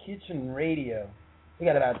Soul Kitchen Radio. We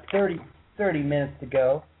got about 30 minutes to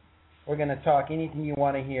go. We're going to talk anything you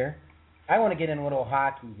want to hear. I want to get in a little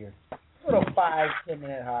hockey here. A little 5-10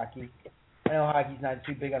 minute hockey. I know hockey's not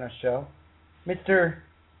too big on our show. Mr.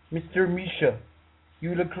 Misha,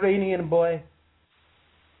 you Ukrainian boy.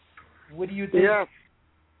 What do you think? Yes.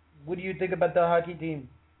 What do you think about the hockey team?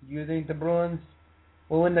 Do you think the Bruins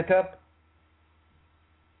will win the cup?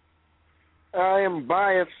 I am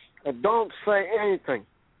biased. I don't say anything.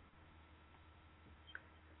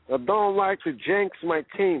 I don't like to jinx my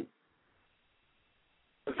team.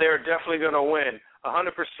 They're definitely going to win.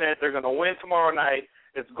 100%. They're going to win tomorrow night.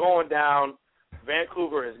 It's going down.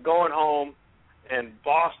 Vancouver is going home, and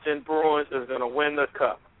Boston Bruins is going to win the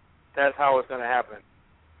cup. That's how it's going to happen.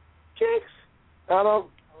 Jinx. I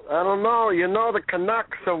don't know. You know the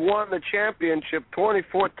Canucks have won the championship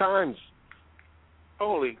 24 times.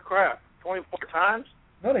 Holy crap. 24 times?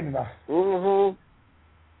 Not even that. Mm-hmm.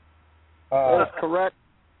 That's correct.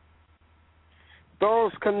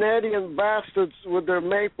 Those Canadian bastards with their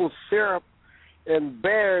maple syrup and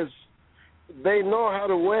bears, they know how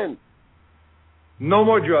to win. No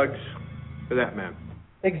more drugs for that man.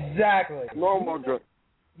 Exactly. No more drugs.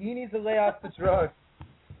 He needs to lay off the drugs.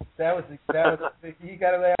 That was you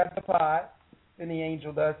got to lay off the pot, and the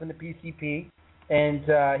Angel does, and the PCP. And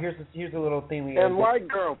here's a little thing we. And White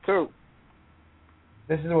Girl too.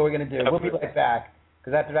 This is what we're gonna do. We'll be right back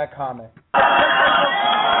because after that comment.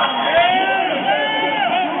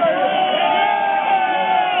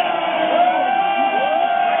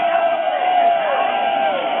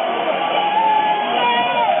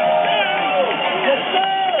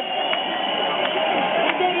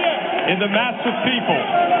 In the mass of people,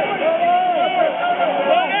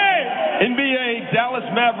 NBA Dallas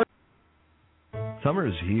Mavericks. Summer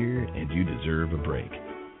is here and you deserve a break.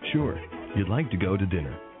 Sure, you'd like to go to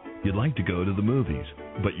dinner. You'd like to go to the movies,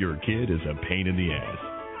 but your kid is a pain in the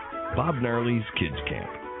ass. Bob Gnarly's Kids Camp.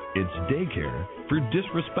 It's daycare for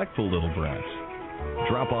disrespectful little brats.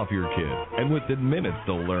 Drop off your kid, and within minutes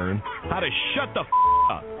they'll learn how to shut the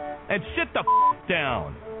up and sit the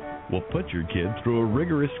down. We'll put your kid through a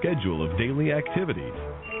rigorous schedule of daily activities.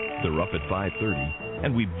 They're up at 5:30,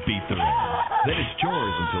 and we beat their ass. Then it's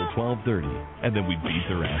chores until 12:30, and then we beat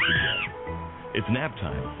their ass again. It's nap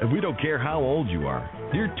time, and we don't care how old you are.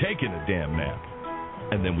 You're taking a damn nap.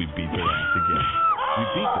 And then we beat their ass again. We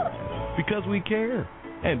beat their ass because we care,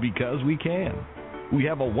 and because we can. We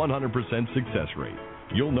have a 100% success rate.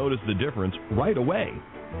 You'll notice the difference right away.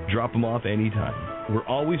 Drop them off anytime. We're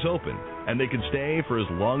always open, and they can stay for as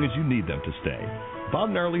long as you need them to stay.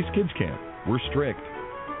 Bob Gnarly's Kids Camp. We're strict.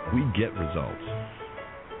 We get results.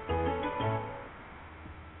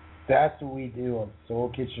 That's what we do on Soul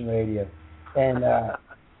Kitchen Radio. And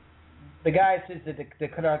the guy says that the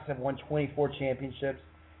Canucks have won 24 championships.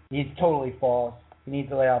 He's totally false. He needs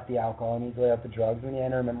to lay off the alcohol. He needs to lay off the drugs. We need to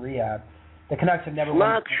enter him in rehab. The Canucks have never won.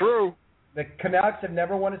 Not true. the Canucks have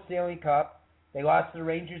never won a Stanley Cup. They lost to the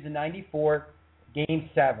Rangers in '94, Game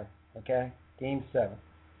 7. Okay, Game 7.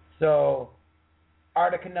 So,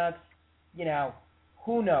 are the Canucks? You know,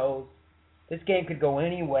 who knows? This game could go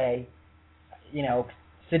any way. You know,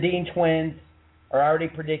 Sedin twins are already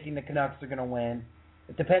predicting the Canucks are going to win.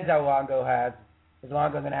 It depends how Longo has. Is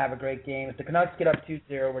Longo going to have a great game? If the Canucks get up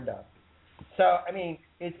 2-0, we're done. So, I mean,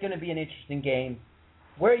 it's going to be an interesting game.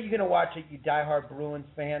 Where are you going to watch it, you diehard Bruins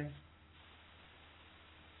fan?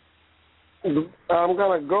 I'm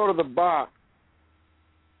going to go to the bar,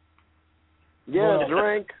 get a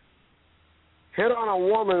drink, hit on a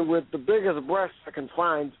woman with the biggest breasts I can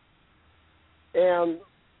find, and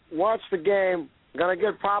watch the game. I'm going to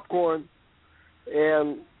get popcorn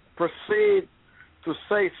and proceed to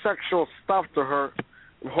say sexual stuff to her.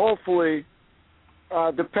 And hopefully,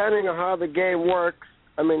 depending on how the game works,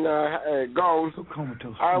 goes,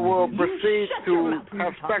 I will proceed to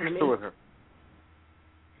have sex with her.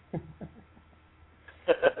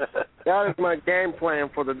 That is my game plan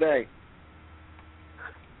for the day.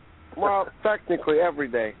 Well, technically every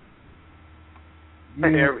day.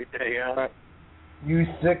 Every day, huh? You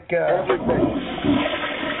sick every day.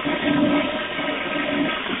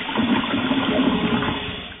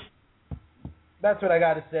 That's what I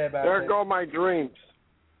got to say about it. There go my dreams.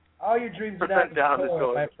 All your dreams are down the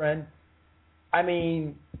toilet, my friend. I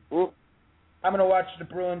mean, I'm going to watch the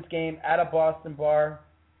Bruins game at a Boston bar.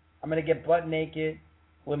 I'm going to get butt naked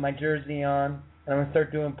with my jersey on, and I'm going to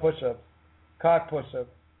start doing push-ups, cock push-ups.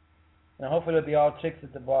 And hopefully it'll be all chicks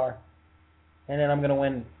at the bar. And then I'm going to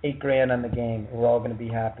win $8,000 on the game. We're all going to be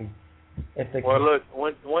happy. Well, look,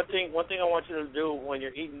 one thing I want you to do when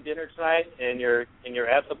you're eating dinner tonight and you're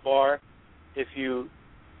at the bar, if you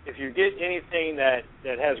get anything that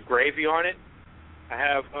has gravy on it,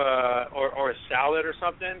 or a salad or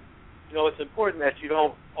something, you know, it's important that you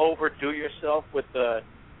don't overdo yourself with the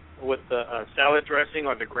salad dressing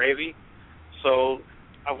or the gravy. So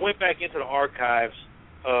I went back into the archives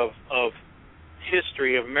of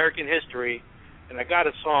history, of American history, and I got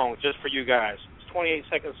a song just for you guys. It's a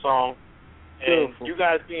 28-second song. And you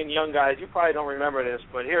guys being young guys, you probably don't remember this,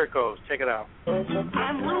 but here it goes. Check it out.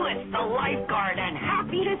 I'm Louis, the lifeguard, and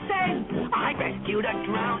happy to say I rescued a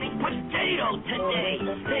drowning potato today.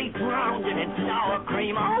 They drowned in its sour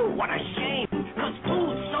cream. Oh, what a shame, 'cause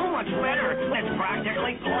food's so much better. It's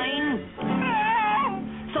practically plain.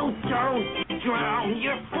 So don't drown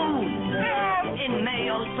your food in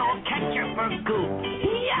mayo, salt, ketchup, or goop.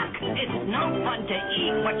 Yuck! It's no fun to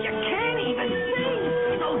eat, but you can't even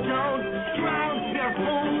see. So don't drown your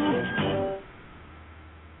food.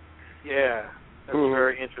 Yeah, that's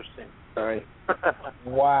very interesting. Right.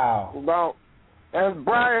 Wow. Well, and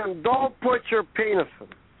Brian, don't put your penis in.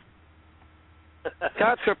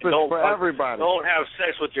 Ketchup is for everybody. Don't have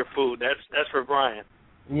sex with your food. That's for Brian.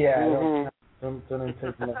 Yeah.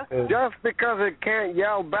 Just because it can't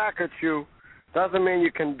yell back at you doesn't mean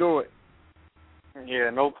you can do it.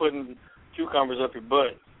 Yeah, no putting cucumbers up your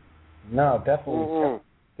butt. No,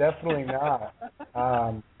 definitely not.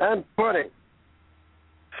 And pudding.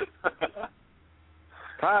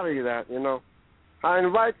 Tired of that, you know. I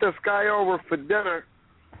invite this guy over for dinner.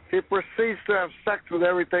 He proceeds to have sex with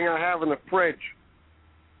everything I have in the fridge.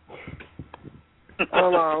 I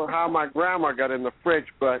don't know how my grandma got in the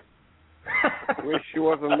fridge, but I wish she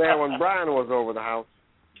wasn't there when Brian was over the house.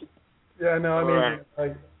 Yeah, no, I mean,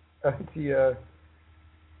 I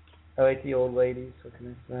like the old ladies. What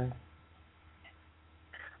can I say?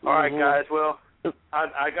 All right, guys. Well, I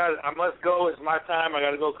must go. It's my time. I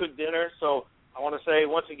got to go cook dinner. So I want to say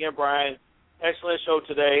once again, Brian, excellent show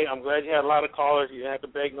today. I'm glad you had a lot of callers. You didn't have to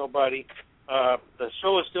beg nobody. The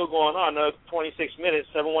show is still going on. Another 26 minutes.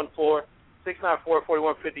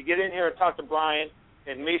 714-694-4150. Get in here and talk to Brian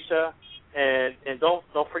and Misha. And don't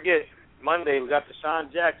forget, Monday we got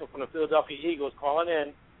Deshaun Jackson from the Philadelphia Eagles calling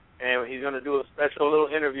in, and he's going to do a special little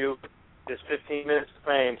interview. Just 15 minutes of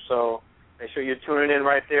fame. So make sure you're tuning in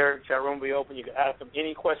right there. Chat room will be open. You can ask him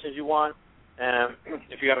any questions you want.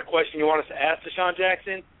 If you got a question you want us to ask Deshaun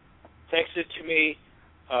Jackson, text it to me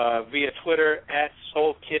via Twitter at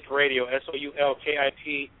SoulKit Radio,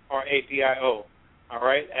 SoulKitradio. All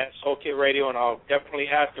right, at SoulKit Radio, and I'll definitely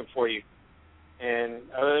ask him for you. And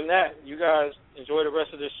other than that, you guys enjoy the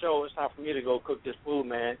rest of this show. It's time for me to go cook this food,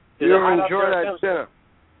 man. You enjoy that dinner.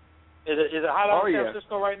 Is it hot out in San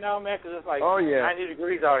Francisco right now, man? Because it's like 90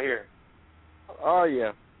 degrees out here. Oh,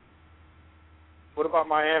 yeah. What about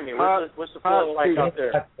Miami? What's the feeling like out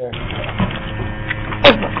there?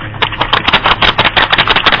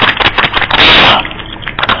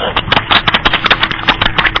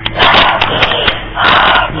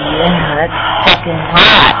 Yeah, that's fucking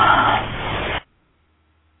hot.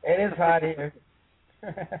 is hot here.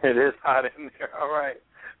 It is hot in there. All right,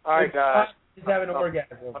 guys. He's having an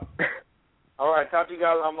orgasm. All right, talk to you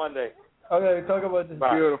guys on Monday. Okay, talk about this.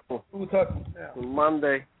 Bye. Beautiful. We'll talk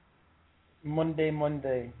Monday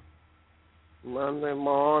morning.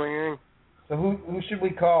 So who should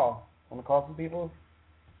we call? Want to call some people?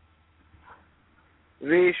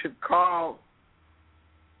 We should call.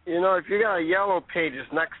 If you got a Yellow Pages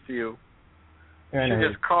next to you, you should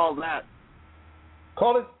just call that.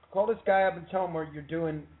 Call this guy up and tell him we're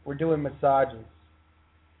doing massages,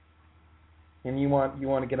 and you want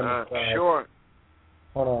to get him massage. Sure.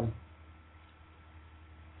 Hold on.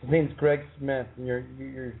 His name's Greg Smith, and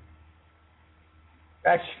you're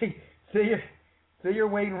actually say you're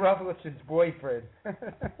Wayne Rufflich's boyfriend.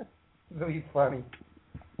 It'll be funny.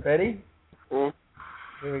 Ready? Mm-hmm.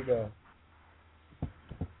 Here we go.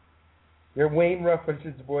 You're Wayne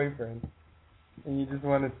Rufflich's boyfriend, and you just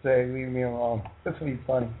want to say, "Leave me alone." This will be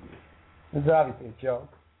funny. It's obviously a joke.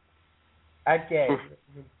 Okay.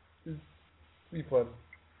 This will be funny.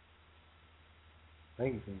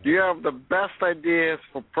 You have the best ideas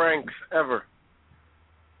for pranks ever.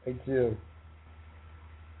 I do.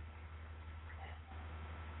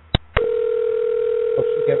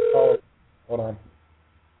 Hold on.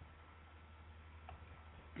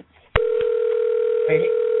 Hey.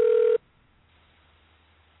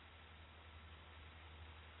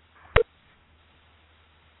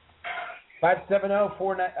 Five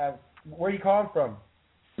 570-49. Where are you calling from?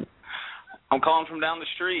 I'm calling from down the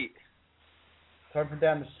street. Calling from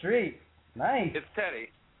down the street. Nice. It's Teddy.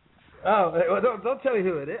 Oh, well, don't tell me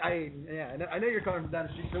who it is. I know you're calling from down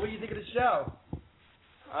the street. So what do you think of the show?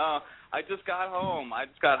 I just got home.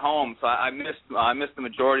 So I missed the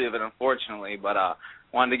majority of it, unfortunately. But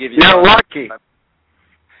wanted to give you. You're lucky.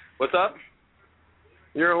 What's up?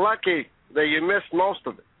 You're lucky that you missed most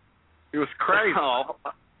of it. It was crazy. Oh.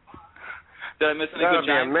 Did I miss any good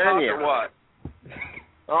Giants talk or what?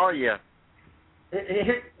 Oh yeah.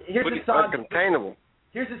 Here's a song. Uncontainable.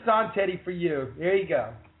 Here's a song, Teddy, for you. Here you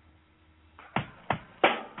go.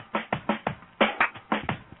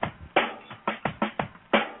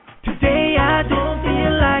 Today I don't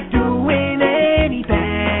feel like doing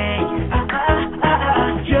anything.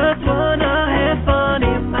 I just wanna have fun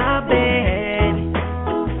in my bed.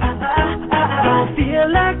 I don't feel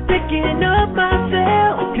like picking up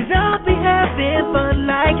myself, 'cause I'll be having fun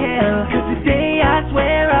like hell. 'Cause today I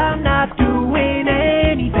swear I'm not doing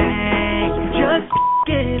anything. Just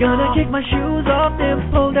gonna kick my shoes off, then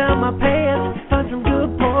pull down my pants. Find some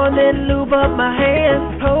good porn, then lube up my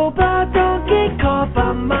hands. Hope I don't get caught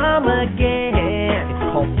by mom again.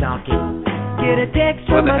 It's called knocking. Get a text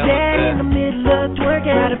from my dad in the middle of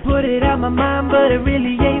twerking. Try to put it out my mind, but it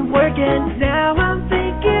really ain't working. Now I'm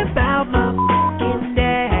thinking about my fucking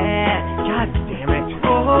dad. God damn it.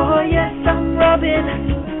 Oh yes, I'm rubbing,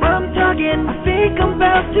 I'm tugging. I think I'm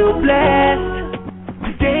about to blast.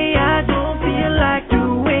 Today I don't feel like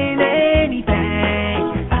doing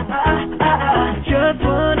anything. I just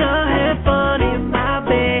wanna have fun in my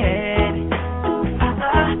bed.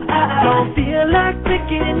 I don't feel like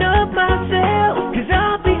picking up myself, 'cause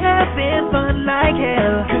I'll be having fun like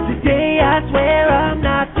hell. 'Cause today I swear I'm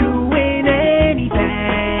not doing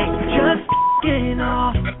anything. Just getting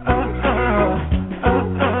off. Just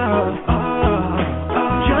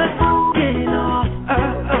getting off.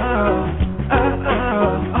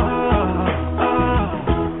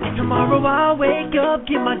 Tomorrow I'll wake up,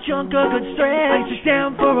 give my junk a good stretch. Just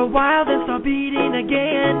down for a while, then start beating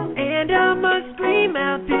again. And I must scream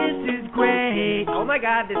out, this is great. Oh my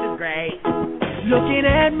God, this is great. Looking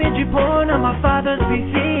at midget porn on my father's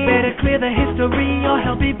PC. Better clear the history or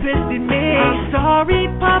he'll be pissed at me. I'm sorry,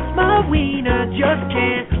 Pops, my wiener just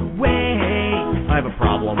can't wait. I have a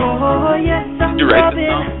problem. Oh yes, I'm loving,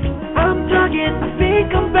 I'm tugging. I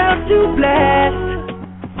think I'm about to blast.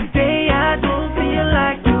 Today I don't feel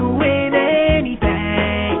like doing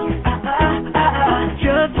anything. I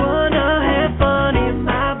just wanna have fun in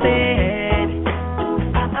my bed.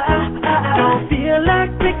 I don't feel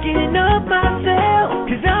like picking up myself,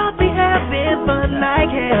 'cause I'll be having fun like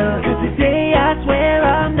hell. 'Cause today I swear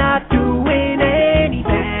I'm not doing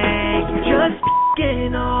anything. Just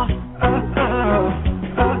getting off. Just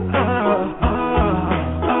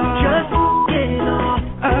getting off.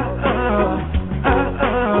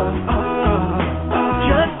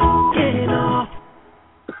 Just getting off.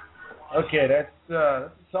 Okay, that's a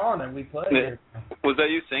song that we played. Was that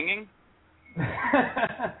you singing?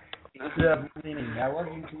 Yeah, I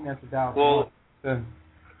wasn't singing at the down. Well,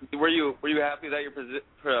 were you happy that your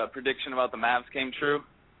prediction about the Mavs came true?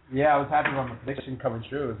 Yeah, I was happy about my prediction coming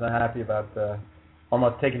true. I was not happy about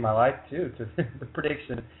almost taking my life too. To the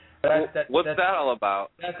prediction. What's that all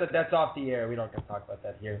about? That's off the air. We don't have to talk about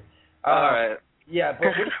that here. All right. Yeah, but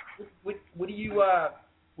what do you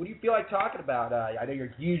feel like talking about? I know you're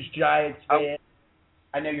a huge Giants fan.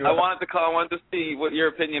 I wanted to call. I wanted to see what your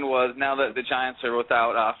opinion was now that the Giants are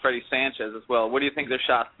without Freddie Sanchez as well. What do you think their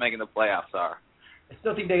shots making the playoffs are? I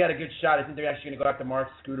still think they got a good shot. I think they're actually going to go after Mark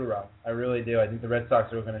Scutaro. I really do. I think the Red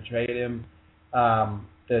Sox are going to trade him.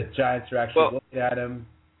 The Giants are actually looking at him.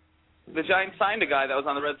 The Giants signed a guy that was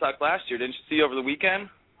on the Red Sox last year. Didn't you see over the weekend?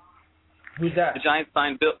 Who's that? The Giants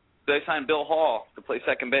signed Bill. They signed Bill Hall to play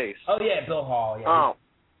second base. Oh yeah, Bill Hall. Yeah. Oh.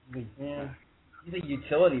 He's a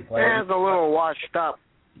utility player. He's a little washed up.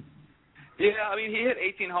 Yeah, I mean he hit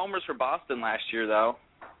 18 homers for Boston last year though.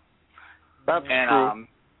 That's true.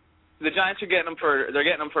 The Giants are getting him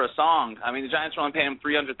for a song. I mean the Giants are only paying him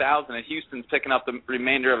 $300,000, and Houston's picking up the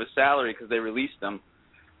remainder of his salary because they released him.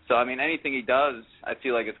 So I mean anything he does, I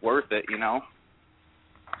feel like it's worth it, you know.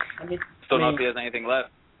 Still don't know if he has anything left.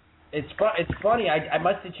 It's funny. I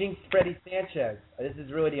must have jinxed Freddie Sanchez. This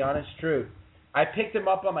is really the honest truth. I picked him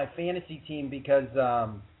up on my fantasy team because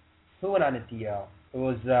who went on a DL? It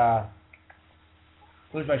was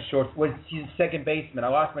who's my short? He's a second baseman. I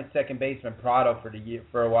lost my second baseman Prado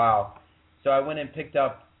for a while, so I went and picked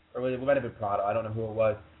up, or it might have been Prado. I don't know who it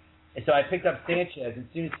was. And so I picked up Sanchez. And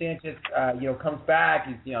as soon as Sanchez comes back,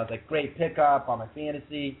 it's like great pickup on my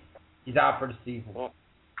fantasy. He's out for the season.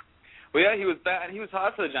 Well, yeah, he was bad. He was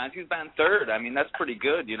hot for the Giants. He was batting third. I mean, that's pretty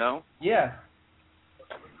good, you know. Yeah.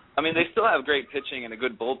 I mean, they still have great pitching and a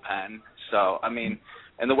good bullpen. So, I mean,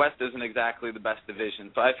 and the West isn't exactly the best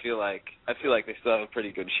division. So I feel like they still have a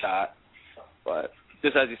pretty good shot. But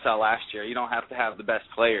just as you saw last year, you don't have to have the best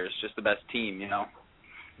players, just the best team, you know.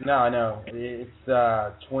 No. It's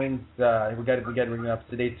Twins. We got to bring up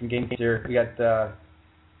to date some games here. We got.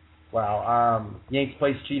 Yanks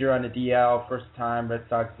plays Cheater on the DL, first time, Red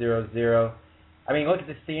Sox 0-0. I mean, look at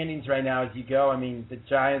the standings right now as you go. I mean, the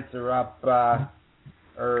Giants are up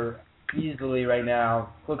easily right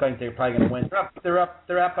now. Look like they're probably going to win. They're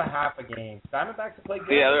up a half a game. Diamondbacks have played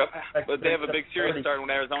good. Yeah, they're up, but they have a big series starting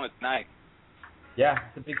with Arizona tonight. Yeah,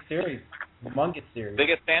 it's a big series, humongous series. They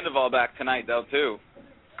get Sandoval back tonight, though, too.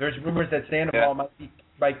 There's rumors that Sandoval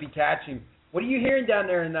might be catching. What are you hearing down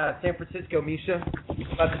there in San Francisco, Misha,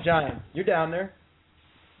 about the Giants? You're down there.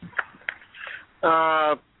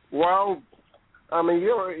 Well, I mean,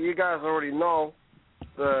 you guys already know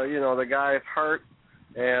the guy's hurt,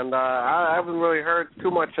 and I haven't really heard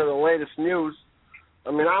too much of the latest news.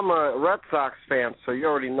 I mean, I'm a Red Sox fan, so you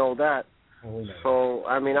already know that. So,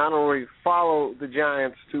 I mean, I don't really follow the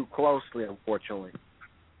Giants too closely, unfortunately.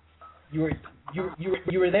 You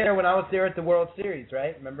were there when I was there at the World Series,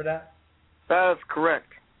 right? Remember that? That is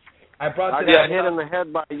correct. I got hit in the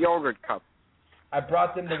head by a yogurt cup. I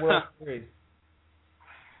brought them the World Series.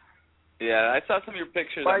 Yeah, I saw some of your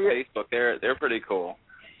pictures on Facebook. They're pretty cool.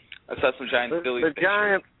 I saw some Giants-Phillies pictures. The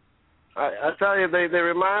Giants, I tell you, they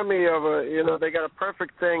remind me of they got a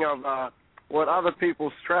perfect thing of what other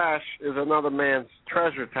people's trash is another man's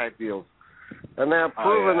treasure type deals, and they're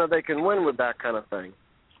proven that they can win with that kind of thing.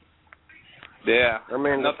 Yeah. I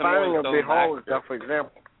mean, the signing of the Hall is definitely an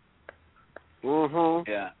example.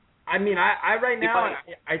 Yeah. I mean, I right now,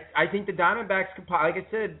 I think the Diamondbacks could, like I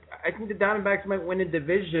said, I think the Diamondbacks might win the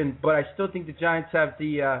division, but I still think the Giants have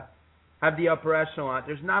the upper echelon.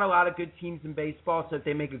 There's not a lot of good teams in baseball, so if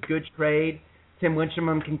they make a good trade, Tim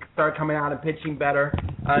Wincham can start coming out and pitching better.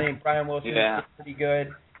 I think Brian Wilson is pretty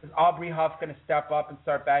good. Is Aubrey Huff going to step up and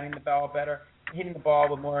start batting the ball better? Hitting the ball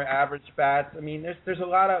with more average bats. I mean, there's a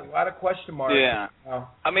lot of question marks. Yeah.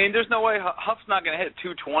 I mean, there's no way Huff's not going to hit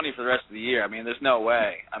 220 for the rest of the year. I mean, there's no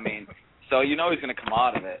way. I mean, so he's going to come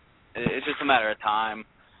out of it. It's just a matter of time.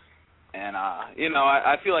 And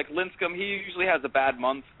I feel like Lincecum, he usually has a bad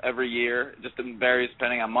month every year, just in varies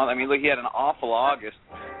depending on month. I mean, look, he had an awful August,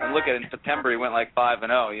 and look at it in September he went like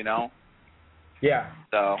 5-0. You know. Yeah.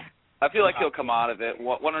 So I feel like he'll come out of it.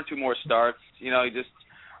 One or two more starts. You know, he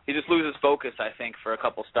just loses focus, I think, for a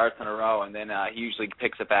couple starts in a row, and then he usually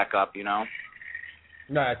picks it back up, you know?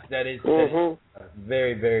 No, that is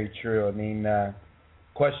very, very true. I mean,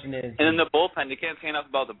 question is... And then the bullpen, you can't say enough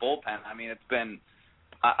about the bullpen. I mean, it's been...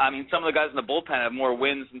 some of the guys in the bullpen have more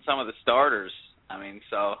wins than some of the starters. I mean,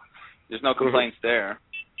 so there's no complaints there.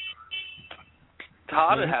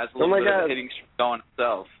 Todd has a little bit of a hitting streak going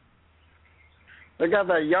himself. They got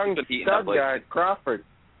that young stud guy, Crawford.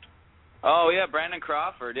 Oh yeah, Brandon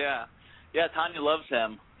Crawford. Yeah, Tanya loves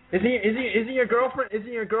him. Is he your girlfriend?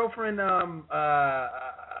 Isn't your girlfriend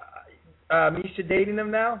Misha dating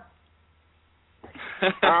him now?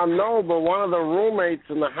 No, but one of the roommates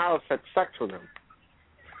in the house had sex with him.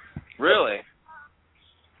 Really?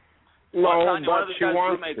 No, Tanya, one but of the she guys'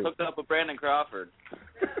 wants roommates to. hooked up with Brandon Crawford.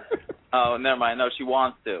 Oh, never mind. No, she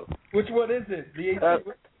wants to. Which one is it? The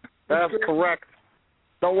That's correct.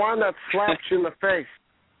 The one that slapped you in the face.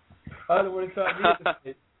 Oh, the one that slapped me in the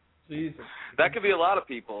face. Jesus. That could be a lot of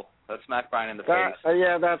people that smack Brian in the That, face.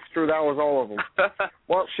 yeah, that's true. That was all of them.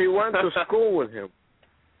 Well, she went to school with him.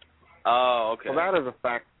 Oh, okay. So that is a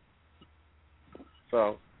fact.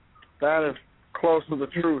 So that is close to the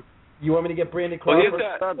truth. You want me to get Brandon Well,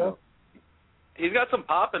 Crawford? he's got some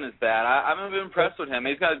pop in his bat. I'm been impressed with him.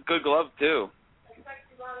 He's got good gloves too.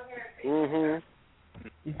 Mhm.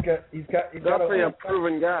 He's got definitely a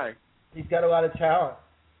proven guy. He's got a lot of talent.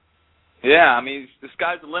 Yeah, I mean, the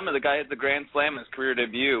sky's the limit. The guy hit the grand slam in his career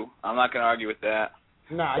debut. I'm not going to argue with that.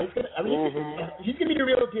 Nah, he's gonna be the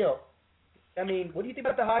real deal. I mean, what do you think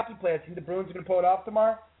about the hockey players? Think the Bruins are gonna pull it off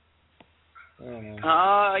tomorrow? You know,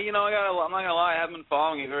 I'm not going to lie. I haven't been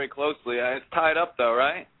following it very closely. It's tied up though,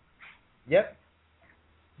 right? Yep.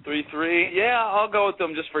 3-3. Yeah, I'll go with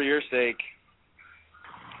them just for your sake.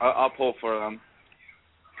 I'll pull for them.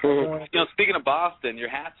 You know, speaking of Boston, your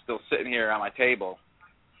hat's still sitting here on my table.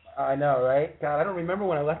 I know, right? God, I don't remember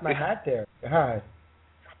when I left my hat there. God.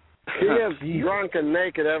 He is drunk and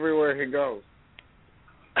naked everywhere he goes.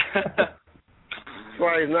 That's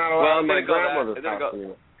why he's not allowed in my grandmother's house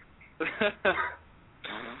anymore.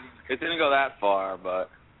 It didn't go that far, but.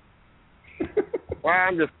 Well,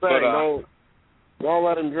 I'm just saying, don't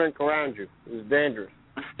let him drink around you. It's dangerous.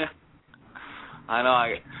 I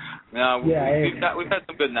know. We've had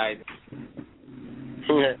some good nights.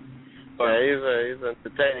 Yeah. Yeah, he's an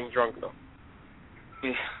entertaining drunk though.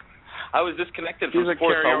 Yeah. I was disconnected from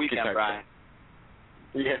sports all weekend, Brian.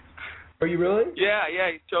 Yeah. Are you really? Yeah.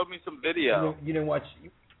 He showed me some video. You didn't watch.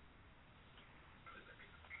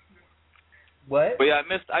 What? But yeah,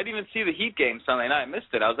 I didn't even see the Heat game Sunday night. I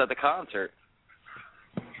missed it. I was at the concert.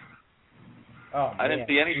 Oh, I didn't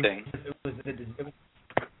see anything. It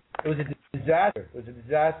was a disaster. It was a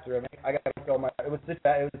disaster. I mean, I got to go. It was just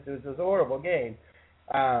bad. It was a horrible game.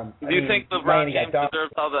 Do you think LeBron James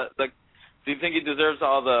deserves all the Do you think he deserves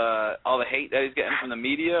all the hate that he's getting from the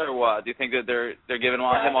media, or what? Do you think that they're giving him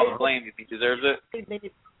all the blame? Do you think he deserves it?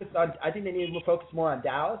 I think they need to focus more on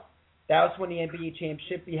Dallas. Dallas won the NBA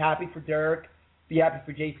championship. Be happy for Dirk. Be happy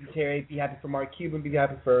for Jason Terry. Be happy for Mark Cuban. Be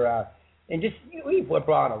happy for and just leave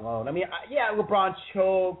LeBron alone. I mean, LeBron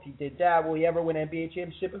choked. He did that. Will he ever win an NBA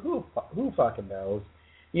championship? Who fucking knows?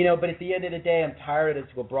 You know, but at the end of the day, I'm tired of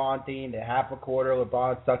this LeBron thing. The half a quarter,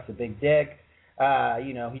 LeBron sucks a big dick.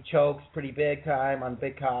 You know, he chokes pretty big time on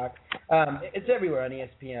big cock. It's everywhere on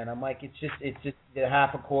ESPN. I'm like, it's just the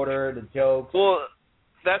half a quarter, the jokes. Well,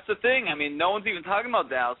 that's the thing. I mean, no one's even talking about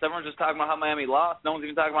Dallas. Everyone's just talking about how Miami lost. No one's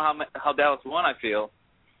even talking about how Dallas won, I feel.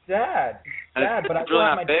 Sad, but it's really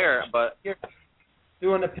not fair. But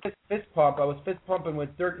doing the fist pump, I was fist pumping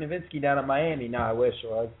with Dirk Nowitzki down in Miami. No, I wish I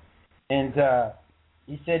was. And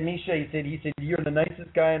he said, Misha, he said, you're the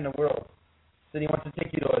nicest guy in the world. He said he wants to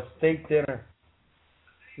take you to a steak dinner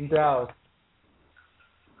in Dallas.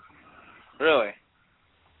 Really?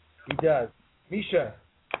 He does. Misha,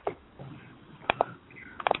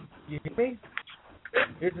 you hear me?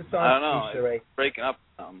 Here's the song I don't know. for Misha, right? Breaking up.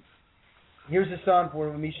 Here's the song for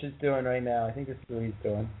what Misha's doing right now. I think this is what he's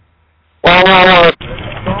doing. Well,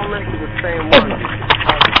 don't listen to the same one.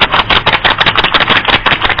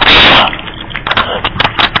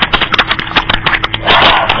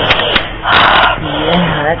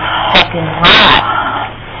 Yeah, that's fucking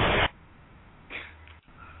hot.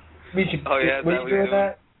 Misha, oh yeah, were you doing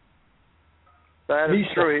that? That is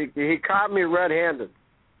true. He caught me red-handed.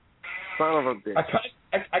 Son of a bitch.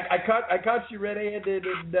 I caught you red-handed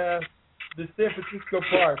in the San Francisco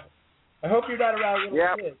Park. I hope you're not around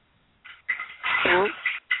little kids. Mm-hmm.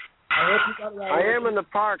 I hope you're not around. I am in the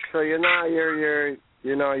park, so you're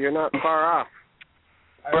not far off.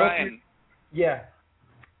 Brian. Yeah.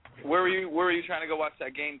 Where were you trying to go watch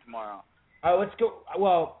that game tomorrow? Let's go.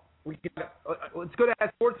 Well, let's go to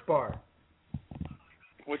that sports bar.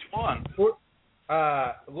 Which one?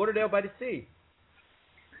 Lauderdale by the Sea.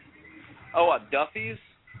 Oh, what, Duffy's?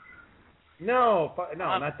 No,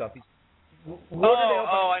 not Duffy's. I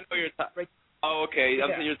know you're talking. Oh, okay.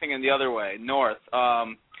 Yeah. You're thinking the other way, north.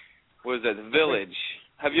 What is it? The Village.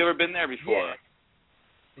 Have you ever been there before? Yeah.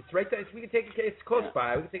 It's right there. We can take it's close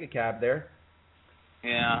by. We can take a cab there.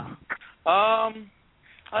 Yeah. I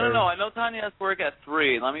don't know. I know Tanya has to work at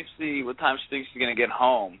 3. Let me see what time she thinks she's gonna get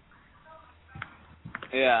home.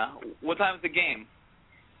 Yeah. What time is the game?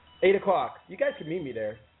 8 o'clock. You guys can meet me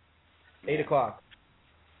there. 8 o'clock.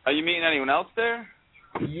 Are you meeting anyone else there?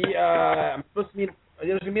 Yeah, I'm supposed to meet.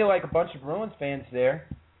 There's gonna be like a bunch of Bruins fans there.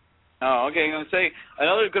 Oh, okay. I'm gonna say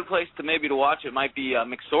another good place to maybe to watch it might be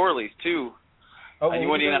McSorley's too. Oh, well, you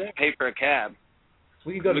wouldn't even have to pay for a cab.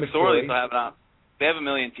 We can go to McSorley's. Will have it on. They have a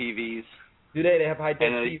million TVs. Do they? They have high def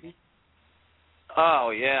TVs? Oh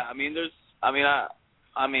yeah. I mean,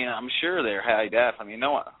 I'm sure they're high def. I mean,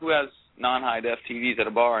 no one who has non-high def TVs at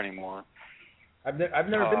a bar anymore. I've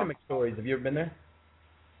never been to McSorley's. Have you ever been there?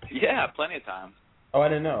 Yeah, plenty of times. Oh, I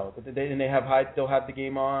didn't know. But they have they'll have the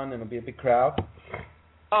game on and it'll be a big crowd.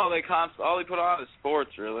 Oh, all they put on is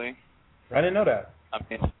sports, really. I didn't know that. I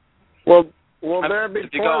mean, well, there be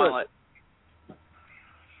toilets.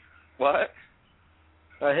 What?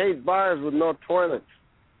 I hate bars with no toilets.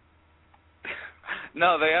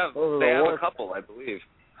 No, they have a couple, I believe.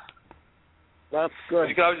 That's good.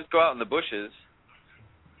 You can always just go out in the bushes.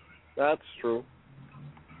 That's true.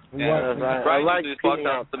 Yeah, I like just walks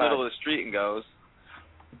out the middle of the street and goes.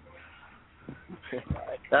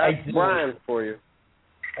 That's Brian for you.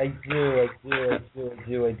 I do.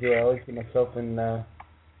 I always get myself in.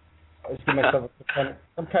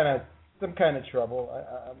 Some kind of trouble.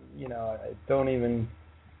 I don't even.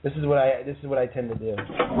 This is what I tend to do.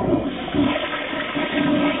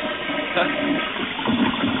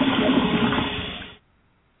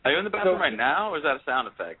 Are you in the bathroom right now, or is that a sound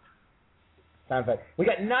effect? Sound effect. We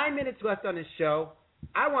got 9 minutes left on this show.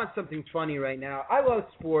 I want something funny right now. I love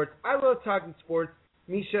sports. I love talking sports.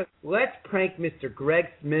 Misha, let's prank Mr. Greg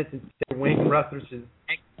Smith instead of Wayne Rutherford's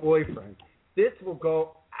ex-boyfriend. This will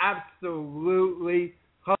go absolutely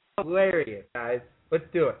hilarious, guys. Let's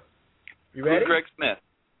do it. You ready? Who's Greg Smith?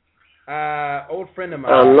 Old friend of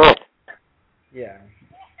mine. No. Yeah.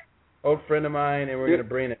 Old friend of mine, and we're going to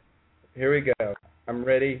bring it. Here we go. I'm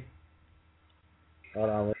ready. Hold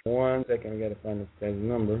on 1 second. We got to find this guy's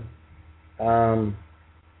number.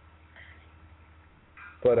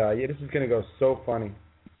 Yeah, this is going to go so funny.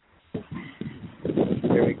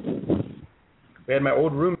 Here we go. We had my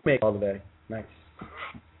old roommate all today. Nice.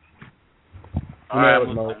 All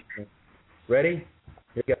right. Ready?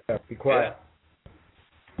 Here we go. Be quiet.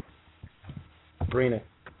 Yeah. Bring it.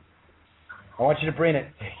 I want you to bring it.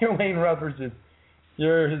 You're Wayne Rutherford.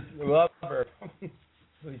 You're his lover. He's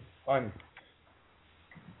funny.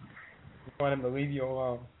 You want him to leave you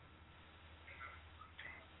alone.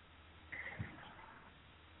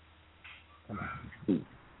 Come on.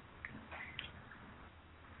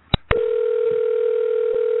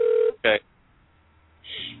 Okay.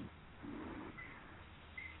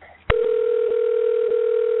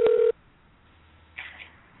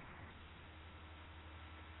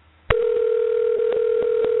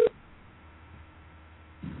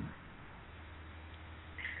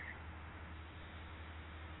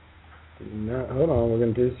 Hold on, we're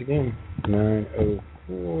going to do this again.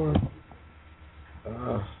 904.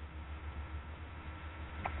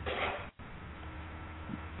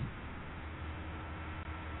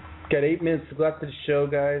 Got 8 minutes left of the show,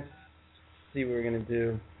 guys. Let's see what we're going to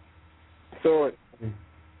do. Do it.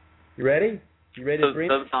 You ready? You ready to bring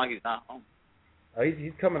it? Doesn't sound like he's not home. Oh,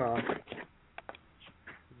 he's coming on.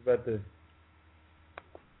 He's about to.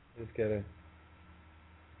 Just gotta.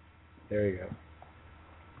 There you go.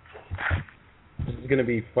 This is gonna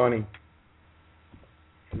be funny.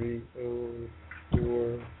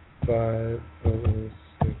 304 506.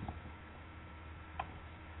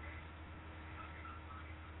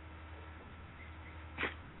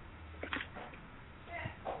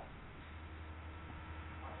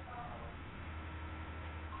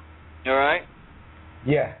 You all right?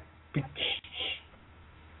 Yeah.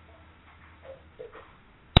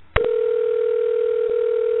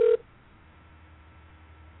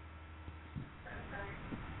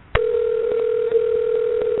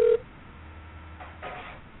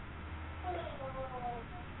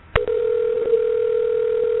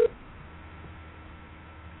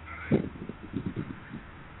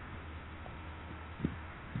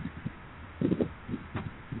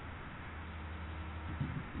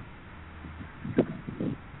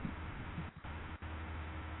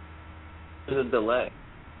 There's a delay.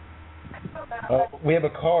 We have a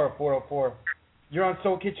caller, 404. You're on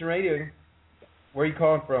Soul Kitchen Radio. Where are you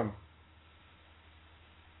calling from?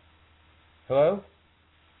 Hello?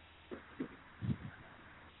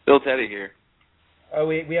 Bill Teddy here. Oh,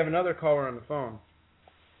 we have another caller on the phone.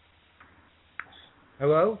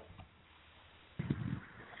 Hello?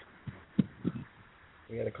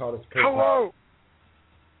 We got to call this person. Hello?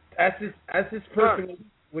 Ask this person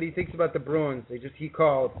what he thinks about the Bruins. He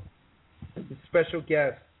called. He's a special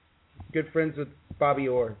guest. Good friends with Bobby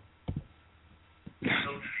Orr.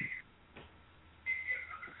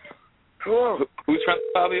 Who's friends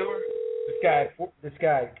with Bobby Orr? This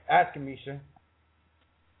guy. Ask him, Misha.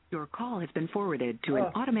 Your call has been forwarded to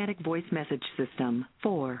an automatic voice message system.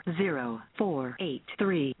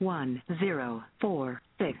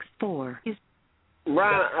 404-831-0464 is...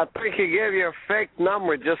 Ron, I think he gave you a fake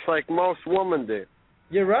number just like most women do.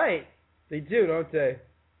 You're right. They do, don't they?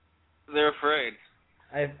 They're afraid.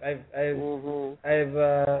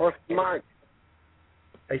 What's smart?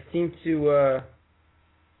 I seem to,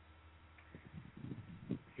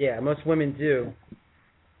 yeah, most women do.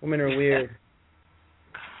 Women are weird.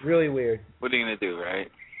 Really weird. What are you going to do,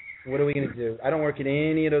 right? What are we going to do? I don't work at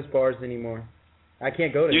any of those bars anymore. I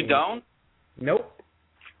can't go to You them. don't? Nope.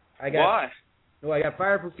 Why? Well, I got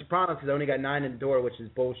fired from Sopranos because I only got 9 in the door, which is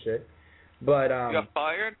bullshit. But, you got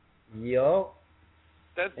fired? Yo.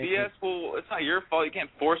 That's BS. Well, it's not your fault. You can't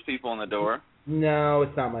force people in the door. No,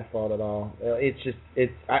 it's not my fault at all. It's just,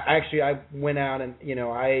 I went out and, you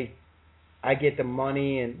know, I get the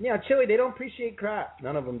money and, you know, Chili, they don't appreciate crap.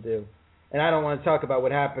 None of them do. And I don't want to talk about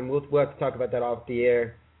what happened. We'll have to talk about that off the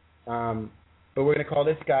air. But we're going to call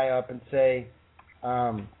this guy up and say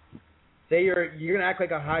you're going to act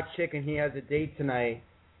like a hot chick and he has a date tonight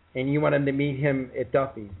and you want him to meet him at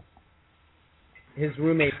Duffy's. His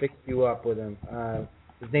roommate picked you up with him.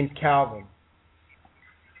 His name's Calvin.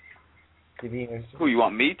 Who, you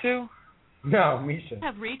want me to? No, Misha.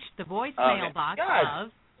 Have reached the voicemail box of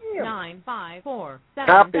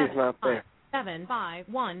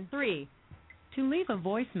 954-775-7513. To leave a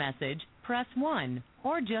voice message, press 1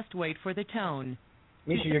 or just wait for the tone.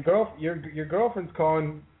 Misha, your girlfriend's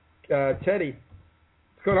calling Teddy.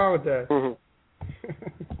 What's going on with that?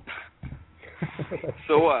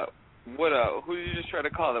 So what? Who did you just try to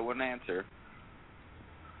call that wouldn't answer?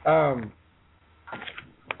 Got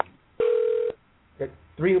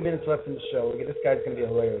 3 minutes left in the show. This guy's going to be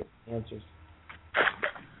hilarious. Answers.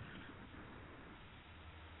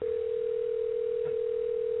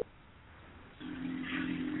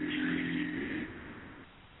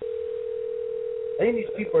 I think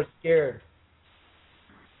these people are scared.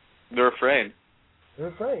 They're afraid. They're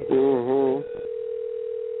afraid.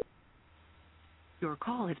 Your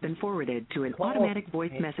call has been forwarded to an automatic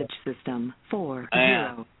voice message system.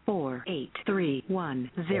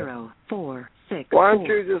 404-831-0464. Why don't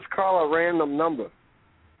you just call a random number?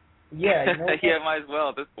 Yeah, you know what? Yeah, might as well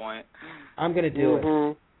at this point. I'm going to do it.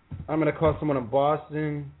 I'm going to call someone in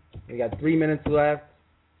Boston. We got 3 minutes left.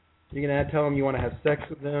 You're going to tell them you want to have sex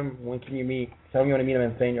with them. When can you meet? Tell them you want to meet them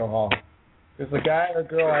in Faneuil Hall. If it's a guy or a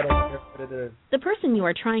girl, I don't care what it is. The person you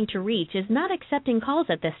are trying to reach is not accepting calls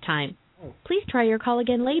at this time. Please try your call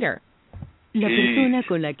again later. La persona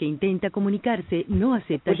con la que intenta comunicarse no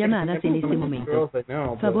acepta llamadas en este momento.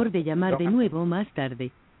 Favor de llamar de nuevo más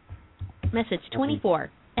tarde. Message 24,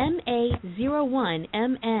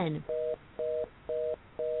 MA01MN.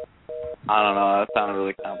 I don't know. That sounded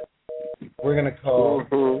really complicated. We're going to call.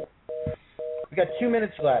 We got 2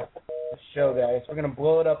 minutes left of the show, guys. We're going to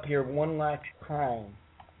blow it up here one last time.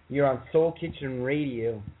 You're on Soul Kitchen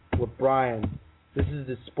Radio with Brian. This is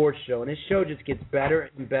the sports show, and this show just gets better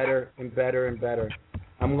and better and better and better.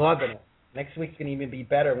 I'm loving it. Next week's going to even be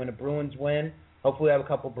better when the Bruins win. Hopefully I have a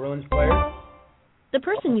couple Bruins players. The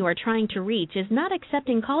person you are trying to reach is not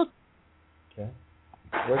accepting calls. Okay.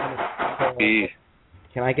 We're going to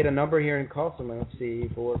can I get a number here and call someone? Let's see,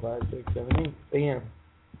 4, 5, 6, 7, 8. Bam.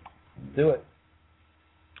 Do it.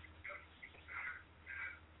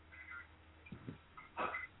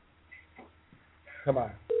 Come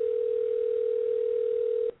on.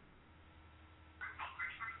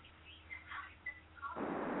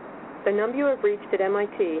 The number you have reached at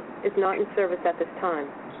MIT is not in service at this time.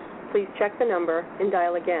 Please check the number and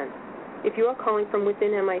dial again. If you are calling from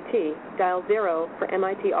within MIT, dial 0 for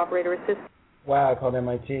MIT operator assistance. Wow, I called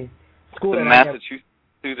MIT. School the Massachusetts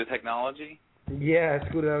Institute of Technology? Yeah,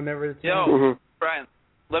 school that I've never attended. Yo, Brian,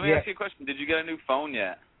 let me ask you a question. Did you get a new phone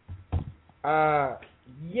yet?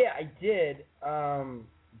 Yeah, I did.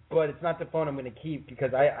 But it's not the phone I'm going to keep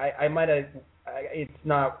because I might have. It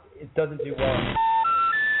doesn't do well.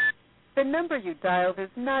 The number you dialed is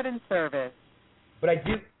not in service. But I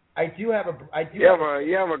do have a. You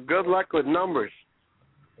have a good luck with numbers.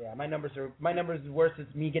 Yeah, my numbers are worse than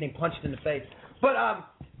me getting punched in the face. But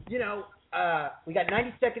we got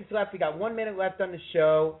 90 seconds left. We got 1 minute left on the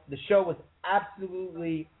show. The show was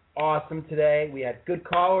absolutely awesome today. We had good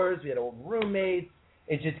callers. We had old roommates.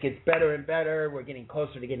 It just gets better and better. We're getting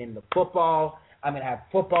closer to getting into football. I'm going to have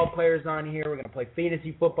football players on here. We're going to play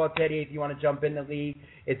fantasy football, Teddy, if you want to jump in the league.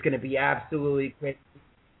 It's going to be absolutely crazy.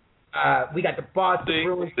 We got the Boston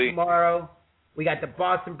Bruins tomorrow. We got the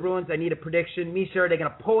Boston Bruins. I need a prediction. Misha, are they going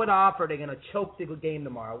to pull it off or are they going to choke the game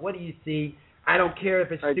tomorrow? What do you see? I don't care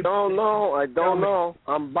if it's stupid. I don't know.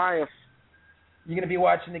 I'm biased. you're going to be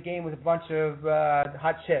watching the game with a bunch of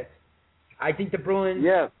hot chicks. I think the Bruins.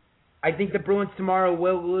 Yes. I think the Bruins tomorrow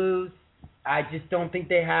will lose. I just don't think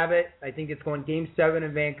they have it. I think it's going Game 7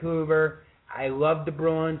 in Vancouver. I love the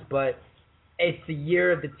Bruins, but it's the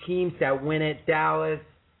year of the teams that win it. Dallas,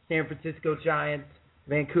 San Francisco Giants,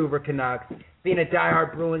 Vancouver Canucks. Being a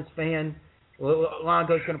diehard Bruins fan,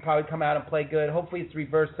 Longo's going to probably come out and play good. Hopefully it's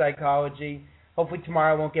reverse psychology. Hopefully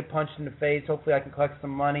tomorrow I won't get punched in the face. Hopefully I can collect some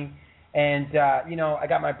money. And, I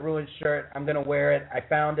got my Bruins shirt. I'm going to wear it. I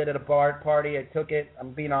found it at a bar party. I took it.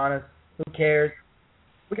 I'm being honest. Who cares?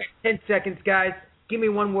 We got 10 seconds, guys. Give me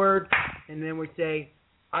one word, and then we say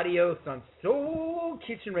adios on Soul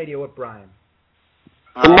Kitchen Radio with Brian.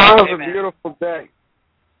 Tomorrow's a beautiful day.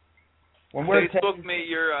 Facebook me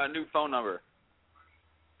your new phone number.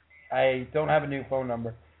 I don't have a new phone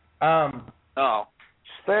number. Oh.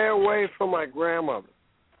 Stay away from my grandmother.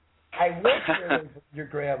 I will stay away from your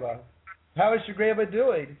grandma. How is your grandma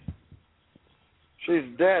doing? She's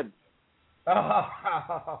dead. Oh,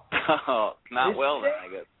 not well then, I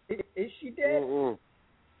guess. Is she dead?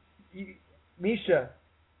 Misha.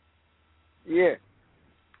 Yeah.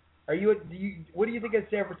 What do you think of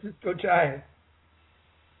San Francisco Giants?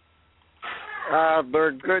 They're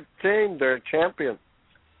a good team. They're champions.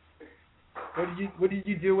 What did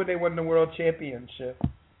you do when they won the World Championship?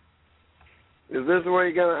 Is this what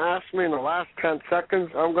you're going to ask me in the last 10 seconds?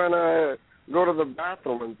 I'm going to go to the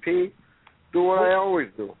bathroom and pee, do what I always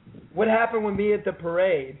do. What happened with me at the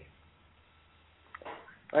parade?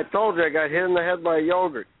 I told you I got hit in the head by a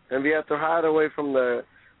yogurt, and we had to hide away from the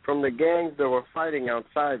gangs that were fighting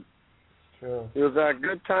outside. True. It was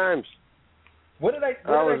good times. I was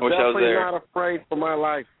definitely not afraid for my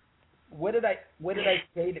life. What did I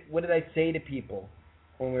say to people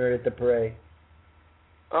when we were at the parade?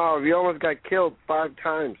 Oh, we almost got killed 5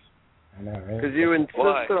 times. I know, right? Because you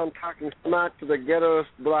insisted on talking smack to the ghettoest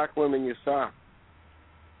black women you saw.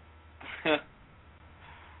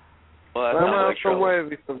 Well, somehow, some way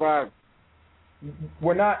we survived.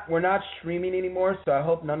 We're not streaming anymore, so I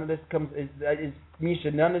hope none of this comes.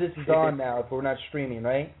 Misha, none of this is on now if we're not streaming,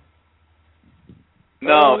 right?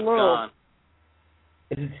 No, it's gone.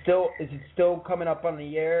 Is it still coming up on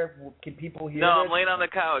the air? Can people hear? No, this? I'm laying on the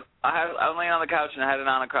couch. I'm laying on the couch and I had it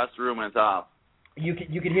on across the room and it's off. You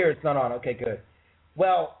can hear it's not on. Okay, good.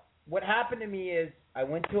 Well, what happened to me is I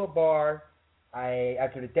went to a bar.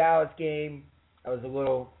 After the Dallas game, I was a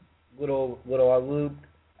little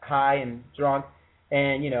high and drunk,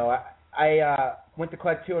 and I went to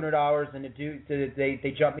collect $200, and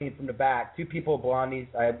they jumped me from the back. 2 people,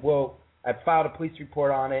 blondies. I filed a police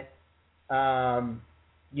report on it. I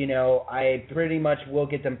pretty much will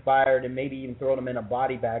get them fired and maybe even throw them in a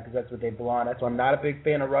body bag because that's what they belong. That's why I'm not a big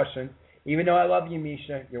fan of Russians. Even though I love you,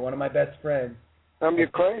 Misha, you're one of my best friends. I'm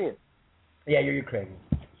Ukrainian. Yeah, you're Ukrainian.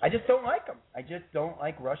 I just don't like them. I just don't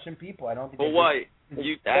like Russian people. I don't think. Well, what?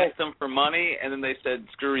 You asked them for money and then they said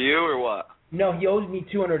screw you or what? No, he owes me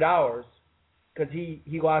 $200 because he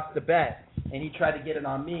lost the bet and he tried to get it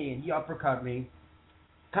on me and he uppercut me.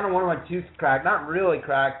 Kind of one of my tooth cracked, not really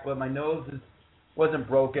cracked, but my nose wasn't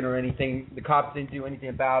broken or anything. The cops didn't do anything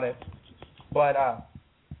about it. But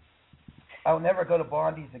I'll never go to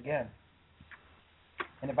Blondie's again.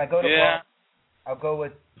 And if I go to Blondie's, I'll go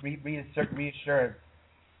with reassurance.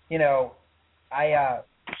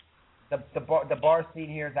 The bar scene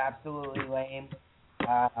here is absolutely lame.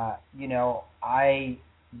 I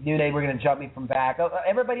knew they were going to jump me from back.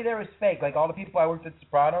 Everybody there was fake. Like all the people I worked at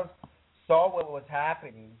Sopranos saw what was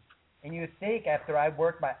happening. And you would think after I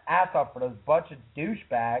worked my ass off for those bunch of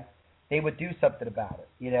douchebags, they would do something about it,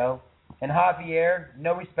 And Javier,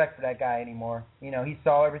 no respect for that guy anymore. He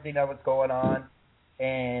saw everything that was going on,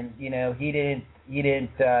 and he didn't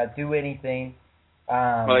do anything.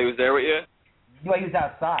 Well, he was there with you? Well, he was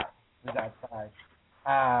outside. That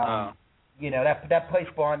place,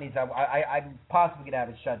 Blondie's, I'm possibly going to have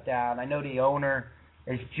it shut down. I know the owner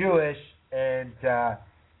is Jewish, and,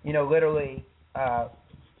 literally,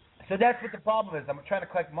 so that's what the problem is. I'm trying to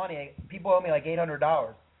collect money. People owe me like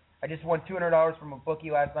 $800. I just won $200 from a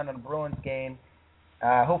bookie last night on a Bruins game.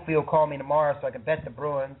 Hopefully he'll call me tomorrow so I can bet the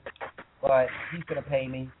Bruins, but he's going to pay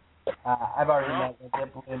me. I've already met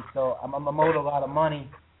with him, so I'm owed a lot of money.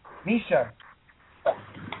 Misha,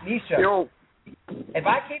 Yo. If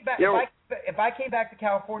I came back to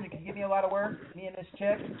California, could you give me a lot of work? Me and this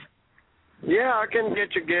chick. Yeah, I can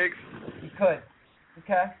get you gigs. You could.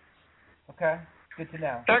 Okay. Good to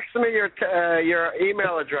know. Text me your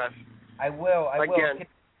email address. I will. Again.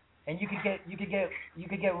 And you could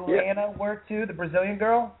get Luana work too, the Brazilian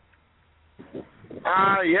girl.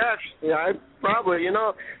 Yes. Yeah, I probably.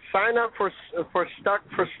 Sign up for Stuck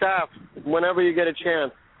for Staff whenever you get a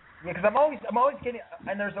chance. Yeah, because I'm always getting,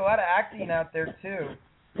 and there's a lot of acting out there too.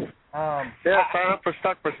 Sign up for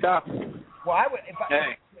Stuck for Staff. Well, I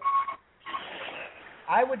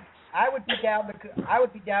would be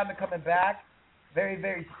down to coming back very,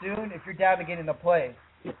 very soon if you're down to get in a place.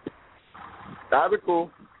 That'd be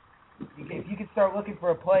cool. If you could start looking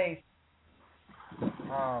for a place,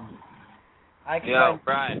 I can. Yo,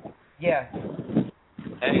 Brian. Yeah.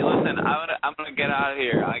 Hey, listen, I'm gonna get out of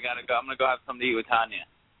here. I gotta go. I'm gonna go have something to eat with Tanya.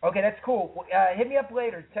 Okay, that's cool. Hit me up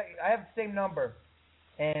later. I have the same number.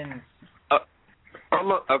 And.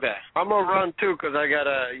 Okay. I'm gonna run too because I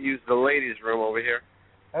gotta use the ladies' room over here.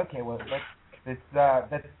 Okay, well that's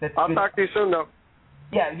I'll good. talk to you soon though.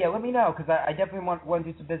 Yeah. Let me know because I definitely want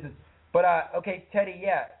to do some business. But okay, Teddy.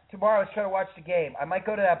 Yeah, tomorrow let's try to watch the game. I might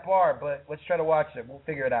go to that bar, but let's try to watch it. We'll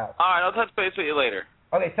figure it out. All right, I'll touch base with you later.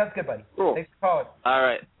 Okay, sounds good, buddy. Cool. Thanks for calling. All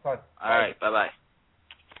right. All right. Bye.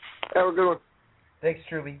 Have a good one. Thanks,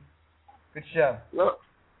 Truby. Good show. No.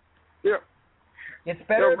 Yeah. It's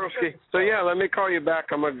better. So yeah, let me call you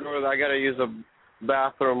back. I gotta use a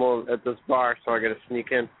bathroom at this bar, so I gotta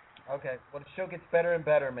sneak in. Okay. Well, the show gets better and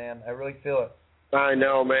better, man. I really feel it. I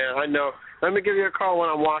know, man. I know. Let me give you a call when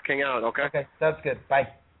I'm walking out. Okay. Okay. Sounds good. Bye.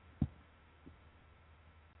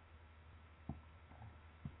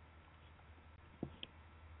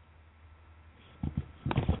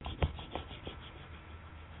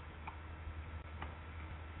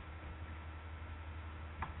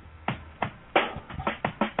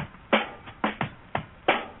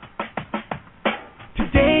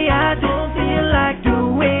 Today I don't feel like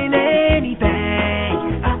doing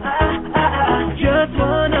anything. I just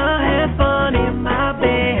wanna have fun in my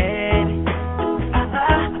bed.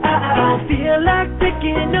 I don't feel like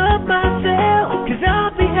picking up myself, 'cause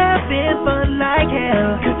I'll be having fun like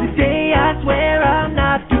hell. 'Cause today I swear I'm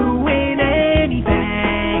not doing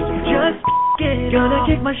anything. Just gonna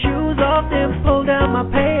kick my shoes off, then pull down my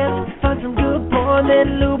pants. Find some good porn,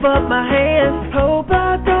 then lube up my hands. Hope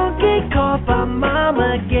I don't get caught by mom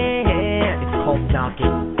again. It's called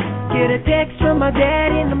knocking. Get a text from my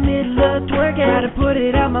dad in the middle of twerking. Try to put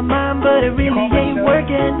it out my mind, but it really ain't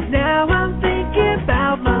working. Now I'm thinking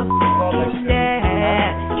about my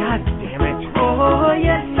dad. God damn it. Oh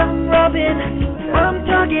yes, I'm rubbing, I'm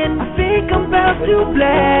tugging, think I'm about to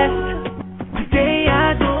blast. Today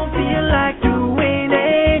I don't feel like doing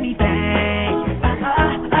anything.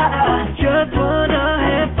 I just wanna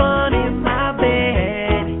have fun in my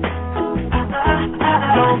bed.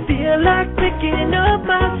 I don't feel like picking up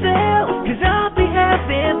myself, 'cause I'll be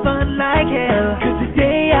having fun like hell. 'Cause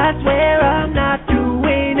today I swear I'm not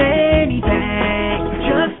doing anything.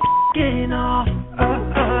 Just f***ing off.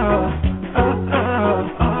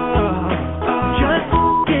 Just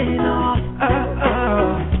f***ing off.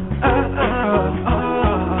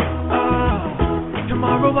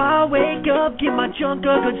 Tomorrow I'll wake up, give my junk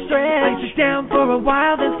a good stretch. Lay down for a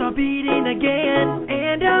while, then start beating again.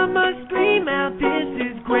 And I must scream out, this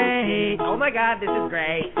is great. Oh my God, this is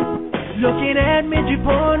great. Looking at midget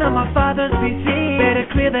porn on my father's PC. Better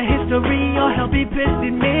clear the history or he'll be pissed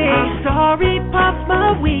at me. I'm sorry, Pops,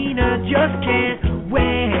 my wiener just can't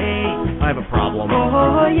wait. I have a problem.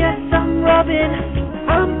 Oh yes, I'm rubbing,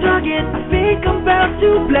 I'm tugging, I think I'm about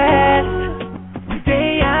to blast.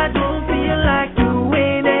 Today I don't feel like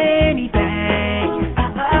doing anything.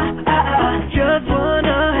 I just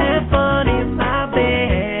wanna have fun in my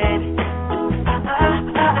bed.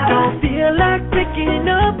 I don't feel like picking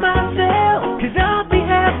up myself, 'cause I'll be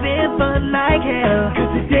having fun like hell.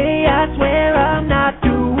 'Cause today I swear I'm not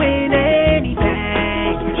doing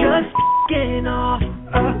anything. Just f***ing off.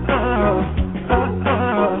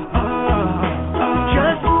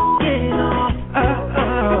 Just f***ing off.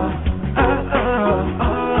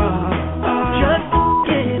 Just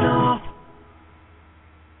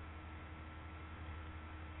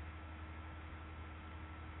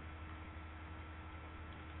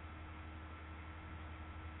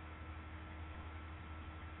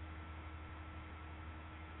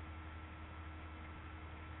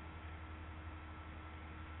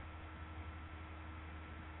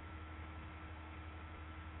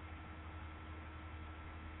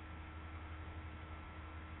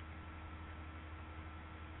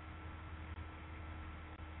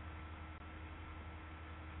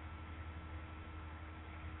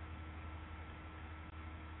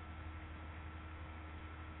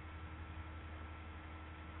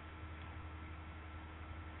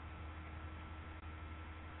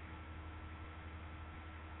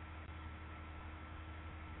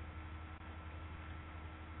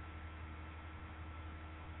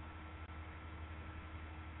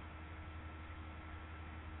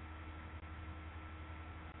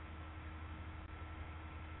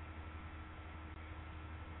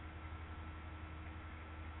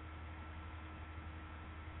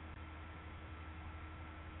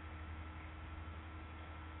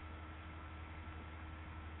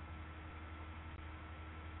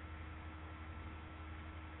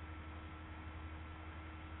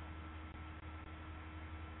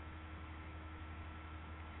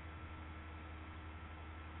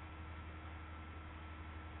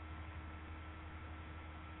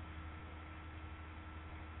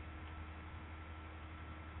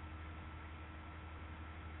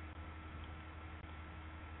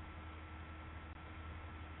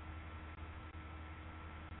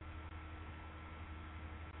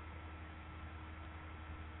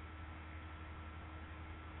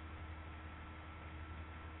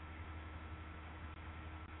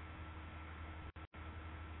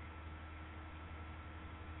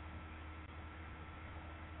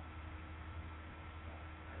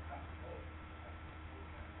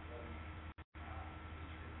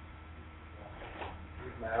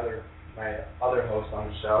my other host on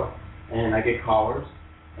the show, and I get callers,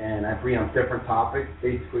 and I bring up different topics.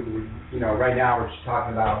 Basically, right now we're just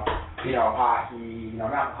talking about, hockey.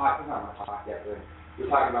 Not hockey, not hockey, but we're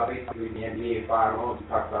talking about basically the NBA finals. We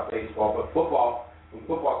talk about baseball, but football. When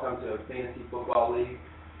football comes to a fantasy football league,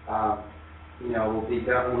 we'll be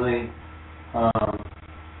definitely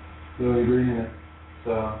really reading it.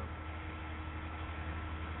 So.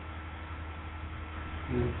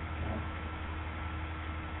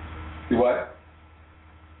 Do what?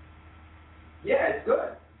 Yeah, it's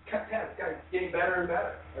good. It's getting better and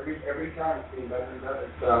better. Every time it's getting better and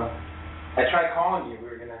better. So I tried calling you.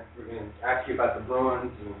 We're gonna ask you about the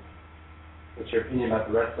Bruins and what's your opinion about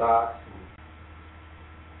the Red Sox.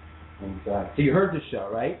 And so you heard the show,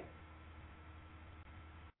 right?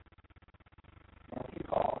 You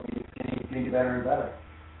call. It's getting better and better.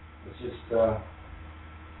 It's just so.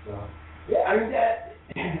 Yeah, I mean that.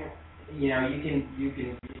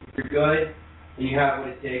 You're good, and you have what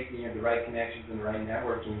it takes, and you have the right connections and the right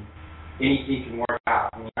networking. Anything can work out.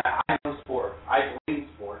 I mean, I know sports. I bring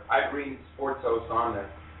sport. I bring sports hosts on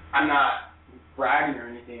there. I'm not bragging or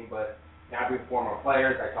anything, but I bring former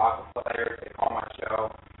players. I talk to players. They call my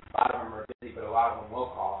show. A lot of them are busy, but a lot of them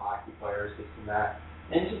will call hockey players, this and that.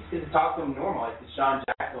 And it's just good to talk to them normal. Like Deshaun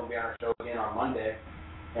Jackson will be on our show again on Monday,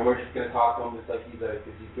 and we're just going to talk to him just like he's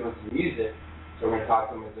doing some music. So we're going to talk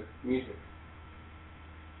to him as a music.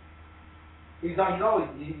 He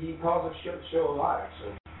calls our show a lot,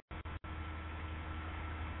 actually.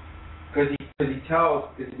 Because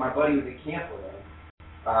my buddy was at camp with him,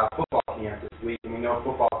 football camp this week, and we know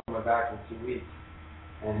football's coming back in 2 weeks,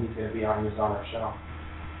 and he's going to be on our show.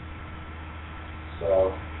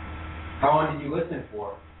 So, how long did you listen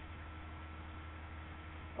for?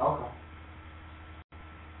 Okay.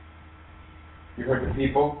 You heard the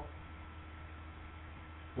people?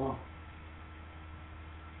 Oh.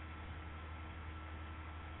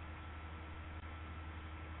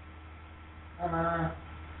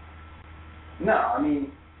 No, I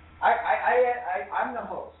mean, I'm the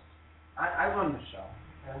host. I run the show.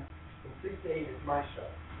 Okay? From 6 to 8 is my show.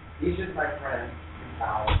 He's just my friend and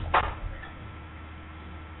pal.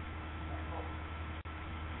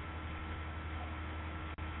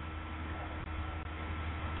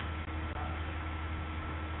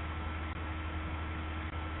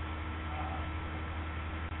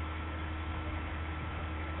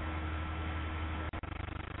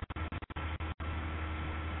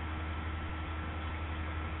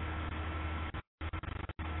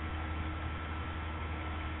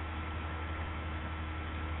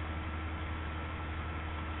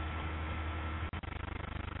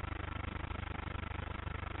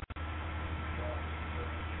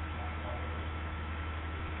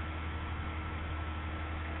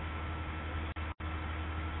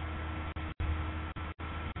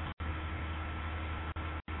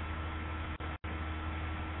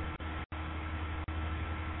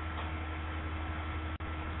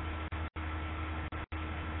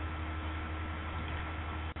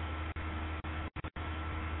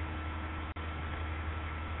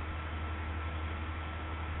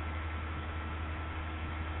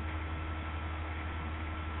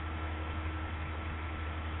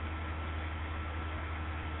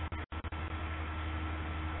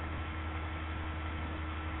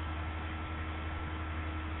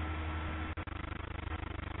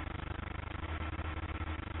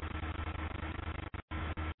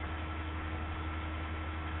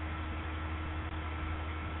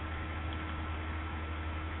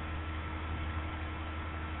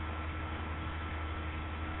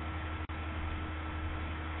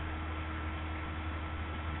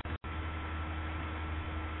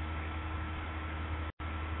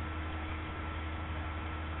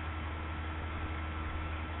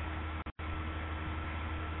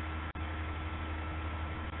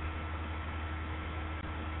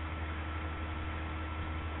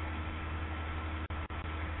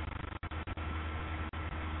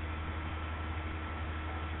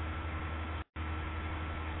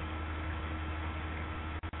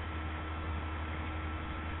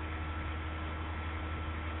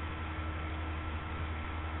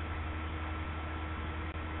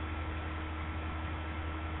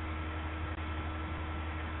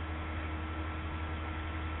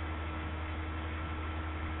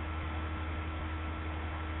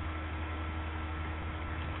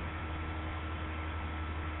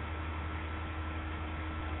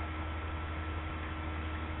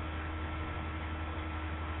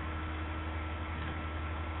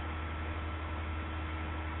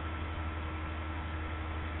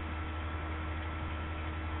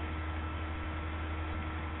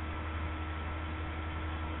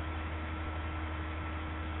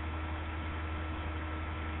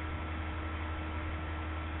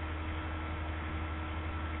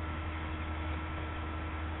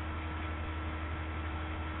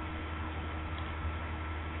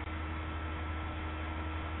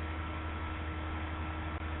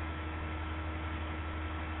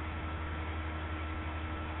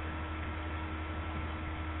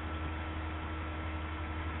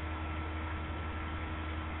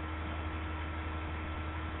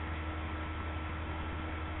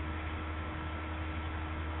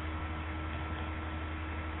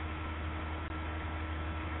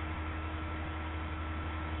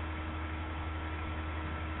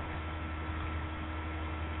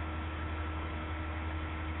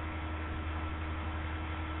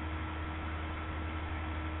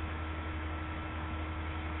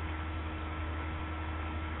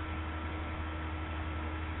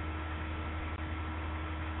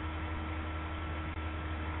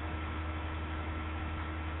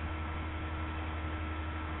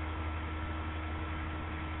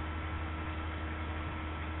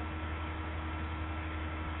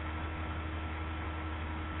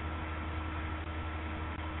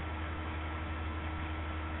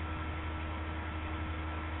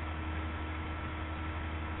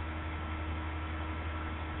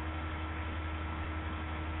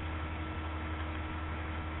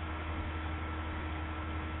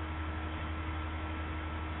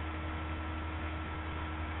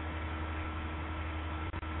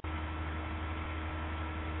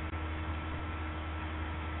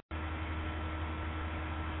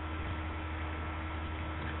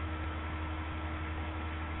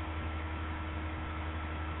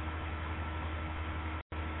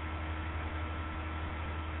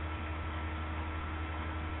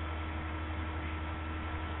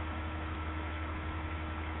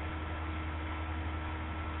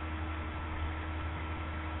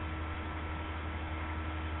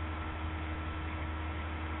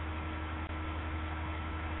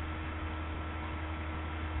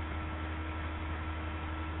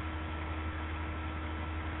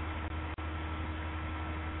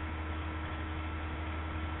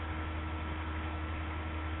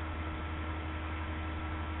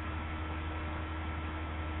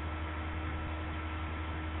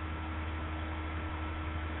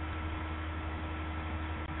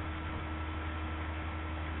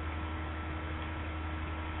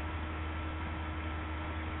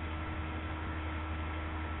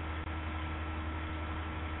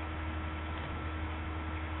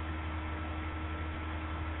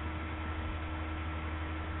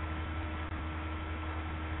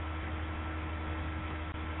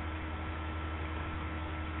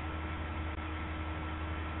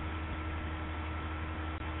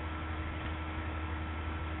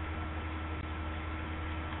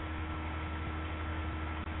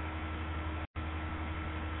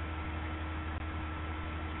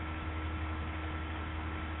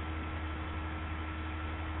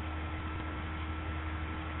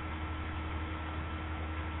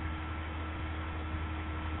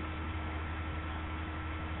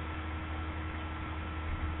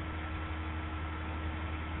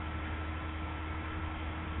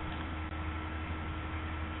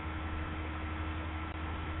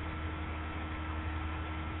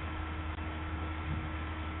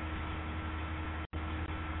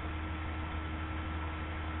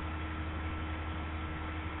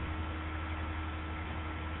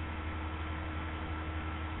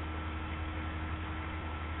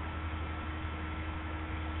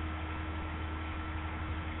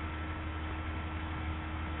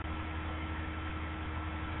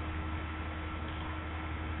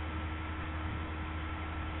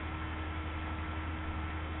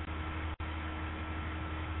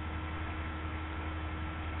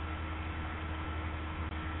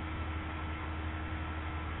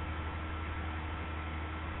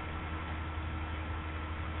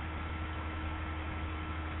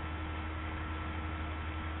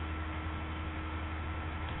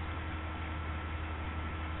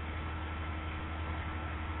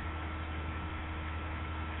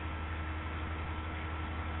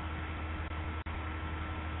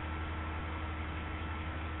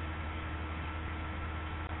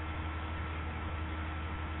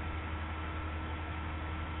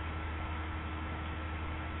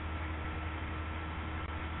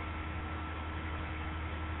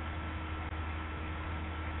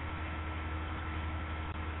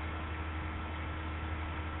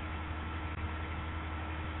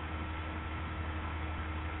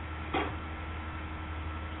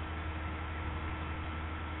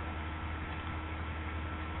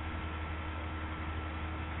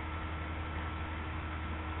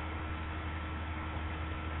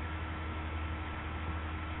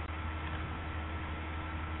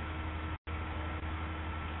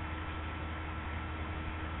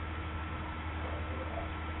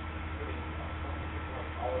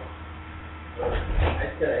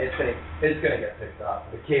 It's gonna get picked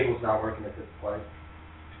up. The cable's not working at this point.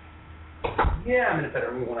 Yeah, I'm in a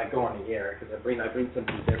better mood when I go on the air because I bring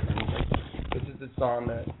something different. This is the song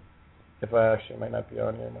that, if I actually might not be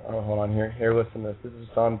on here. Oh, hold on here. Here, listen to this. This is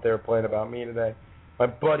a song that they were playing about me today. My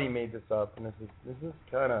buddy made this up, and this is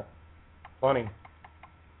kind of funny.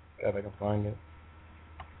 See if I can find it.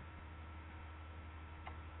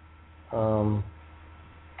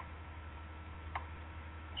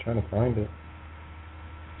 Trying to find it.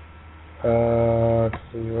 Let's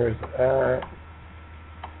see, where's it at?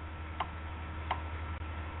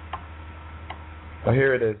 Oh,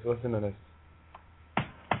 here it is. Listen to this.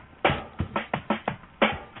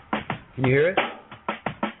 Can you hear it?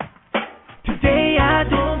 Today I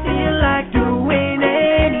don't feel like doing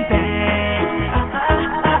anything.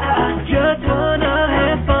 I just wanna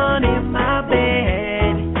have fun in my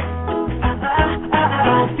bed. I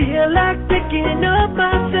don't feel like picking up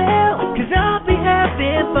myself, 'cause I'll be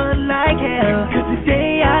having fun like hell. 'Cause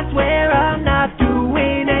today I swear I'm not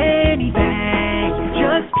doing anything.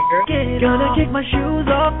 Just gonna kick my shoes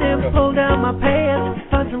off, then pull down my pants.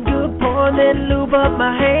 Find some good porn, then lube up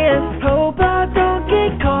my hands. Hope I don't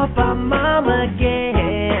get caught by mom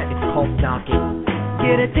again. It's called stalking.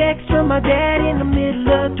 Get a text from my dad in the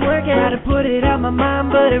middle of twerking. Try to put it out my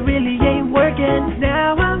mind, but it really ain't working.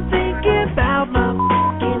 Now I'm thinking about my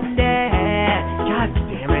fucking dad. God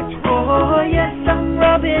damn it. Oh yes, I'm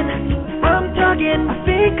rubbing, I'm tugging. I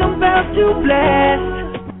think I'm about to blast.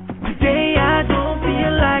 Today I don't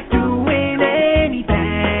feel like doing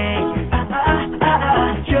anything.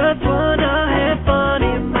 I just wanna have fun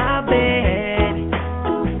in my bed.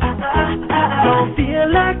 I don't feel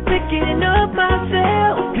like picking up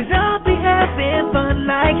myself, 'cause I'll be having fun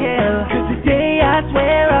like hell. 'Cause today I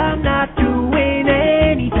swear I'm not doing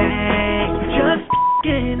anything. Just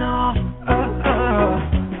f***ing off.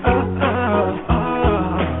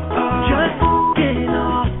 Just f***ing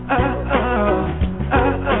off.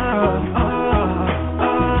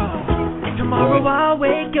 Tomorrow I'll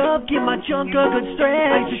wake up, give my junk a good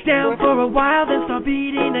stretch. Just down for a while, then start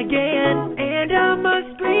beating again. And I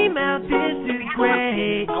must scream out, this is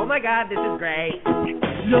great. Oh my god, this is great.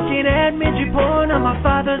 Looking at midget porn on my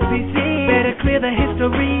father's PC. Better clear the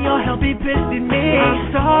history or he'll be pissed at me.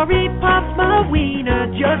 I'm sorry, Pops, my wiener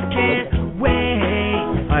just can't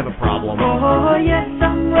wait. I have a problem. Oh yes,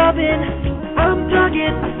 I'm rubbing, I'm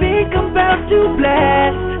tugging. I think I'm about to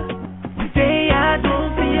blast. Today I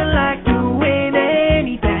don't feel like doing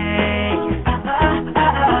anything.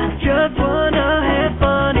 I just wanna have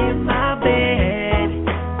fun in my bed.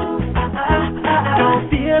 I don't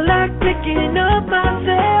feel like picking up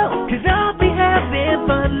myself, 'cause I'll be having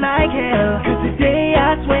fun like hell. 'Cause today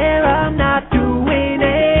I swear I'm not doing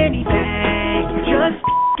anything. Just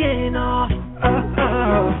f***ing off. Just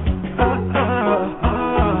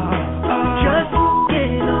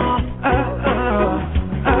f***ing off.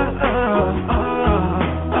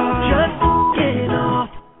 Just f***ing off.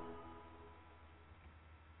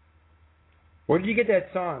 Where did you get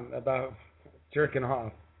that song about jerking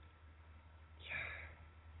off?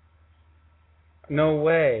 No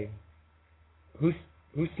way. Who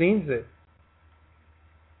sings it?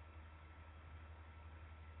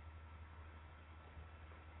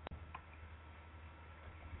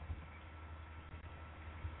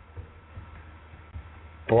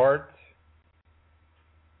 Bart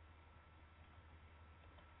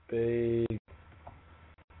Big.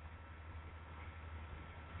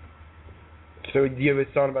 So do you have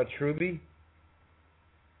a song about Truby?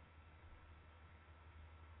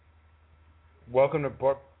 Welcome to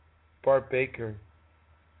Bart Baker.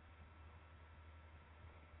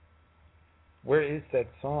 Where is that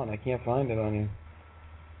song? I can't find it on here.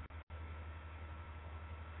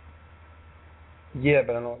 Yeah,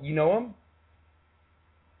 but I don't. You know him?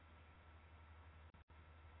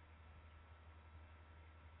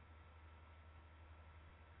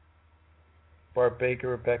 Bart Baker,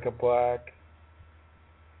 Rebecca Black.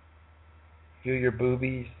 Feel Your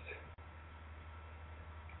Boobies.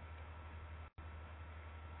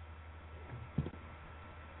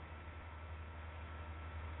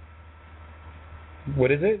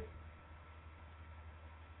 What is it?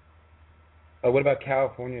 Oh, what about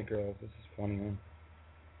California Girls? This is a funny one.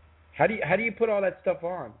 How do you put all that stuff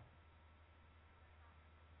on?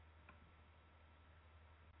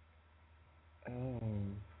 Oh.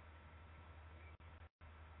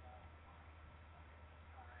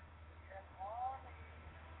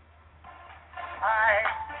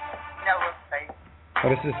 Oh,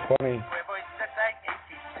 this is funny.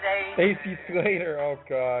 AC Slater. Oh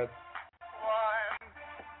God.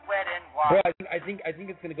 Bro, I think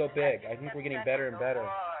it's gonna go big. I think we're getting better and better.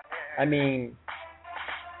 I mean,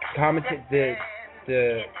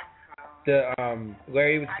 the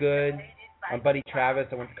Larry was good. My buddy Travis,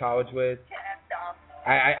 I went to college with.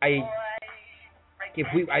 I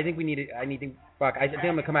think we need to. I think I'm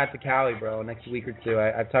gonna come out to Cali, bro, next week or two.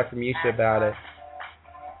 I've talked to Misha about it.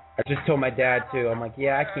 I just told my dad too. I'm like,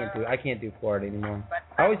 yeah, I can't do Florida anymore.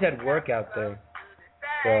 I always had work out there,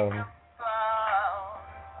 so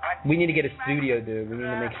we need to get a studio, dude. We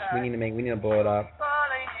need to blow it up.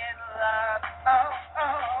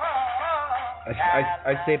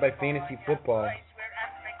 I say by fantasy football,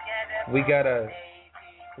 we gotta.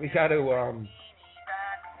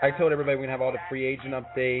 I told everybody we're gonna have all the free agent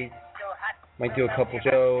updates. Might do a couple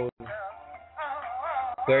shows.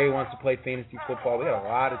 Larry wants to play fantasy football. We got a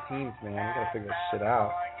lot of teams, man. We gotta figure this shit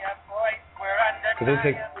out. It looks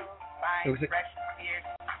like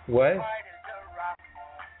what?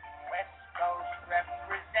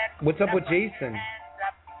 What's up with Jason?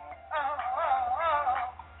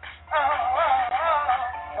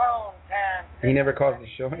 He never calls the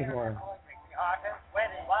show anymore.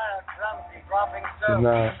 He's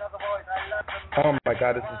not. Oh my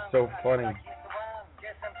God, this is so funny.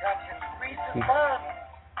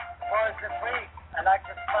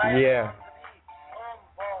 Yeah.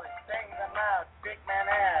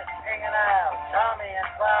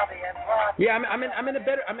 Yeah, I'm in a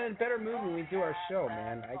better mood when we do our show,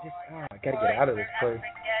 man. I gotta get out of this place.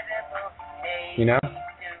 You know?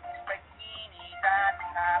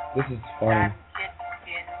 This is funny.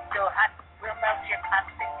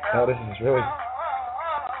 Oh, this is really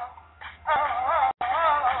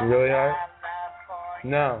hard?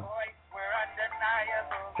 No.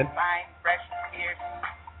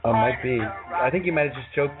 Might be. I think you might have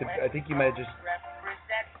just choked the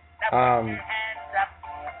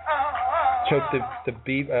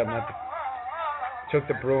choked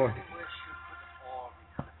the Bruin.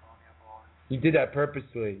 You did that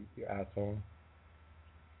purposely, you asshole.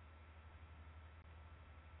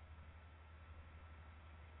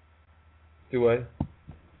 Do what?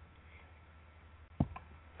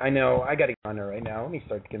 I know. I gotta get on there right now. Let me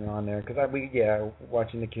start getting on there because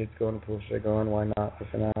watching the kids go in the pool. Should I go on? Why not?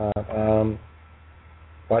 Listen up.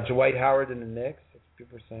 Watch Dwight Howard and the Knicks. That's what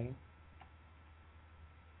people are saying.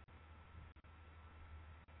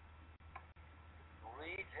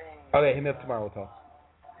 Okay, hit me up tomorrow. We'll talk.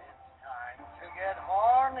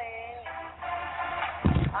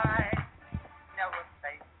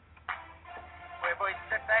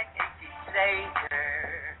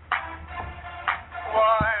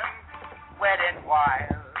 Warm, wet and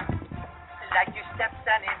wild, like your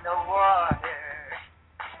stepson in the water,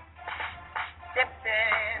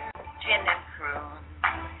 sipping gin and prunes,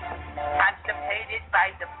 constipated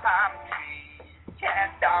by the palm trees,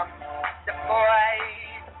 the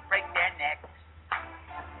boys break their necks,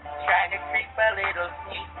 trying to creep a little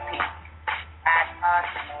sneak peek at us.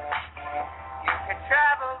 You can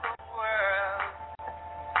travel the world,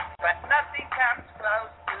 but nothing comes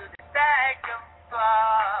close to the stag of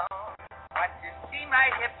once you see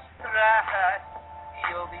my hips thrust,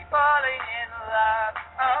 you'll be falling in love.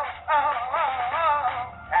 Oh, oh, oh,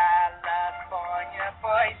 oh. California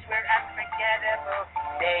boys, we're unforgettable.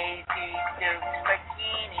 Daisy Dukes,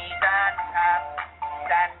 bikinis on top.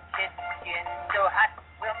 Sun-kissed skin so hot,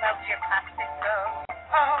 we'll melt your popsicle.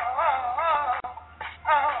 Oh, oh, oh,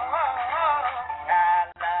 oh, oh, oh.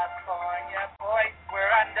 California boys,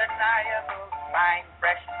 we're undeniable. Fine,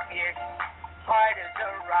 fresh, fierce. Hard as a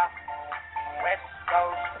rock, West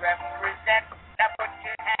Coast represent. Now put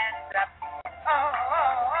your hands up. Oh,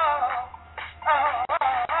 oh, oh, oh,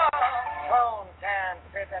 oh, oh. Bone, tan,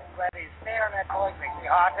 fit and sweaty, staring at boys makes me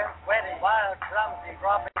hot and sweaty. Wild, clumsy,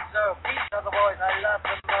 dropping so. These are the boys I love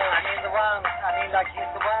the most. I mean the one, like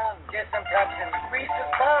he's the one. Get some touching, grease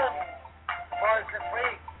is fun. Boys are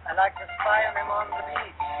freak, I like to spy on him on the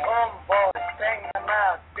beach. Boys, bang them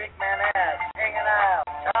out, big man ass, hanging out.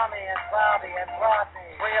 Tommy and Bobby and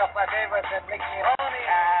Rodney, three of my favorites that make me horny.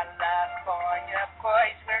 California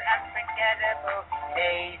boys, we're unforgettable.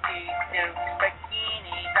 Daisy Dukes,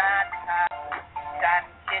 bikinis on top,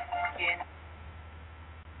 sun-kissed skin.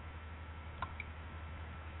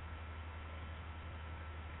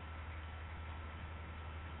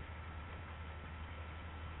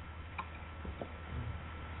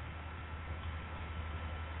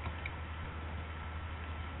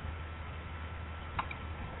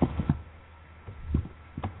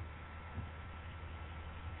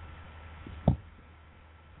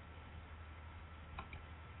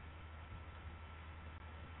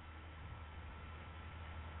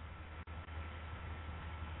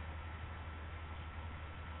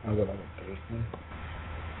 I'll go back to Thursday.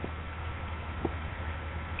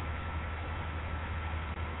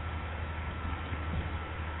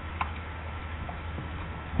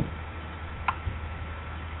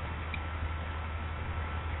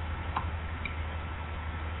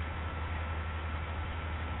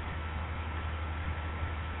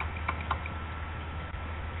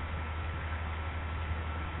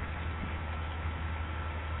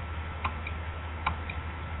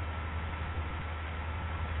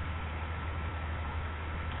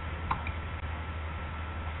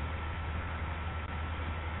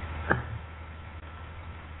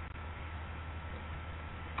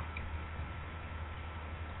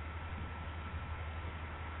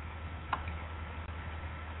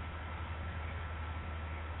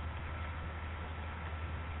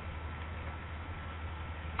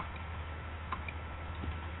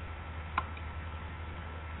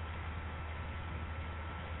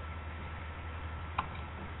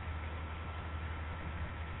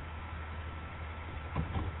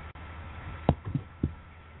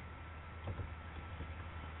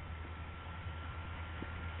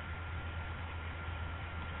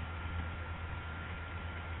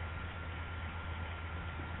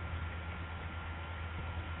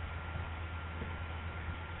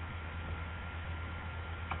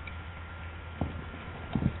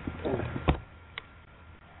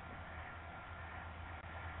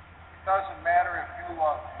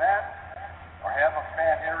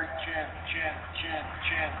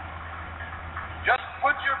 chin. Just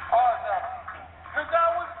put your paws up, 'cause I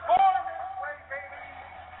was born this way, baby.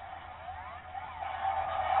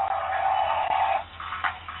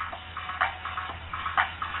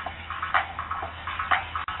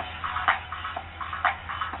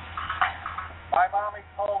 My mommy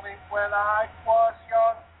told me when I was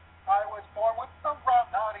young, I was born with some brown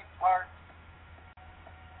naughty parts.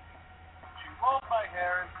 She rolled my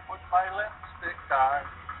hair and put my lipstick on.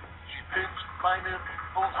 She pinched my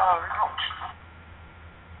nipples hard. Ouch.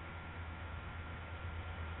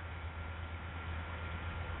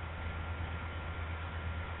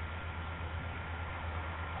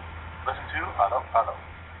 Listen to Hello.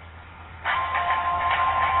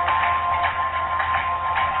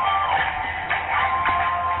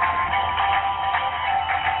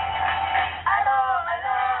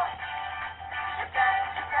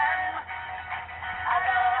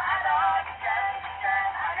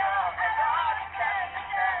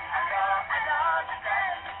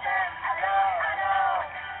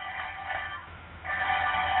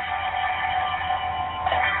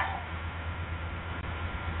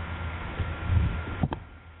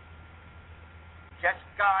 Just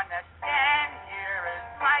gonna stand here as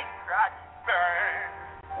my crotch burns.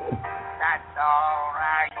 That's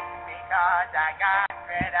alright, because I got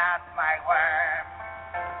rid of my worm.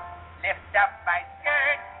 Lift up my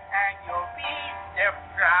skirt and you'll be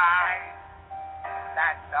surprised.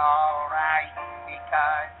 That's alright,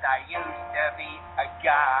 because I used to be a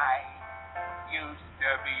guy.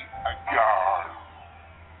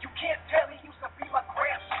 You can't tell